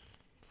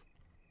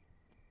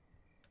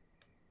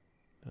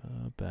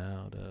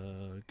 About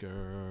a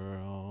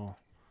girl.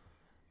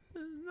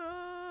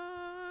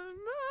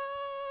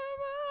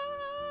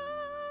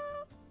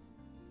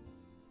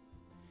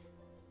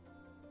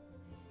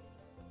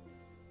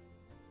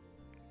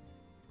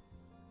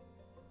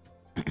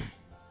 We're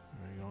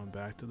going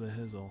back to the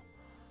Hizzle.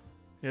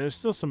 Yeah, there's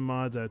still some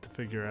mods I have to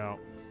figure out,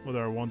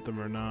 whether I want them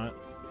or not.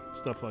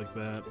 Stuff like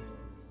that.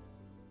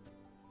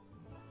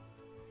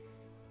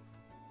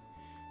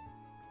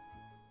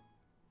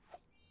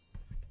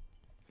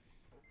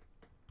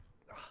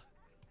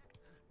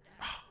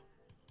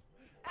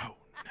 Oh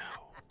no.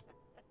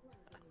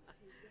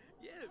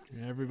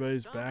 Yeah,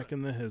 everybody's back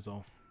in the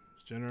Hizzle.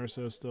 Is Jen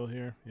Urso still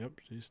here? Yep,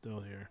 she's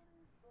still here.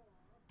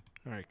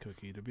 Alright,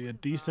 Cookie. To be a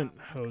decent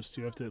host,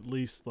 you have to at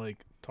least,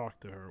 like,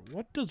 talk to her.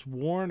 What does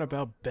warn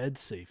about bed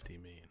safety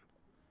mean?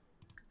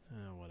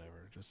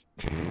 Whatever. Just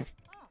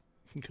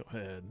go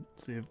ahead.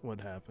 See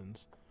what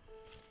happens.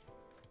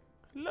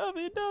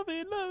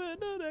 Lovey-dovey,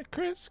 lovey-dovey,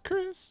 Chris.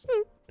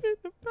 Who did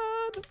the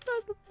find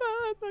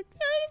like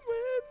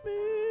with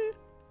me?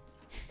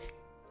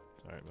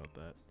 Sorry about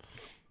that.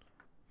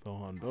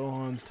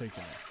 Bohan's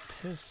taking a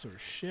piss or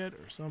shit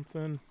or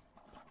something.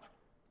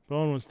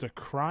 Bowen wants to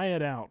cry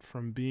it out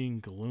from being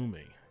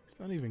gloomy. He's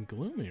not even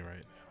gloomy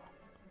right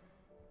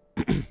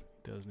now. He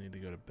does need to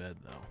go to bed,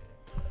 though.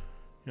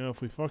 You know,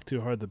 if we fuck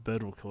too hard, the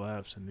bed will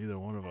collapse, and neither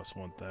one of us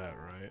want that,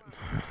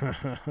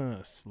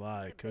 right?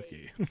 Sly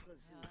Cookie.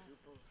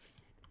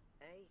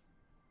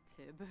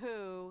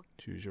 Taboo.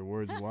 Choose your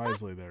words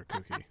wisely there,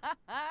 Cookie.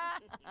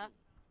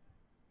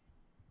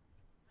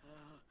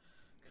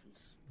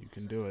 You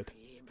can do it.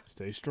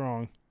 Stay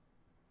strong.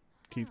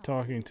 Keep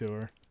talking to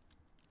her.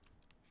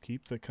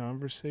 Keep the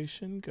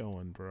conversation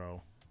going,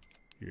 bro.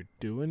 You're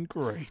doing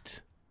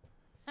great.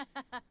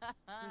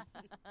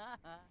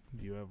 Do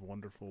you have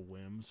wonderful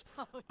whims?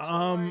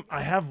 I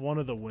have one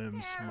of the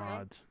whims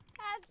mods.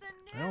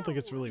 I don't think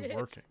it's really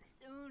working.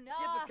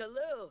 I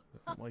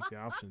don't like the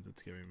options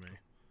it's giving me.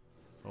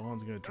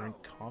 Bohan's gonna drink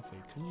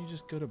coffee. Couldn't you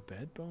just go to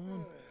bed,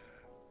 Bohan?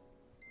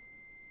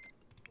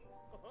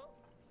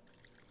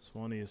 This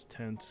Swanee is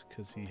tense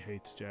because he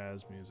hates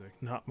jazz music.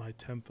 Not my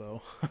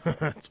tempo.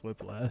 That's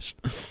Whiplash.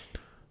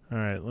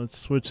 Alright, let's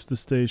switch the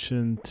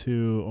station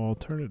to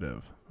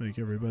alternative. Make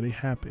everybody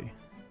happy.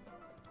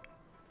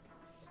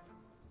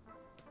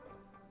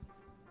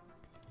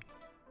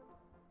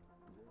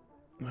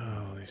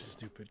 Oh, these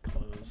stupid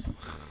clothes.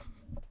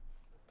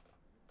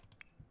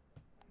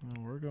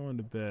 Well, we're going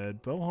to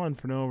bed. Bohan,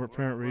 for no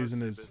apparent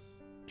reason, is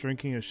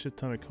drinking a shit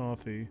ton of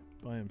coffee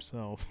by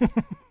himself.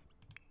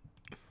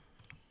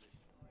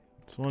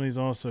 Swanee's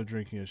also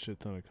drinking a shit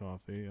ton of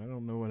coffee. I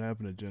don't know what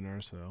happened to Jen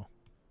Urso.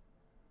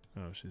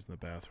 Oh, she's in the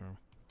bathroom.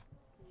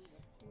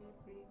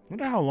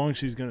 Wonder how long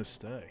she's gonna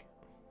stay.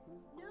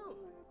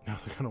 Now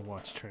they're gonna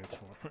watch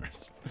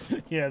Transformers.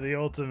 Yeah, the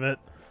ultimate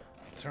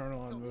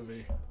turn-on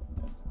movie.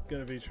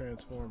 Gonna be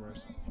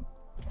Transformers.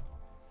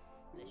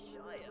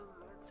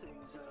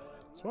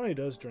 Swanee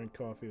does drink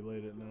coffee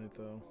late at night,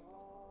 though.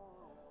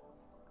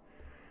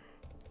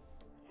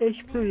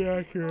 That's pretty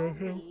accurate of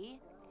him.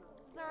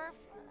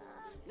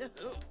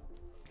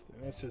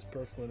 That's just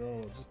perfectly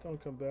normal. Just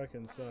don't come back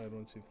inside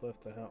once you've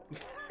left the house.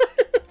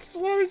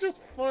 Swanee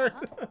just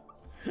farted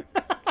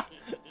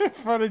in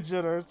front of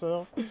Jen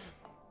Urso.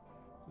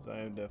 Because I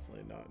am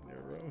definitely not in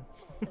your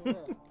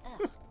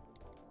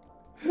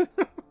room.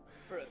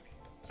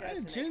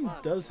 Jen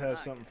does have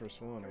something for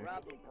Swanee.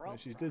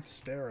 She did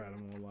stare at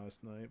him all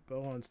last night.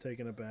 Bohan's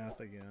taking a bath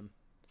again.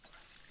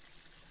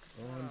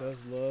 Bohan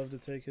does love to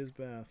take his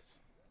baths.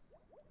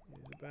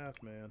 He's a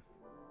bath man.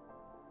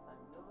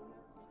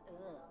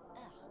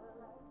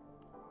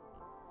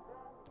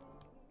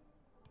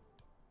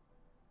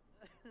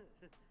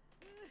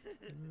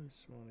 What is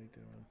Swanee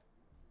doing?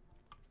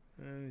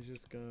 And he's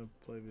just gonna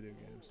play video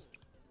games.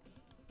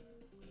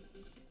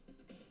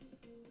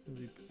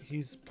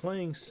 He's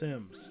playing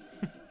Sims.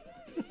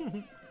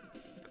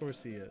 Of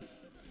course he is.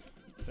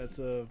 That's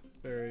a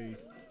very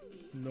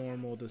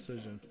normal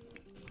decision.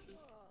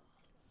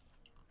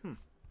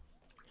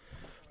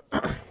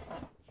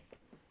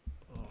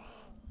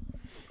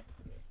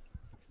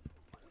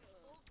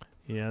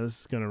 Yeah,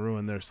 this is gonna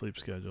ruin their sleep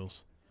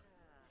schedules.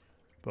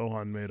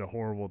 Bohan made a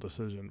horrible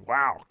decision.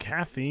 Wow,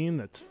 caffeine?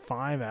 That's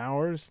 5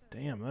 hours?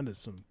 Damn, that is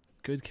some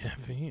good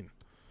caffeine.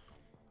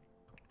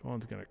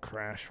 Bohan's gonna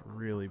crash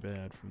really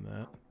bad from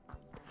that.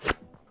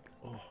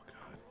 Oh,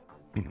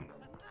 God.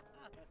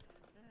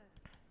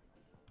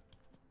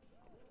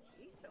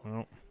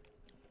 Well,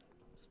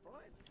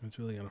 it's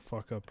really gonna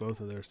fuck up both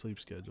of their sleep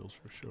schedules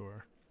for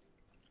sure.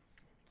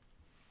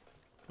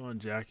 Bohan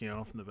jacking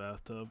off in the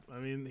bathtub. I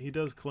mean, he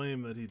does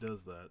claim that he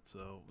does that,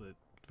 so it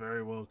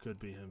very well could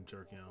be him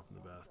jerking off in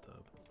the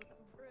bathtub.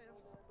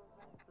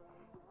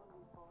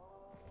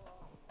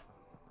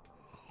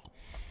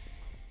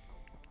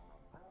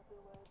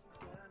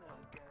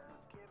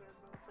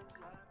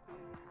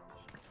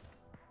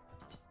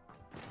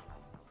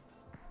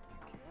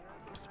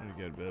 I'm starting to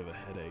get a bit of a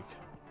headache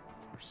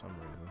for some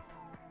reason.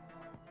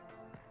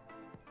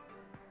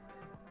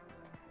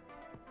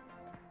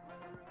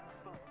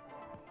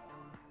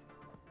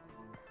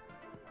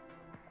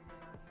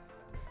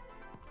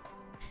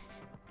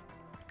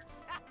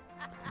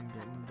 I'm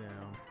getting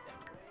down.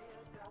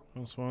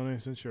 Well, Swanee,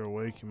 since you're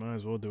awake, you might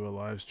as well do a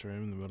live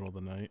stream in the middle of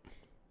the night.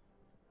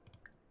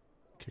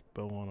 Kick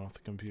Bohan off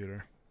the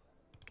computer.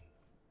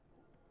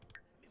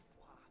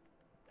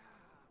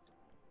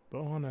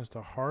 Bohan has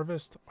to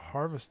harvest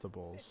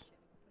harvestables.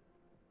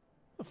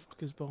 How the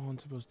fuck is Bohan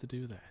supposed to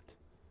do that?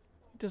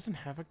 He doesn't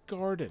have a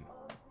garden.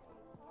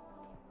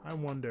 I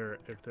wonder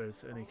if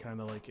there's any kind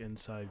of like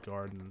inside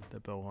garden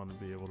that Bohan would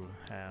be able to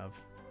have.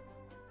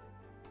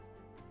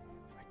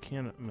 I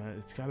can't, man,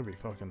 it's gotta be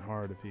fucking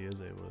hard if he is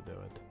able to do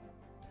it.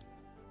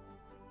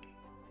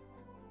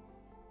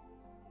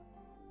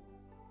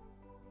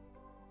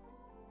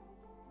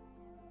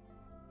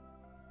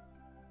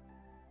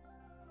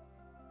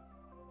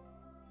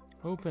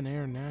 Open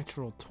air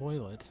natural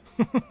toilet.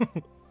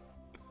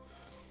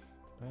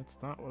 That's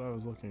not what I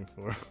was looking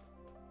for.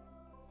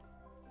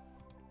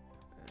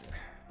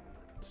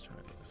 Let's try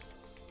this.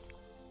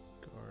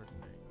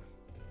 Gardening.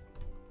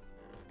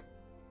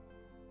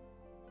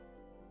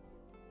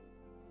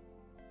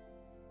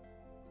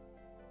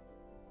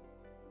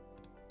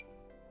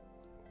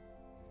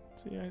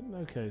 See,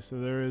 okay, so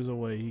there is a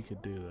way he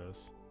could do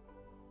this.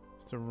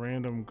 Just a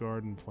random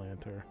garden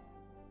planter.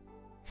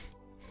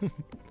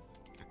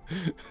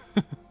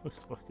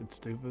 Looks fucking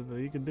stupid, but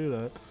you can do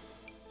that.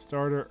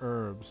 Starter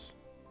herbs.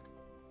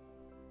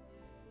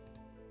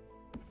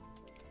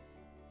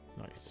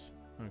 Nice.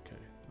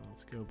 Okay,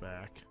 let's go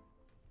back.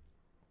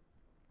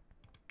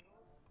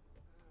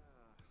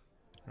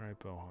 Alright,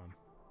 Bohan.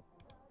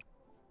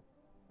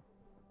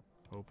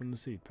 Open the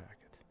seed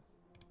packet.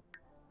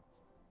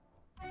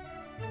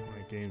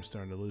 My game's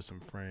starting to lose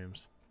some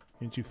frames.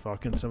 Can't you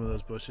fuck in some of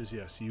those bushes?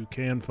 Yes, you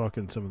can fuck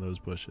in some of those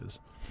bushes.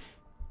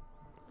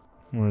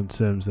 More in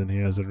Sims than he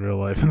has in real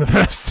life in the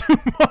past 2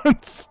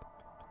 months.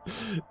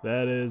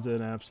 That is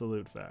an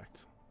absolute fact.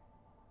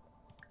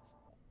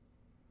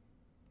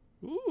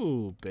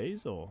 Ooh,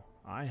 basil.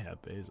 I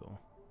have basil.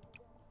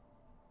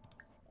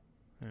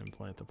 and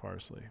plant the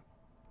parsley.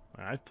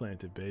 I've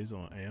planted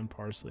basil and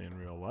parsley in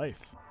real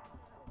life.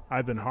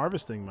 I've been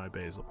harvesting my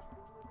basil.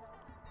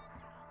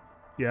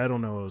 Yeah, I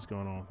don't know what was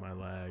going on with my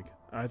lag.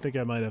 I think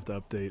I might have to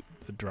update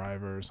the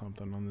driver or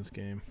something on this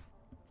game.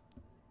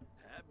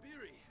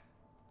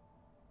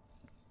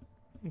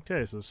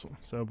 Okay, so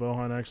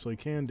Bohan actually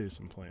can do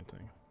some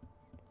planting.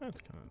 That's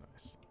kind of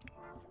nice.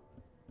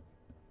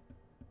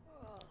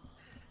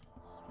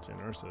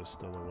 Jen Urso's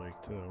still awake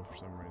too, for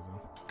some reason.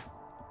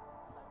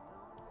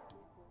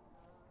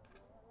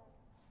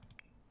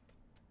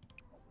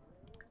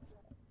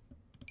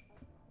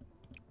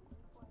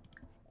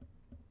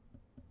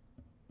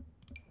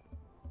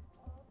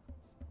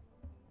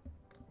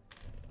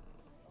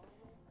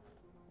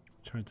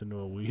 Turns into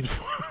a weed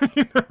farm.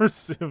 You never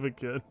see him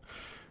again.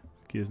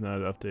 He has not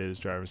updated his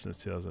driver since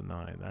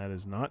 2009. That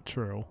is not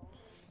true.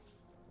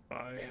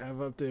 I have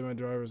updated my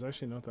drivers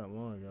actually not that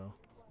long ago.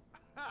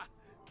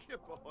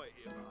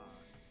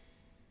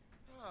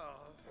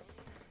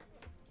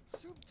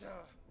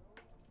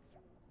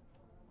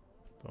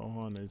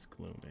 Bohan is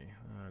gloomy.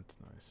 That's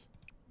nice.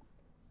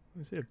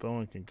 Let's see if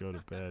Bohan can go to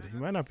bed. He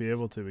might not be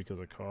able to because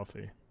of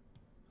coffee.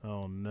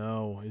 Oh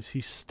no. Is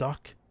he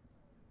stuck?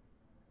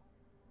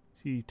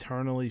 Is he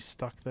eternally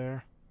stuck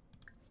there?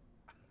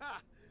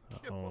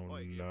 Oh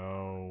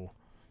no.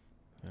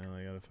 Well,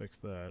 I gotta fix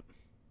that.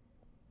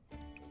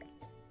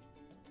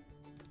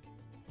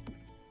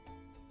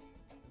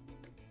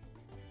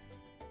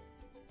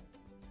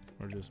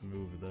 Or just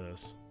move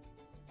this.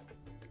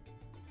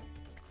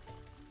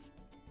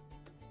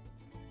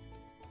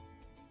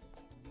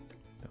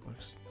 That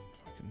looks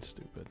fucking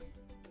stupid.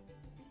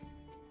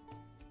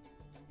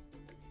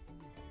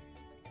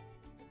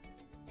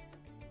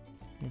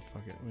 Oh,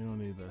 fuck it, we don't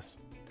need this.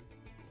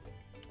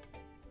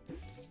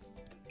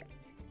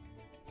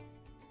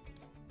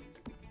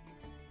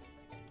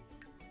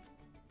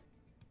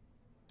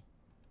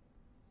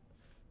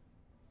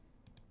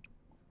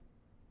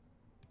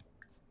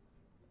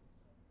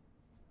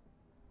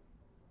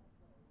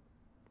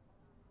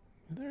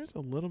 There's a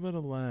little bit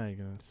of lag,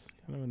 and it's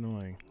kind of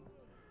annoying.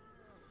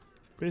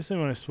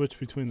 Basically, when I switch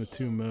between the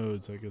two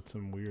modes, I get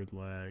some weird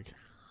lag.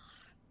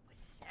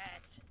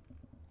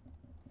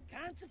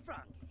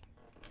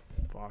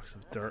 Box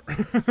of dirt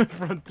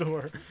front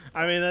door.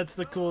 I mean, that's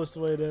the coolest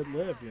way to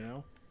live, you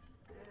know?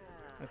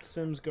 That's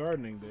Sims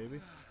gardening, baby.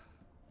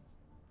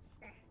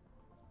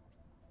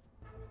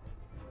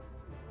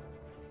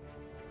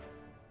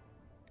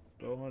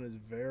 Bohan is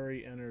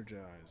very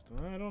energized.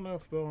 I don't know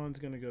if Bohan's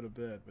gonna go to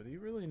bed, but he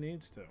really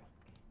needs to.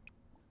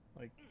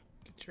 Like,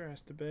 get your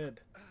ass to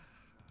bed.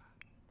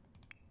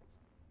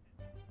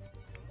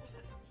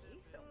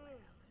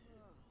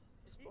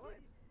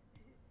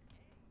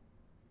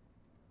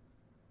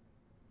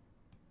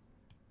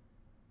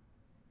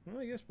 Well,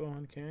 I guess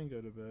Bohan can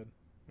go to bed.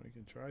 We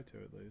can try to,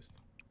 at least.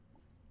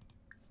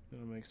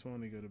 It'll make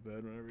Swanee go to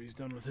bed whenever he's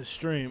done with his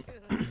stream.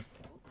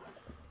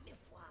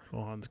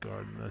 Bohan's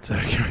garden, that's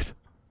accurate.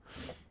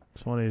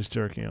 Swanee is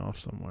jerking off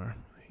somewhere.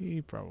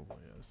 He probably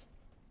is.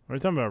 Are we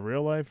talking about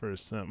real life or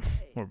Sim?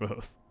 Or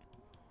both?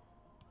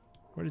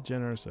 Where did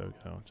Jen Urso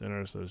go? Jen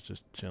Urso's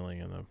just chilling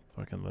in the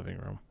fucking living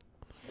room.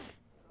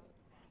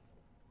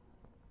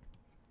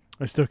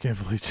 I still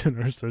can't believe Jen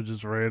Urso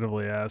just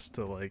randomly asked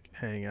to, like,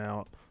 hang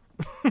out.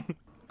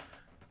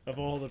 Of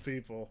all the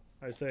people.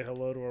 I say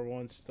hello to her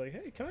once. She's like,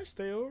 hey, can I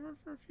stay over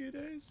for a few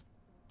days?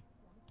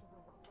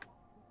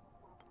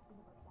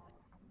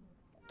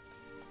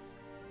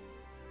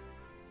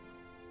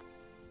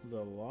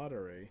 The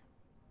lottery.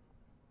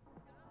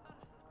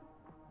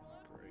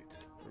 Great.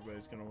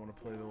 Everybody's going to want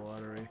to play the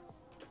lottery.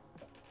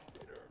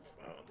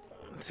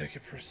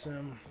 Ticket per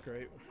sim.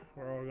 Great.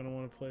 We're all going to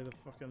want to play the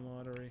fucking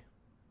lottery.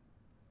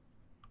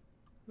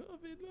 Love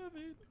it.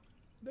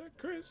 That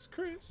Chris.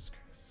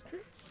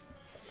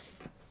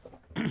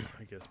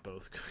 I guess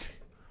both Cookie.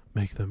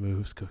 Make the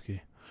moves,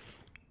 Cookie.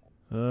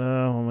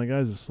 Well, my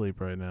guy's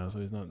asleep right now, so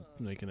he's not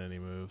making any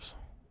moves.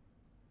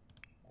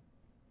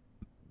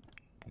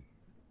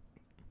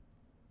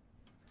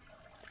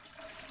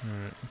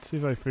 Alright, let's see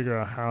if I figure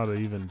out how to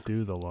even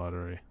do the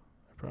lottery.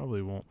 I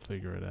probably won't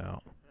figure it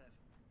out.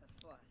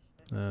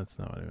 That's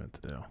not what I meant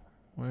to do.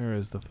 Where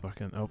is the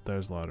fucking... Oh,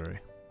 there's lottery.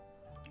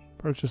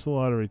 Purchase the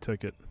lottery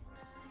ticket.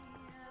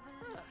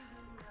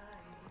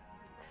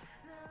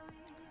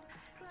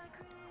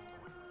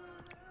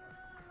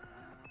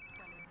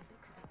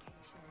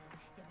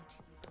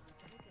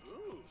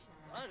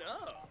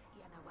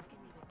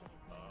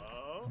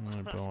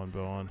 Alright,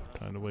 Bowen.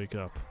 Time to wake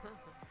up.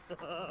 What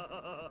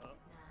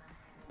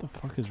the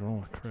fuck is wrong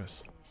with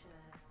Chris?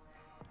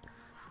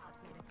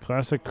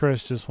 Classic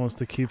Chris just wants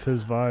to keep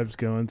his vibes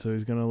going, so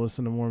he's gonna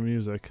listen to more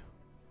music.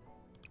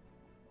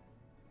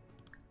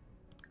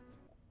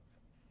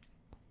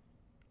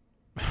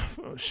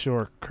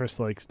 Sure, Chris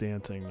likes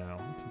dancing now,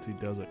 since he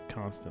does it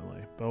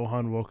constantly.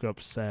 Bohan woke up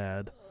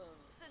sad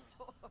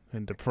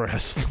and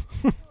depressed.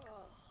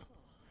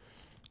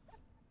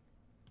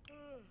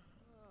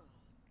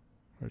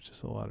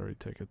 Purchase a lottery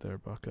ticket there,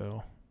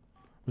 bucko.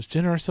 Was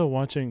Jen Urso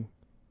watching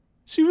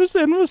She was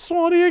in with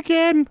Swanee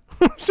again.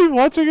 She's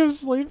watching him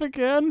sleep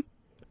again.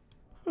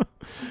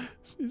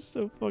 She's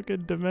so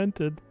fucking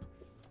demented.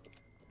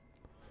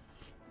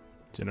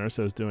 Jyn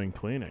Erso's doing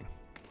cleaning.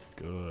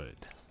 Good.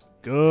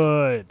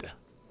 Good.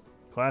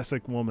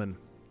 Classic woman.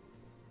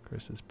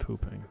 Chris is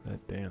pooping.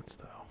 That dance,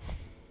 though.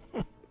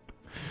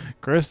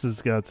 Chris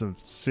has got some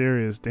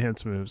serious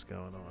dance moves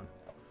going on.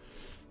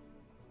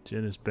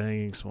 Jyn is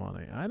banging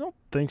Swanee. I don't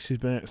think she's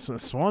banging.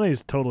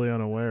 Swanee's totally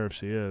unaware if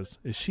she is.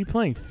 Is she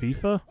playing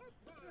FIFA?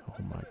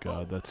 Oh my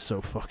god, that's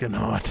so fucking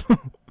hot.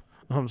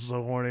 I'm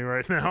so horny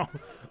right now.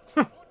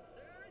 Finally,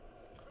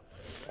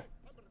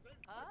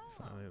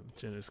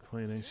 Jyn is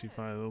cleaning. She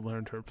finally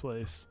learned her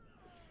place.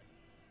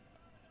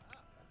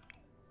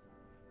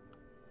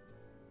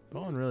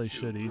 Bowen really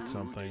should eat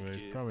something, but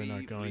he's probably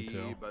not going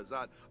to.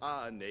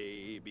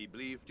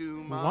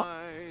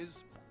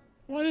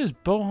 What is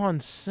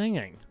Bohan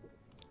singing?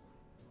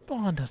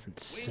 Bohan doesn't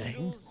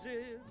sing.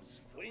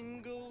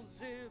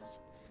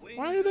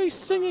 Why are they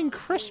singing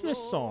Christmas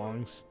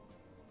songs?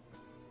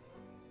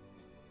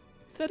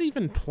 Is that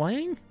even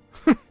playing?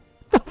 What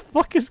the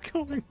fuck is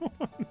going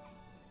on?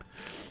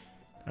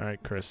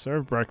 Alright, Chris,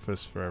 serve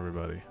breakfast for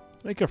everybody.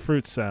 Make a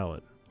fruit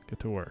salad. Get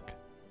to work.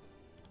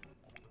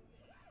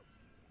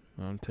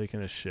 I'm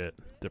taking a shit,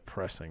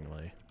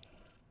 depressingly.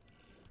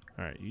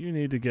 Alright, you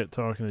need to get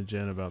talking to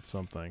Jyn about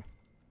something.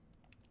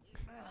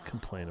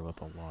 Complain about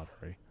the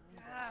lottery.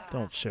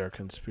 Don't share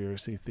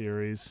conspiracy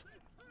theories.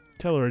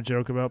 Tell her a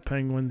joke about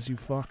penguins, you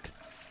fuck.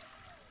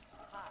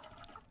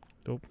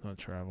 Nope, not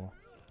travel.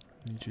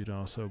 Need you to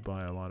also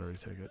buy a lottery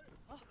ticket.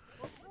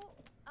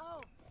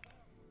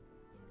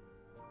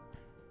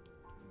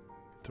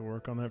 Get to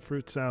work on that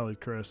fruit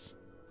salad, Chris.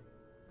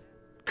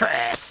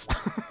 Chris!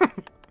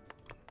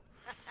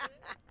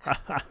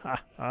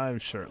 I'm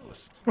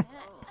shirtless.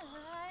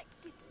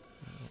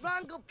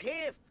 Rongo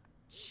Piff.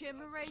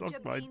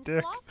 Suck my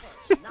dick.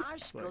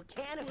 Narsko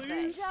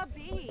Canifest.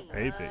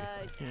 Maybe.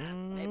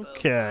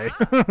 Okay.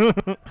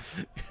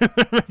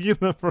 Making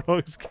the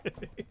frogs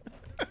gay.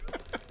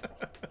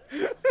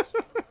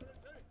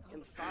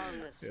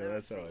 Yeah,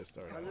 that's how I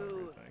started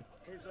everything.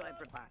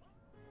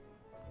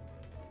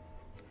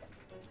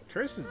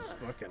 Chris is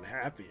fucking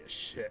happy as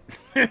shit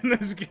in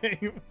this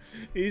game.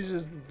 He's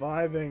just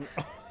vibing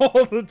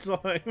all the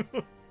time.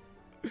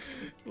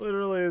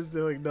 Literally is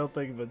doing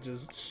nothing but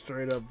just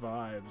straight up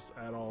vibes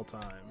at all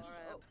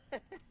times.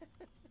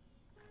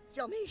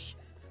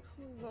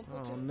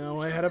 Oh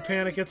no, I had a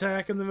panic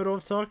attack in the middle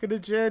of talking to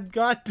Jed.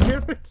 God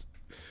damn it.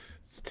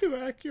 It's too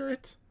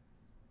accurate.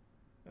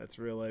 That's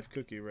real life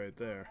Cookie right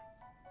there.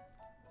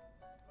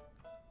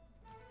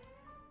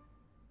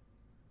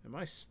 Am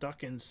I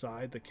stuck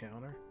inside the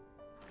counter?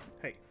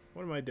 Hey,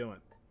 what am I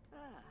doing?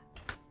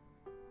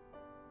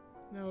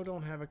 No,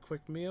 don't have a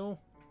quick meal.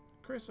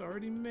 Chris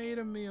already made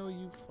a meal,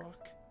 you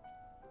fuck.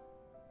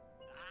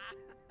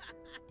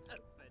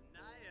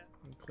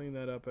 And clean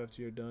that up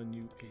after you're done,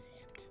 you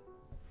idiot.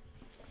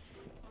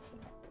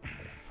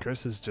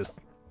 Chris is just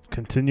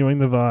continuing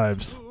the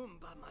vibes.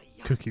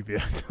 Cookie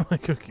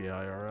like Cookie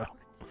IRL.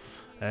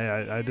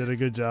 Hey, I did a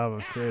good job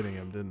of creating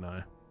him, didn't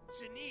I?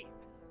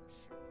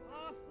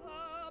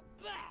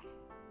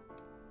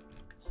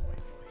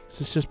 This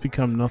has just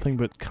become nothing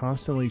but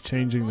constantly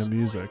changing the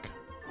music.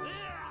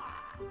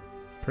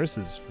 Chris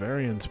is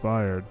very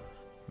inspired.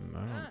 I don't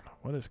know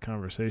what his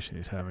conversation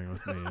he's having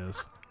with me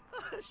is.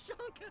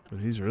 But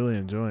he's really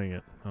enjoying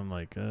it. I'm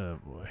like, oh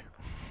boy.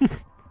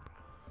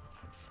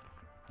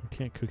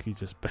 Can't Cookie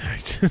just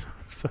bag Jyn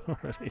Erso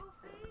already?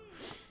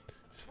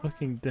 It's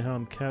fucking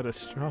down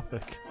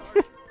catastrophic.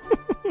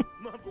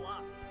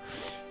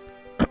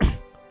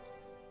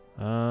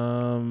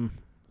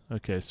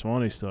 Okay,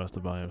 Swanee still has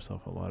to buy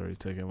himself a lottery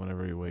ticket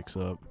whenever he wakes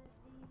up.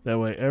 That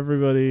way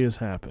everybody is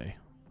happy.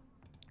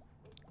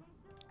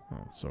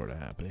 Oh, sort of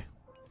happy.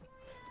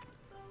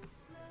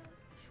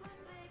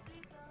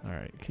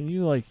 Alright, can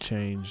you, like,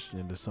 change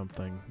into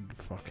something, you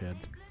fuckhead?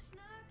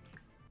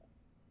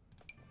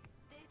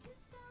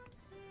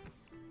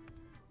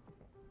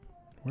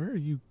 Where are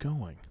you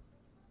going?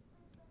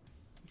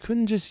 You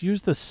couldn't just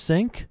use the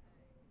sink?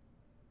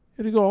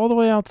 You had to go all the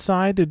way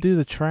outside to do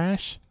the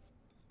trash?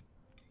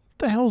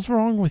 What the hell's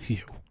wrong with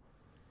you?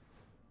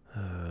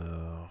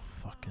 Oh,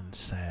 fucking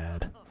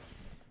sad.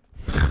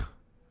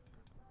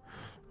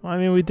 Well, I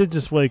mean, we did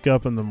just wake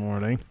up in the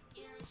morning.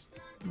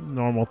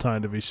 Normal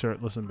time to be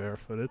shirtless and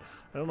barefooted.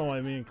 I don't know why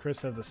me and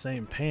Chris have the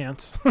same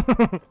pants.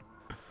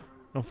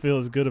 Don't feel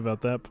as good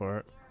about that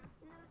part.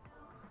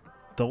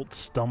 Don't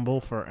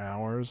stumble for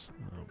hours.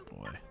 Oh,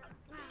 boy.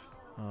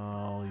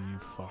 Oh, you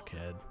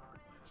fuckhead.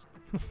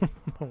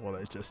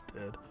 What I just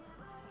did.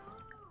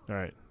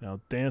 Alright, now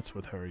dance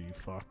with her, you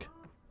fuck.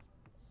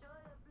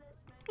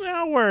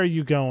 Now where are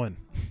you going?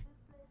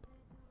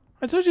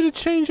 I told you to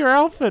change your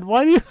outfit.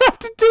 Why do you have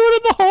to do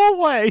it in the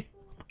hallway?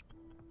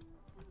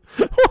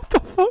 What the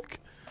fuck?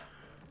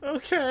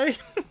 Okay.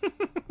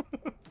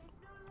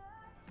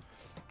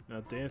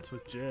 Now dance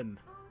with Jyn.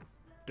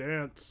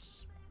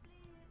 Dance.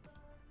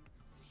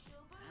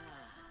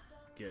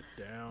 Get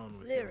down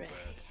with your bad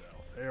self.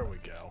 There we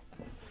go.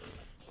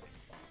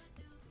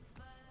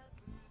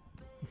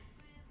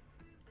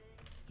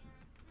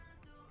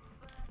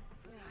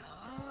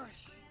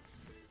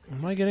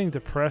 Am I getting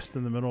depressed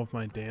in the middle of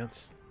my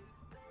dance?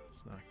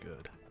 It's not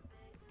good.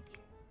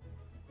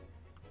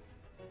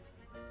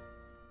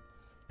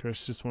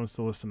 Chris just wants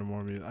to listen to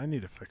more music. I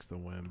need to fix the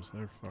whims.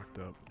 They're fucked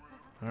up.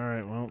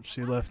 Alright, well,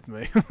 she left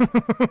me.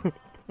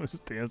 I'm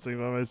just dancing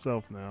by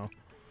myself now.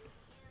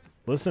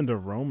 Listen to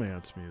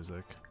romance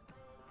music.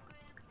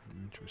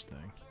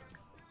 Interesting.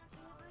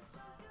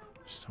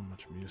 There's so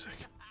much music.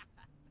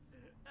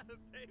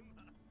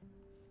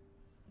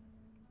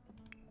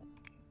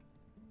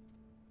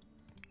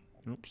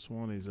 Nope,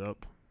 Swanee's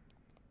up.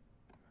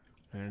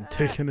 And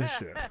taking a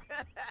shit.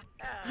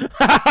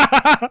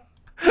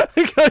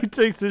 The guy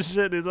takes a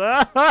shit and he's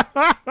like,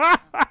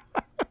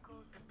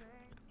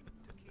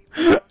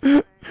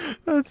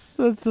 that's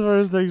the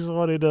first thing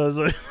Swanee does.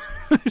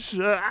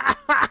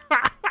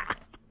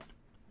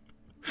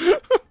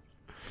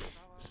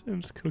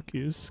 Sim's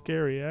cookie is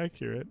scary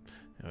accurate.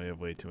 Yeah, we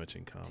have way too much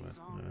in common.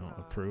 I don't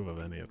approve of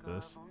any of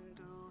this.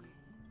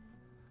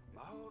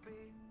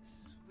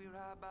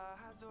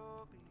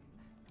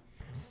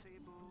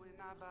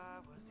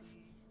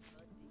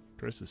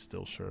 Chris is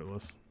still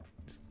shirtless.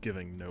 He's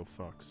giving no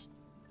fucks.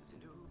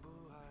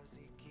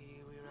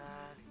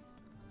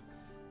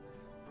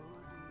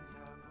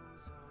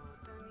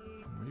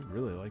 We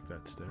really like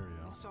that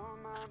stereo.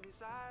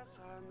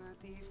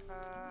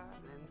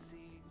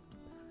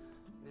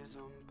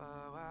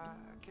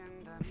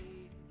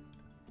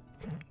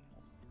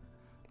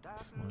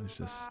 Someone's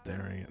just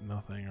staring at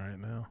nothing right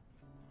now.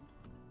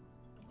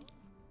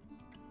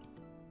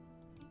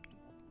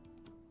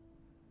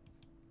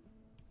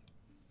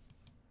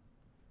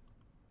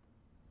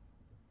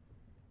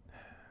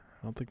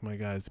 I don't think my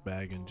guy's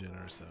bagging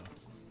Jenner, so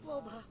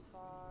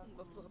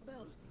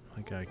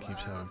my guy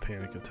keeps having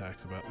panic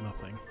attacks about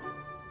nothing.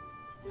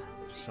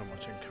 There's so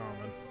much in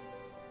common.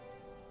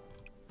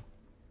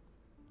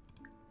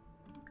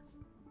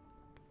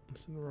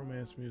 Listen to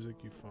romance music,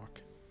 you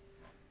fuck.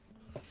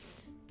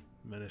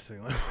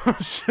 Menacingly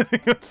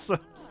shitting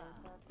himself.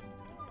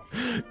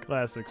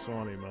 Classic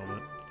Swanee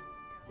moment.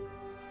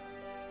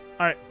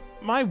 Alright,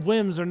 my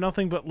whims are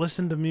nothing but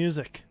listen to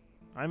music.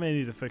 I may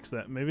need to fix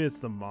that. Maybe it's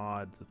the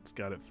mod that's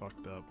got it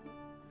fucked up.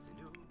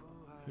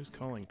 Who's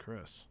calling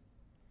Chris?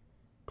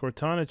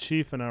 Cortana,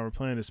 Chief, and I were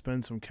planning to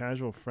spend some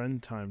casual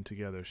friend time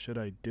together. Should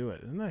I do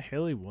it? Isn't that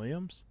Haley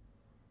Williams?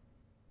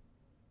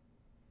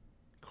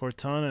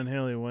 Cortana and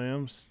Haley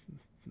Williams?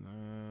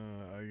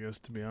 I guess,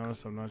 to be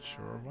honest, I'm not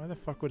sure. Why the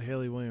fuck would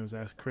Haley Williams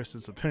ask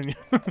Chris's opinion?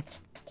 Does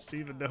she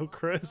even know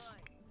Chris?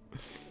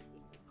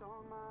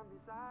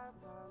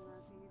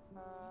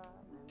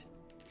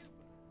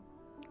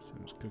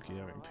 Sims Cookie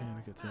having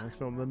panic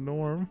attacks on the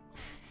norm.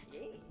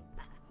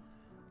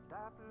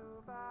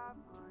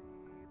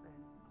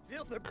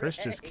 Chris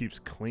just keeps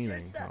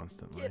cleaning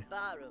constantly.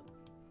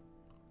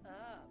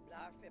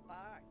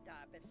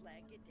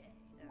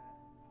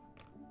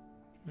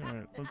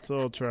 Alright, let's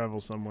all travel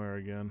somewhere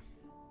again.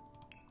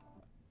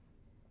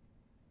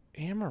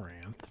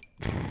 Amaranth?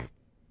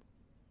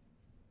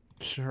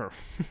 Sure.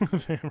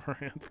 If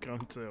Amaranth come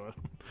to it.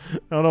 I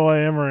don't know why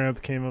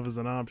Amaranth came up as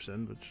an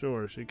option, but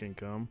sure, she can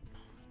come.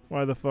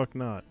 Why the fuck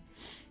not?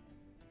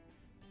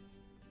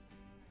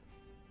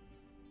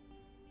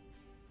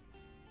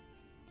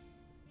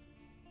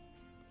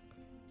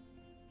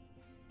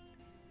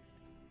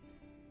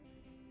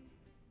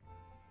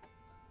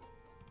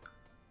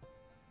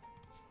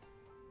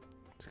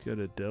 Let's go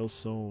to Del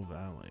Sol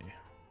Valley.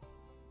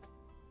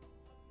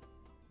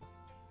 Not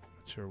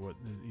sure what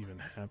even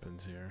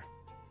happens here.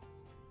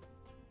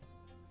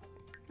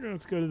 Yeah,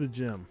 let's go to the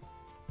gym.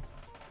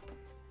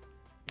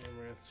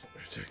 Amaranth's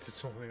rejected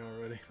Swanee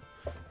already.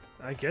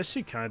 I guess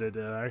she kind of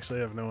did. I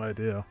actually have no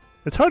idea.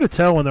 It's hard to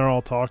tell when they're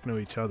all talking to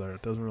each other.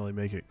 It doesn't really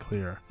make it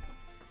clear.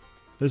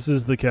 This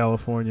is the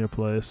California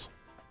place.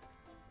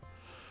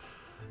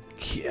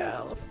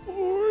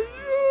 California!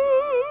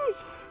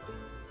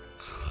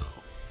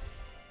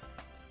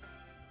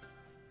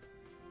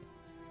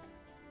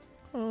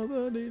 All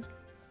the leaves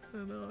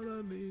and all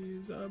the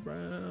leaves are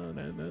brown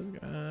and the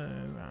sky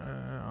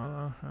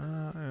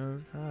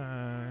is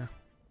high.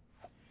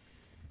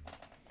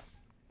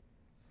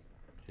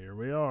 Here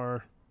we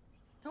are.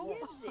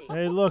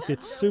 Hey, look,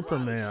 it's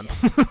Superman.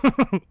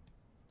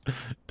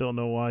 Don't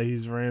know why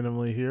he's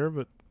randomly here,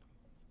 but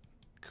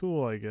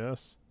cool, I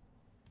guess.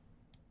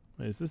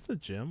 Wait, is this the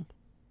gym?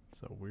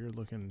 It's a weird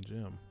looking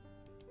gym.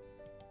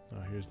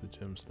 Oh, here's the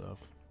gym stuff.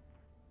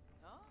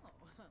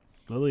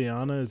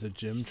 Liliana is a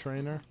gym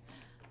trainer.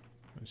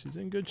 And she's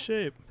in good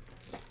shape.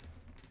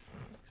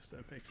 Guess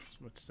that makes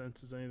as much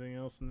sense as anything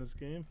else in this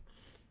game.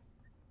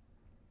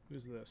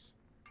 Who's this?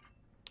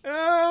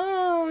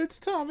 Oh, it's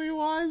Tommy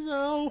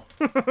Wiseau.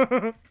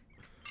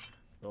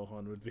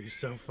 Bohan would be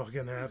so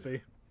fucking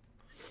happy.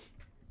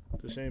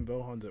 It's a shame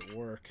Bohan's at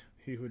work.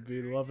 He would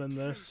be loving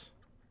this.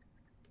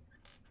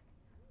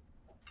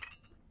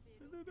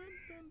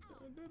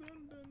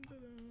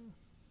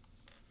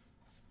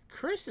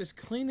 Chris is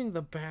cleaning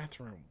the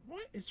bathroom.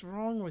 What is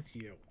wrong with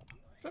you?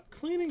 Stop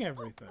cleaning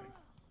everything.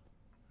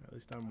 At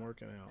least I'm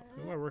working out.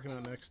 Who am I working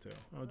out next to?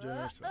 Oh, Jen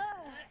Erso.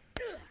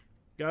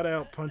 Gotta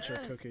outpunch her,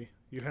 Cookie.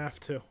 You have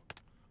to.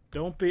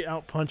 Don't be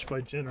outpunched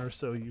by Jen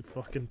Erso, you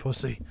fucking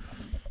pussy.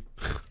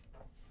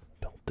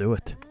 Don't do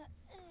it.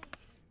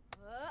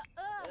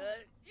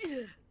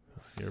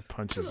 Your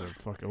punches are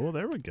fucking... Oh,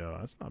 there we go.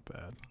 That's not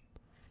bad.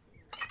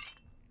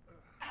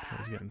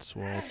 He's getting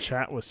swole.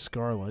 Chat with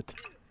Scarlet.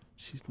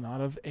 She's not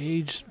of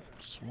age,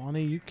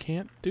 Swanee. You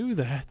can't do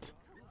that.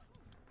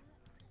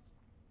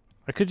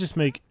 I could just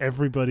make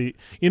everybody...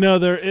 You know,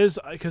 there is...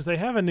 Because they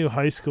have a new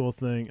high school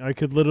thing. I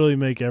could literally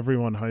make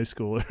everyone high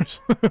schoolers.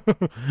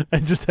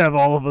 And just have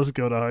all of us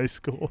go to high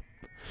school.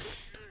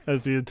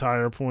 As the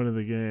entire point of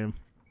the game.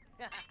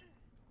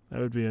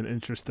 That would be an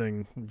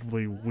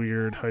interestingly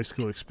weird high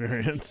school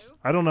experience.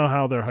 I don't know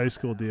how their high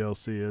school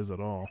DLC is at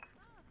all.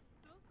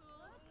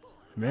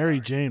 Mary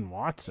Jane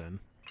Watson?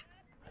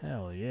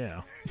 Hell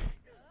yeah.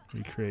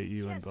 Recreate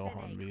you in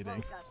Bohan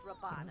meeting.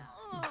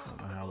 I don't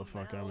know how the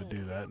fuck I would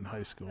do that in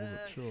high school,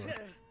 but sure.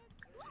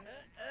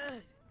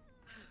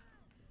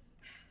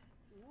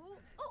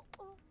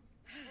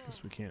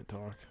 Guess we can't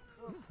talk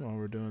while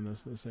we're doing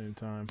this at the same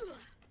time.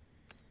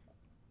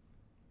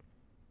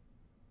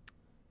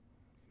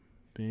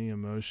 Being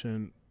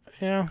emotion.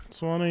 Yeah,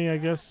 Swanee, I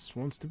guess,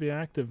 wants to be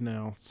active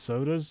now.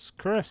 So does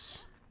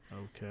Chris.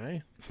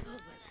 Okay.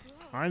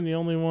 I'm the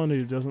only one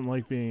who doesn't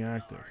like being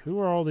active. Who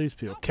are all these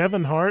people?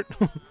 Kevin Hart?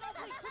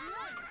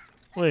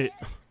 Wait.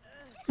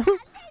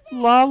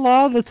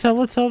 Lala, the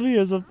Teletubby,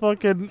 is a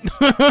fucking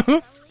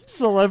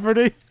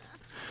celebrity.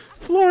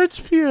 Florence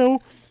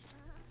Pugh.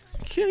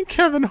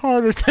 Kevin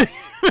Hart are taking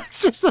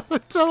pictures of a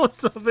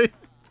Teletubby.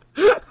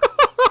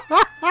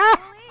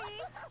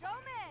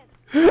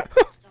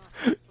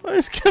 Why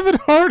is Kevin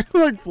Hart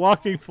like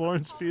blocking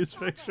Florence Pugh's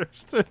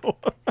pictures too?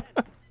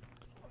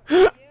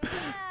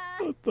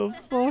 What the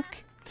fuck?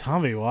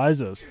 Tommy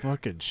Wiseau's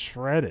fucking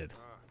shredded.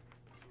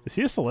 Is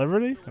he a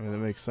celebrity? I mean, that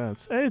makes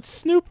sense. Hey, it's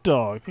Snoop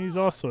Dogg. He's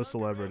also a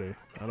celebrity.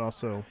 That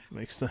also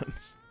makes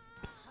sense.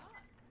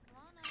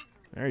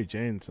 Mary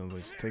Jane sounds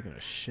like she's taking a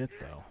shit,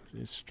 though.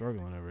 She's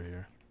struggling over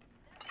here.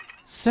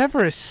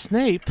 Severus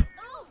Snape?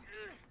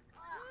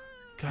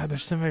 God,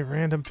 there's so many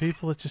random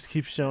people that just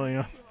keep showing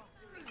up.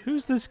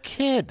 Who's this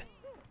kid?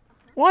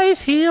 Why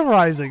is he a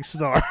rising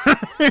star?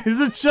 He's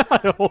a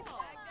child.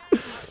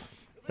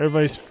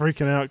 Everybody's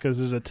freaking out because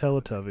there's a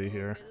Teletubby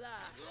here.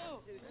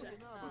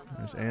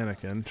 There's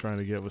Anakin trying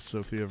to get with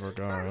Sofia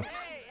Vergara.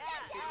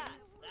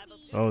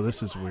 Oh,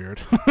 this is weird.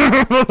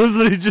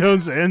 Felicity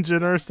Jones and Jen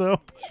Erso?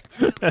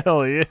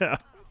 Hell yeah.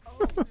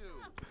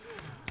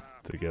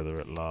 Together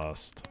at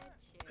last.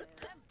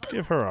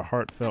 Give her a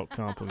heartfelt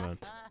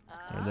compliment.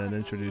 And then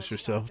introduce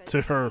yourself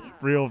to her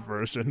real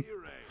version.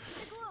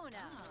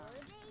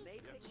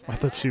 I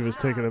thought she was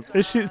taking a...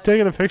 Is she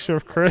taking a picture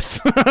of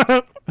Chris?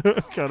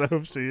 God, I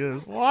hope she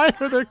is. Why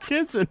are there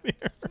kids in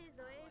here?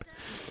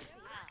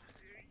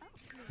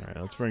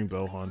 Alright, let's bring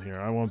Bohan here.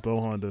 I want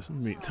Bohan to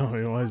meet Tommy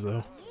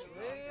Wiseau.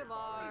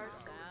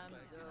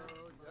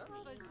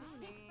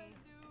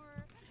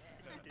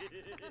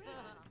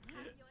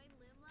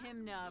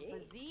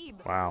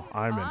 Wow,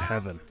 I'm in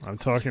heaven. I'm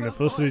talking to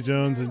Felicity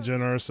Jones and Jen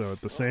Erso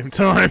at the same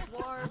time.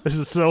 This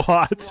is so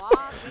hot.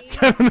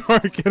 Kevin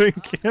Hart getting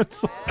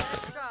canceled.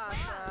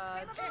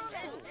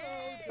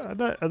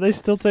 Are they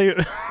still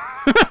taking...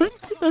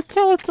 The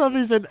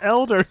Teletubby's an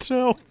elder,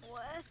 too.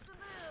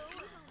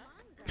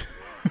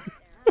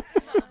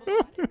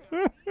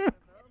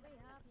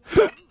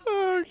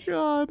 Oh,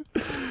 God.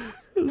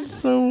 This is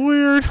so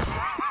weird.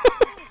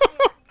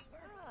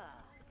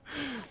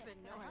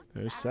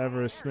 There's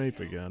Severus Snape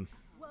again.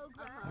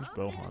 Where's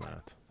Bohan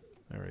at?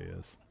 There he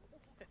is.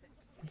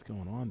 What's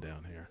going on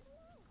down here?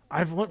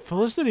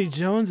 Felicity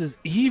Jones is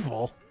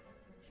evil.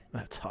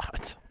 That's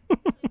hot.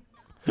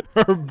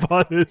 Her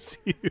butt is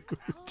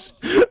huge.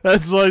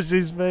 That's why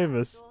she's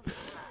famous.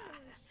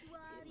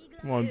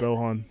 Come on,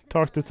 Bohan.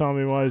 Talk to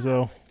Tommy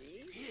Wiseau.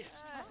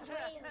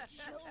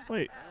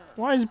 Wait,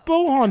 why is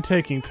Bohan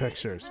taking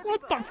pictures?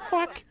 What the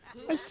fuck?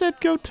 I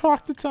said go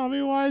talk to Tommy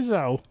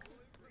Wiseau.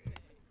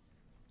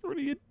 What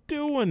are you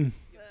doing?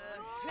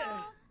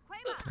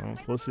 Well,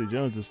 Felicity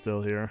Jones is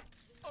still here.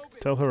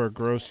 Tell her a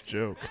gross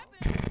joke.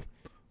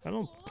 I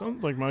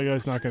don't like my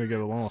guy's not going to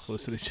get along with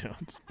Felicity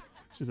Jones.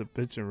 She's a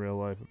bitch in real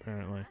life,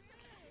 apparently.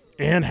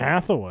 Anne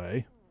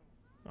Hathaway.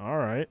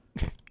 Alright.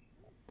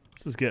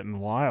 This is getting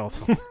wild.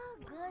 This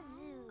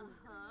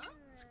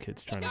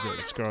kid's trying to get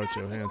with Scarlett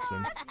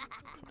Johansson.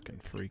 Fucking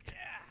freak.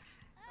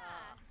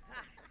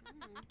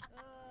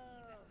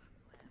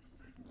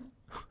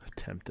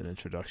 Attempted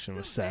introduction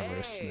with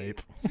Severus Snape.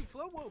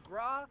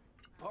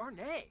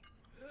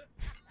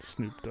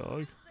 Snoop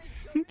Dogg.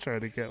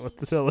 Trying to get with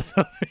the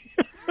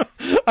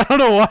Teletubby. I don't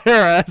know why her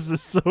ass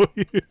is so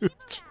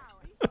huge.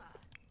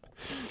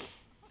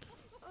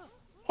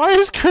 Why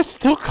is Chris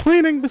still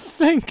cleaning the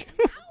sink?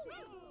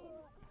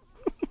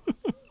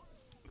 What the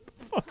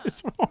fuck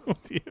is wrong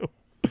with you?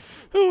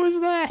 Who is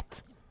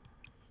that?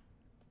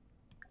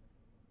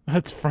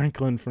 That's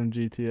Franklin from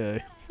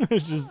GTA.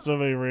 There's just so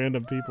many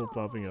random people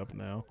popping up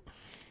now.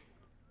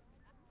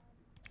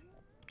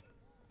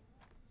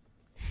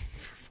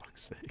 For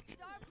fuck's sake.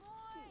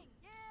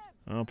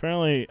 Well,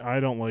 apparently, I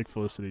don't like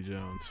Felicity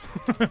Jones.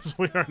 So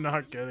we are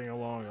not getting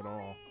along at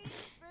all.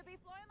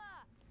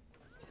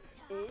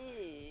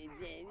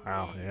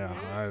 Wow,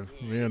 yeah,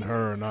 me and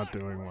her are not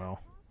doing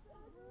well.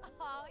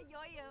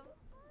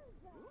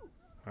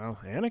 Well,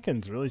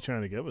 Anakin's really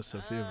trying to get with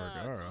Sofia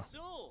Vergara.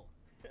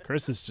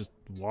 Chris is just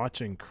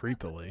watching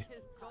creepily.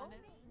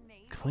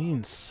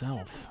 Clean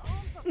self.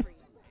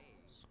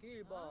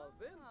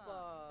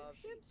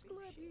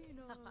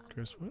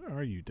 Chris, what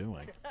are you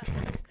doing?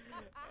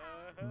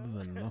 Other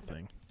than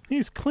nothing.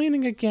 He's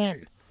cleaning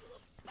again!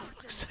 For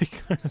fuck's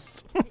sake,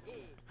 Chris.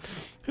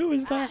 Who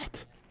is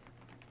that?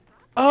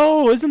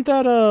 Oh, isn't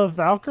that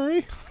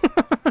Valkyrie?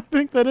 I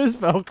think that is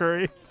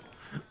Valkyrie.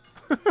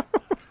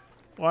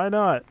 Why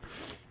not?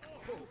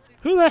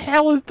 Who the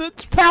hell is that?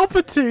 It's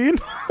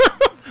Palpatine!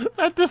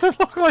 That doesn't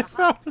look like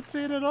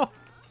Palpatine at all.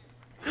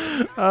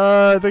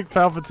 I think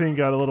Palpatine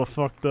got a little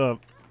fucked up.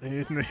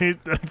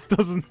 That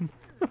doesn't...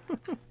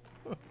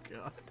 Oh,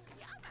 God.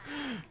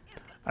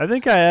 I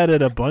think I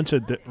added a bunch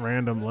of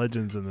random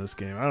legends in this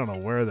game. I don't know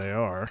where they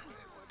are.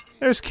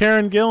 There's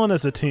Karen Gillan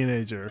as a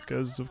teenager,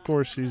 because of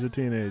course she's a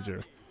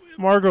teenager.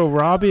 Margot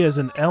Robbie as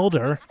an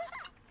elder.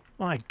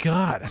 My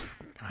God,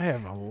 I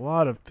have a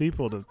lot of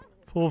people to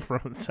pull from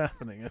what's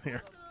happening in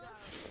here.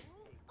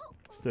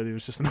 Instead, he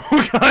was just an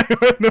old guy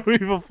who had no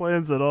evil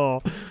plans at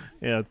all.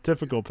 Yeah,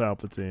 typical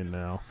Palpatine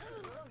now.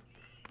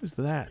 Who's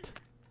that?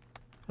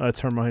 Oh,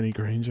 it's Hermione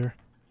Granger.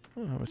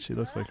 Oh, but she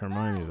looks like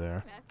Hermione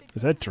there.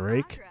 Is that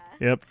Drake?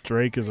 Yep,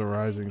 Drake is a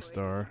rising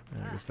star.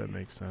 Yeah, I guess that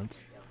makes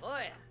sense.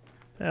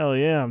 Hell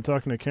yeah, I'm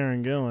talking to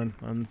Karen Gillan.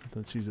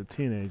 That she's a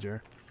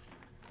teenager.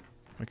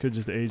 I could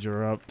just age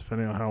her up,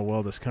 depending on how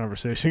well this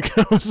conversation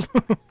goes.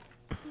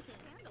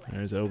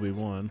 There's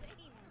Obi-Wan.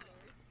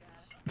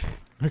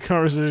 The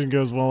conversation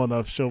goes well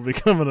enough, she'll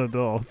become an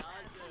adult.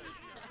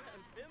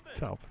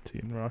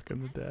 Palpatine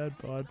rocking the dad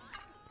bod.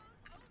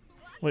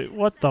 Wait,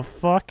 what the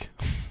fuck?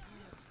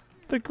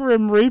 The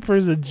Grim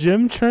Reaper's a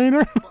gym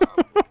trainer?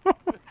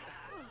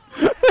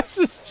 This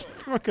is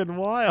fucking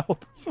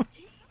wild.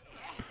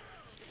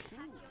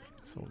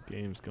 This whole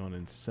game's going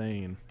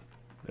insane.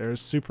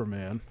 There's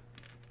Superman.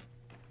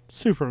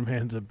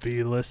 Superman's a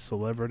B-list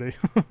celebrity.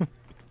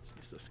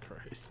 Jesus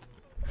Christ.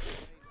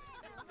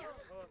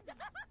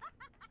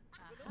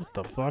 What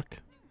the fuck?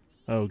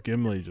 Oh,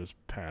 Gimli just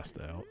passed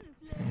out.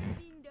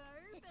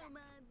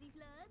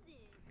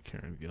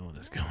 Karen Gillan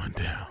is going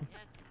down.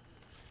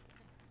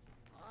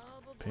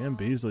 Pam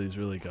Beasley's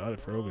really got it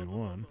for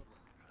Obi-Wan.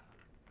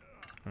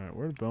 Alright,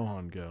 where did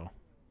Bohan go?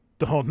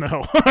 Oh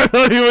no, I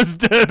thought he was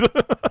dead!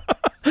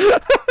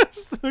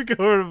 Just look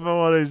over to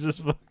Bohan, he's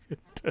just fucking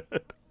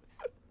dead.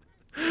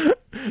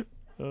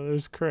 Oh,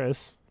 there's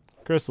Chris.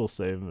 Chris will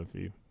save him if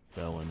he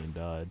fell in and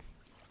died.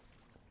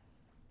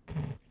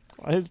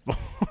 Why is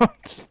Bohan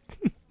just...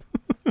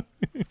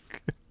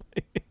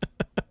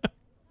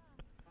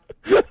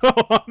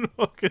 Bohan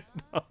fucking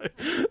died.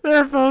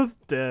 They're both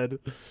dead.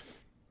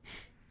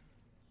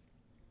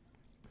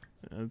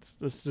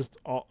 Let's just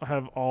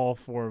have all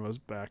four of us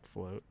back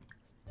float.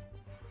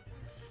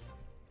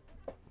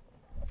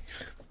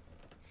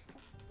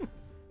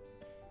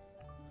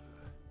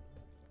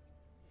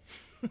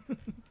 The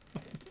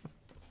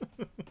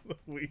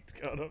weed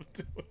got up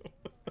to him.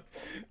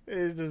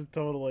 He's just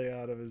totally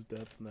out of his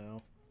depth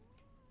now.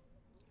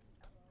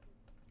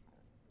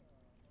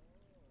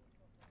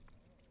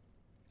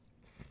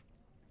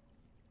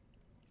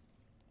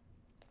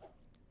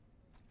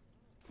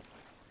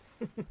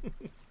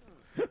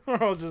 We're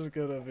all just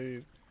gonna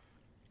be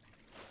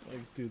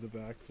like do the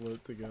back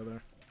float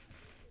together.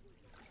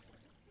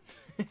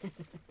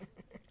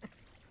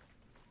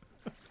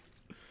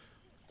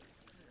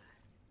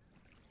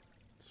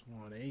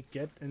 Swan 8,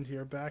 get into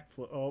your back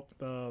float. Oh,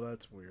 no,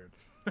 that's weird.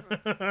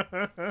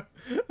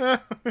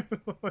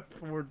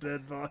 Four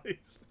dead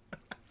bodies.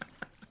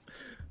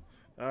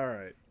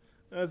 Alright.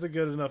 That's a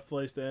good enough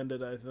place to end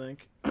it, I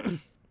think.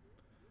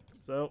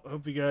 So,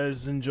 hope you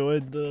guys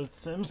enjoyed the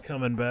Sims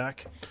coming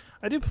back.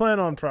 I do plan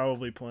on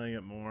probably playing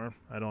it more.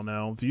 I don't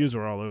know. Views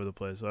are all over the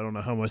place, so I don't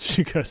know how much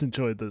you guys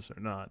enjoyed this or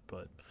not,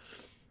 but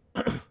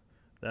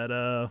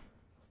that's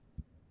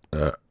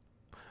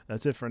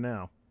it for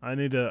now. I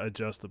need to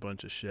adjust a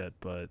bunch of shit,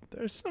 but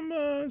there's some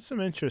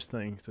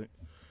interesting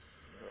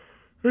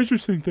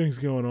things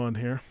going on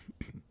here.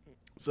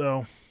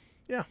 So,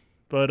 yeah.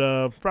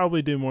 But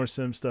probably do more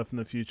Sim stuff in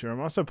the future. I'm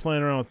also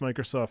playing around with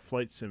Microsoft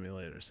Flight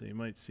Simulator, so you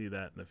might see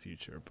that in the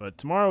future. But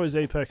tomorrow is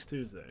Apex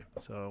Tuesday,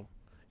 so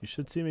you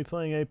should see me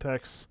playing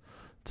Apex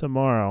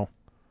tomorrow.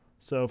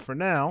 So for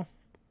now,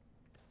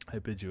 I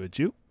bid you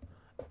adieu,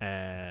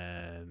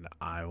 and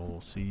I will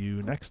see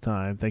you next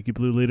time. Thank you,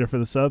 Blue Leader, for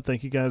the sub.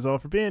 Thank you guys all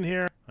for being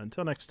here.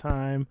 Until next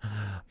time,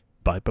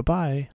 bye-bye-bye.